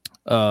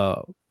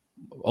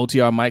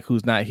OTR Mike,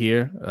 who's not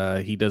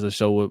here, he does a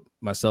show with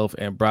myself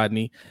and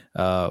Brodney,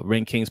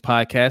 Ring Kings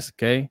podcast.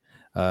 Okay.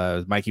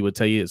 Mikey would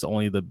tell you it's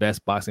only the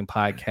best boxing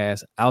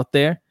podcast out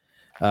there.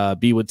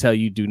 B would tell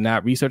you do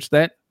not research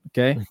that.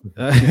 Okay.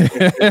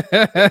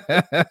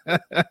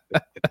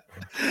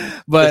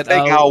 But just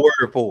take our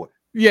word for it.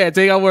 Yeah,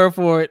 take our word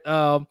for it.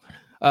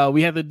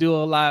 We have to do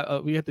a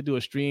live. We have to do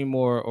a stream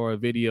or a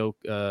video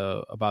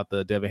about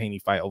the Devin Haney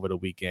fight over the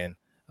weekend.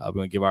 We're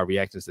gonna give our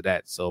reactions to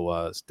that.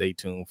 So stay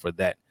tuned for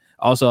that.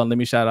 Also, let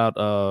me shout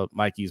out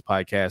Mikey's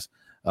podcast,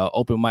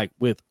 Open Mic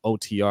with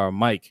OTR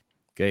Mike.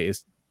 Okay,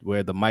 it's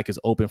where the mic is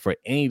open for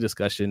any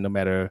discussion, no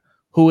matter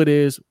who it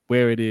is,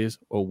 where it is,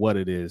 or what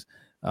it is.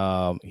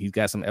 He's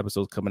got some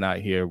episodes coming out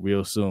here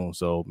real soon,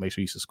 so make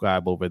sure you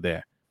subscribe over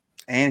there.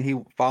 And he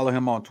follow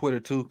him on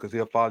Twitter too, because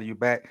he'll follow you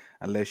back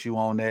unless you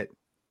on that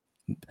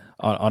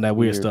on that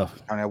weird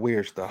stuff. On that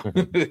weird stuff.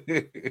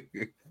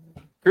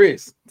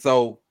 Chris,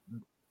 so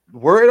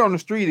word on the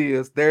street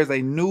is there's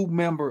a new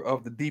member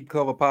of the Deep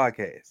Cover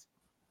podcast.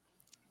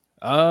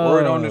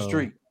 Word on the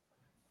street.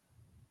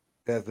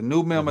 There's a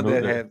new member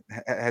that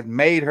has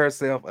made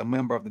herself a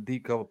member of the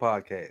Deep Cover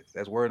podcast.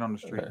 That's word on the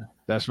street.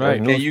 That's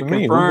right. Can you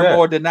confirm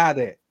or deny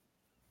that?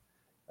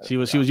 She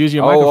was using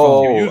your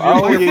microphone.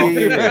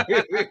 Yeah.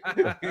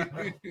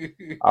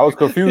 I was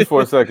confused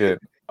for a second.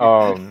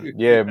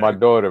 Yeah, my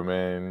daughter,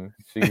 man.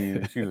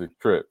 She's a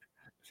trip.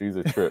 She's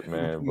a trip,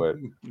 man. But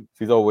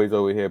she's always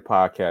over here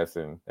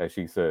podcasting, as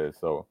she says.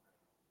 So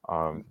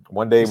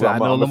one day I'm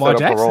gonna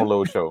set up her own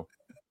little show.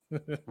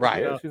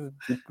 Right. Yeah,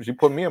 she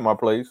put me in my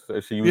place,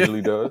 as she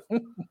usually does.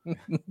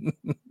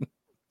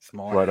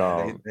 Smart.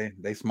 But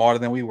they smarter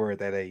than we were at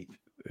that age.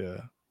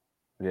 Yeah.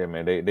 Yeah,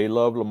 man. They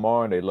love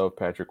Lamar and they love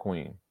Patrick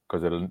Queen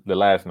because of the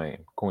last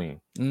name,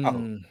 Queen.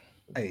 Oh,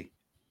 hey,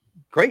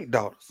 great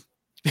daughters.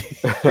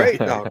 Great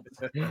daughters.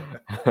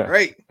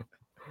 Great.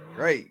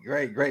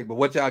 But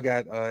what y'all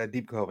got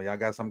Deep Cover? Y'all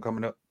got something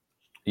coming up?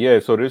 Yeah,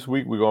 so this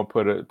week we're gonna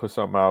put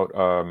something out.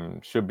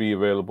 Should be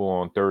available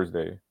on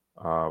Thursday.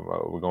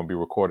 We're gonna be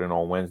recording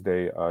on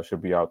Wednesday.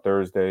 Should be out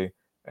Thursday.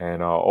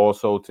 And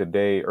also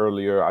today,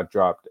 earlier, I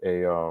dropped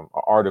a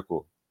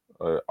article,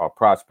 a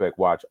Prospect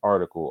Watch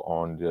article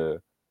on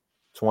the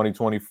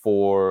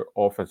 2024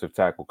 offensive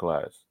tackle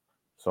class.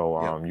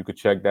 So you could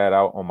check that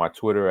out on my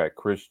Twitter at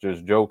Chris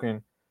Just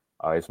Joking.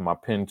 It's my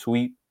pinned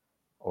tweet,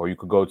 or you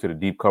could go to the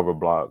Deep Cover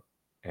blog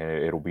and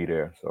it'll be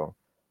there. So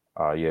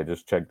yeah,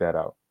 just check that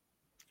out.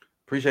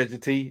 Appreciate you,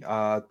 T.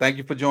 Thank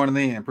you for joining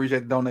in. Appreciate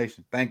the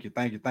donation. Thank you.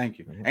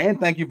 Mm-hmm. And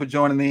thank you for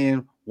joining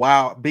in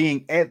while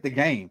being at the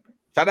game.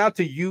 Shout out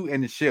to you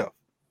and the chef.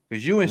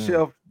 Because you and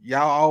Chef,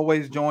 y'all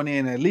always join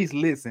in and at least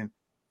listen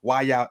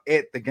while y'all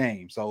at the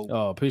game. So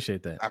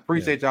appreciate that. I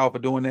appreciate y'all for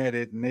doing that.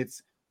 And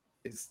it's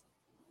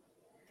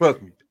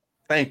trust me.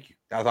 Thank you.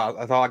 That's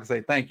all I can say.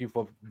 Thank you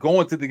for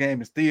going to the game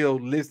and still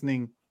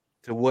listening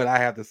to what I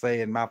have to say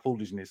and my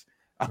foolishness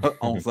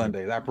on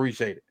Sundays. I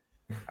appreciate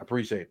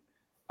it.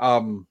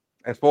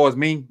 As far as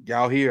me,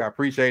 y'all here, I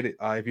appreciate it.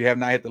 If you have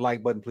not hit the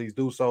like button, please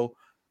do so.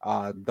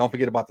 Don't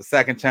forget about the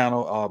second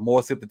channel, more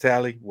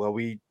Sip2Tally,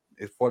 where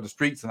it's for the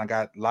streets, and I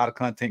got a lot of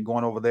content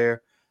going over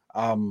there.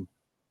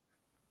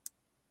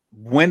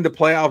 When the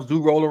playoffs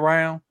do roll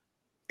around,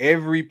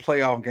 every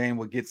playoff game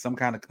will get some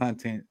kind of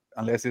content,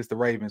 unless it's the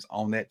Ravens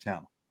on that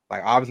channel.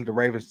 Like obviously the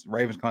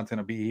Ravens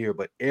content will be here,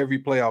 but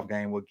every playoff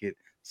game will get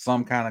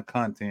some kind of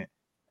content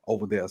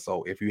over there.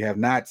 So if you have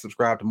not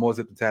subscribed to more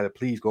Sip2Tally,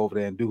 please go over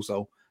there and do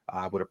so.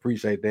 I would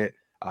appreciate that.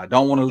 I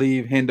don't want to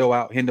leave Hendo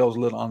out. Hendo's a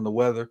little under the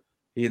weather.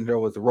 Hendo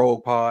was the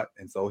Rogue Pod,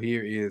 and so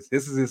this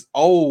is his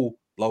old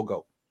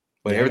logo,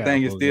 but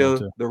everything is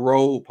still the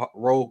Rogue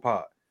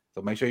Pod.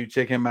 So make sure you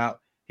check him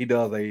out. He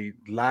does a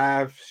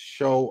live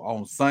show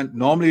on Sunday.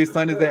 Normally it's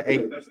Sundays at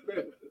 8.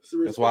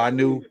 That's why I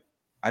knew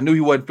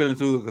he wasn't feeling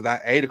too because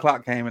 8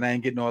 o'clock came and I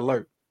ain't getting no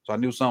alert, so I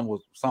knew something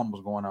was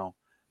going on.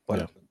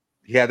 But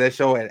he had that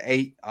show at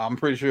 8. I'm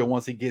pretty sure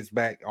once he gets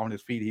back on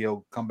his feet,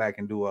 he'll come back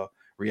and do a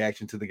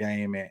reaction to the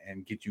game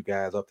and get you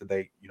guys up to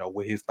date,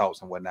 with his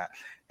thoughts and whatnot.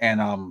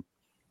 And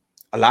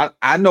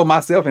I know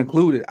myself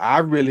included,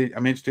 I'm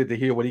interested to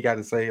hear what he got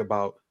to say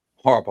about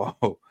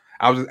Harbaugh.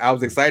 I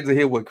was excited to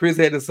hear what Chris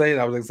had to say.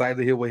 And I was excited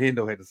to hear what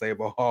Hendo had to say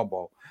about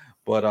Harbaugh.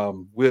 But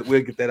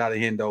we'll get that out of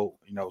Hendo,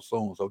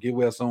 soon. So get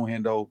well soon,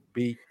 Hendo.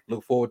 B,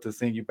 look forward to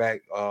seeing you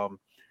back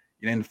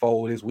in the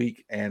fold this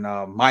week. And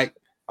Mike,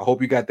 I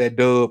hope you got that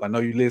dub. I know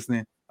you're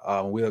listening.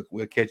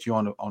 We'll catch you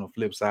on the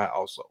flip side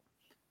also.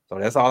 So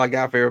that's all I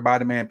got for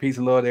everybody, man. Peace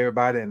and love to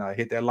everybody, and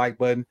hit that like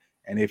button.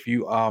 And if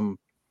you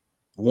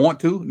want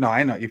to, no,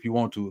 I know if you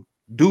want to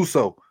do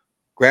so,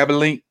 grab a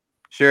link,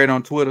 share it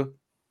on Twitter,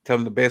 tell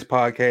them the best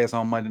podcast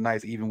on Monday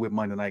nights, even with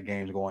Monday night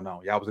games going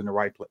on. Y'all was in the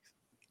right place.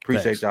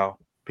 Appreciate y'all.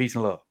 Peace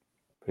and love.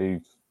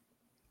 Peace.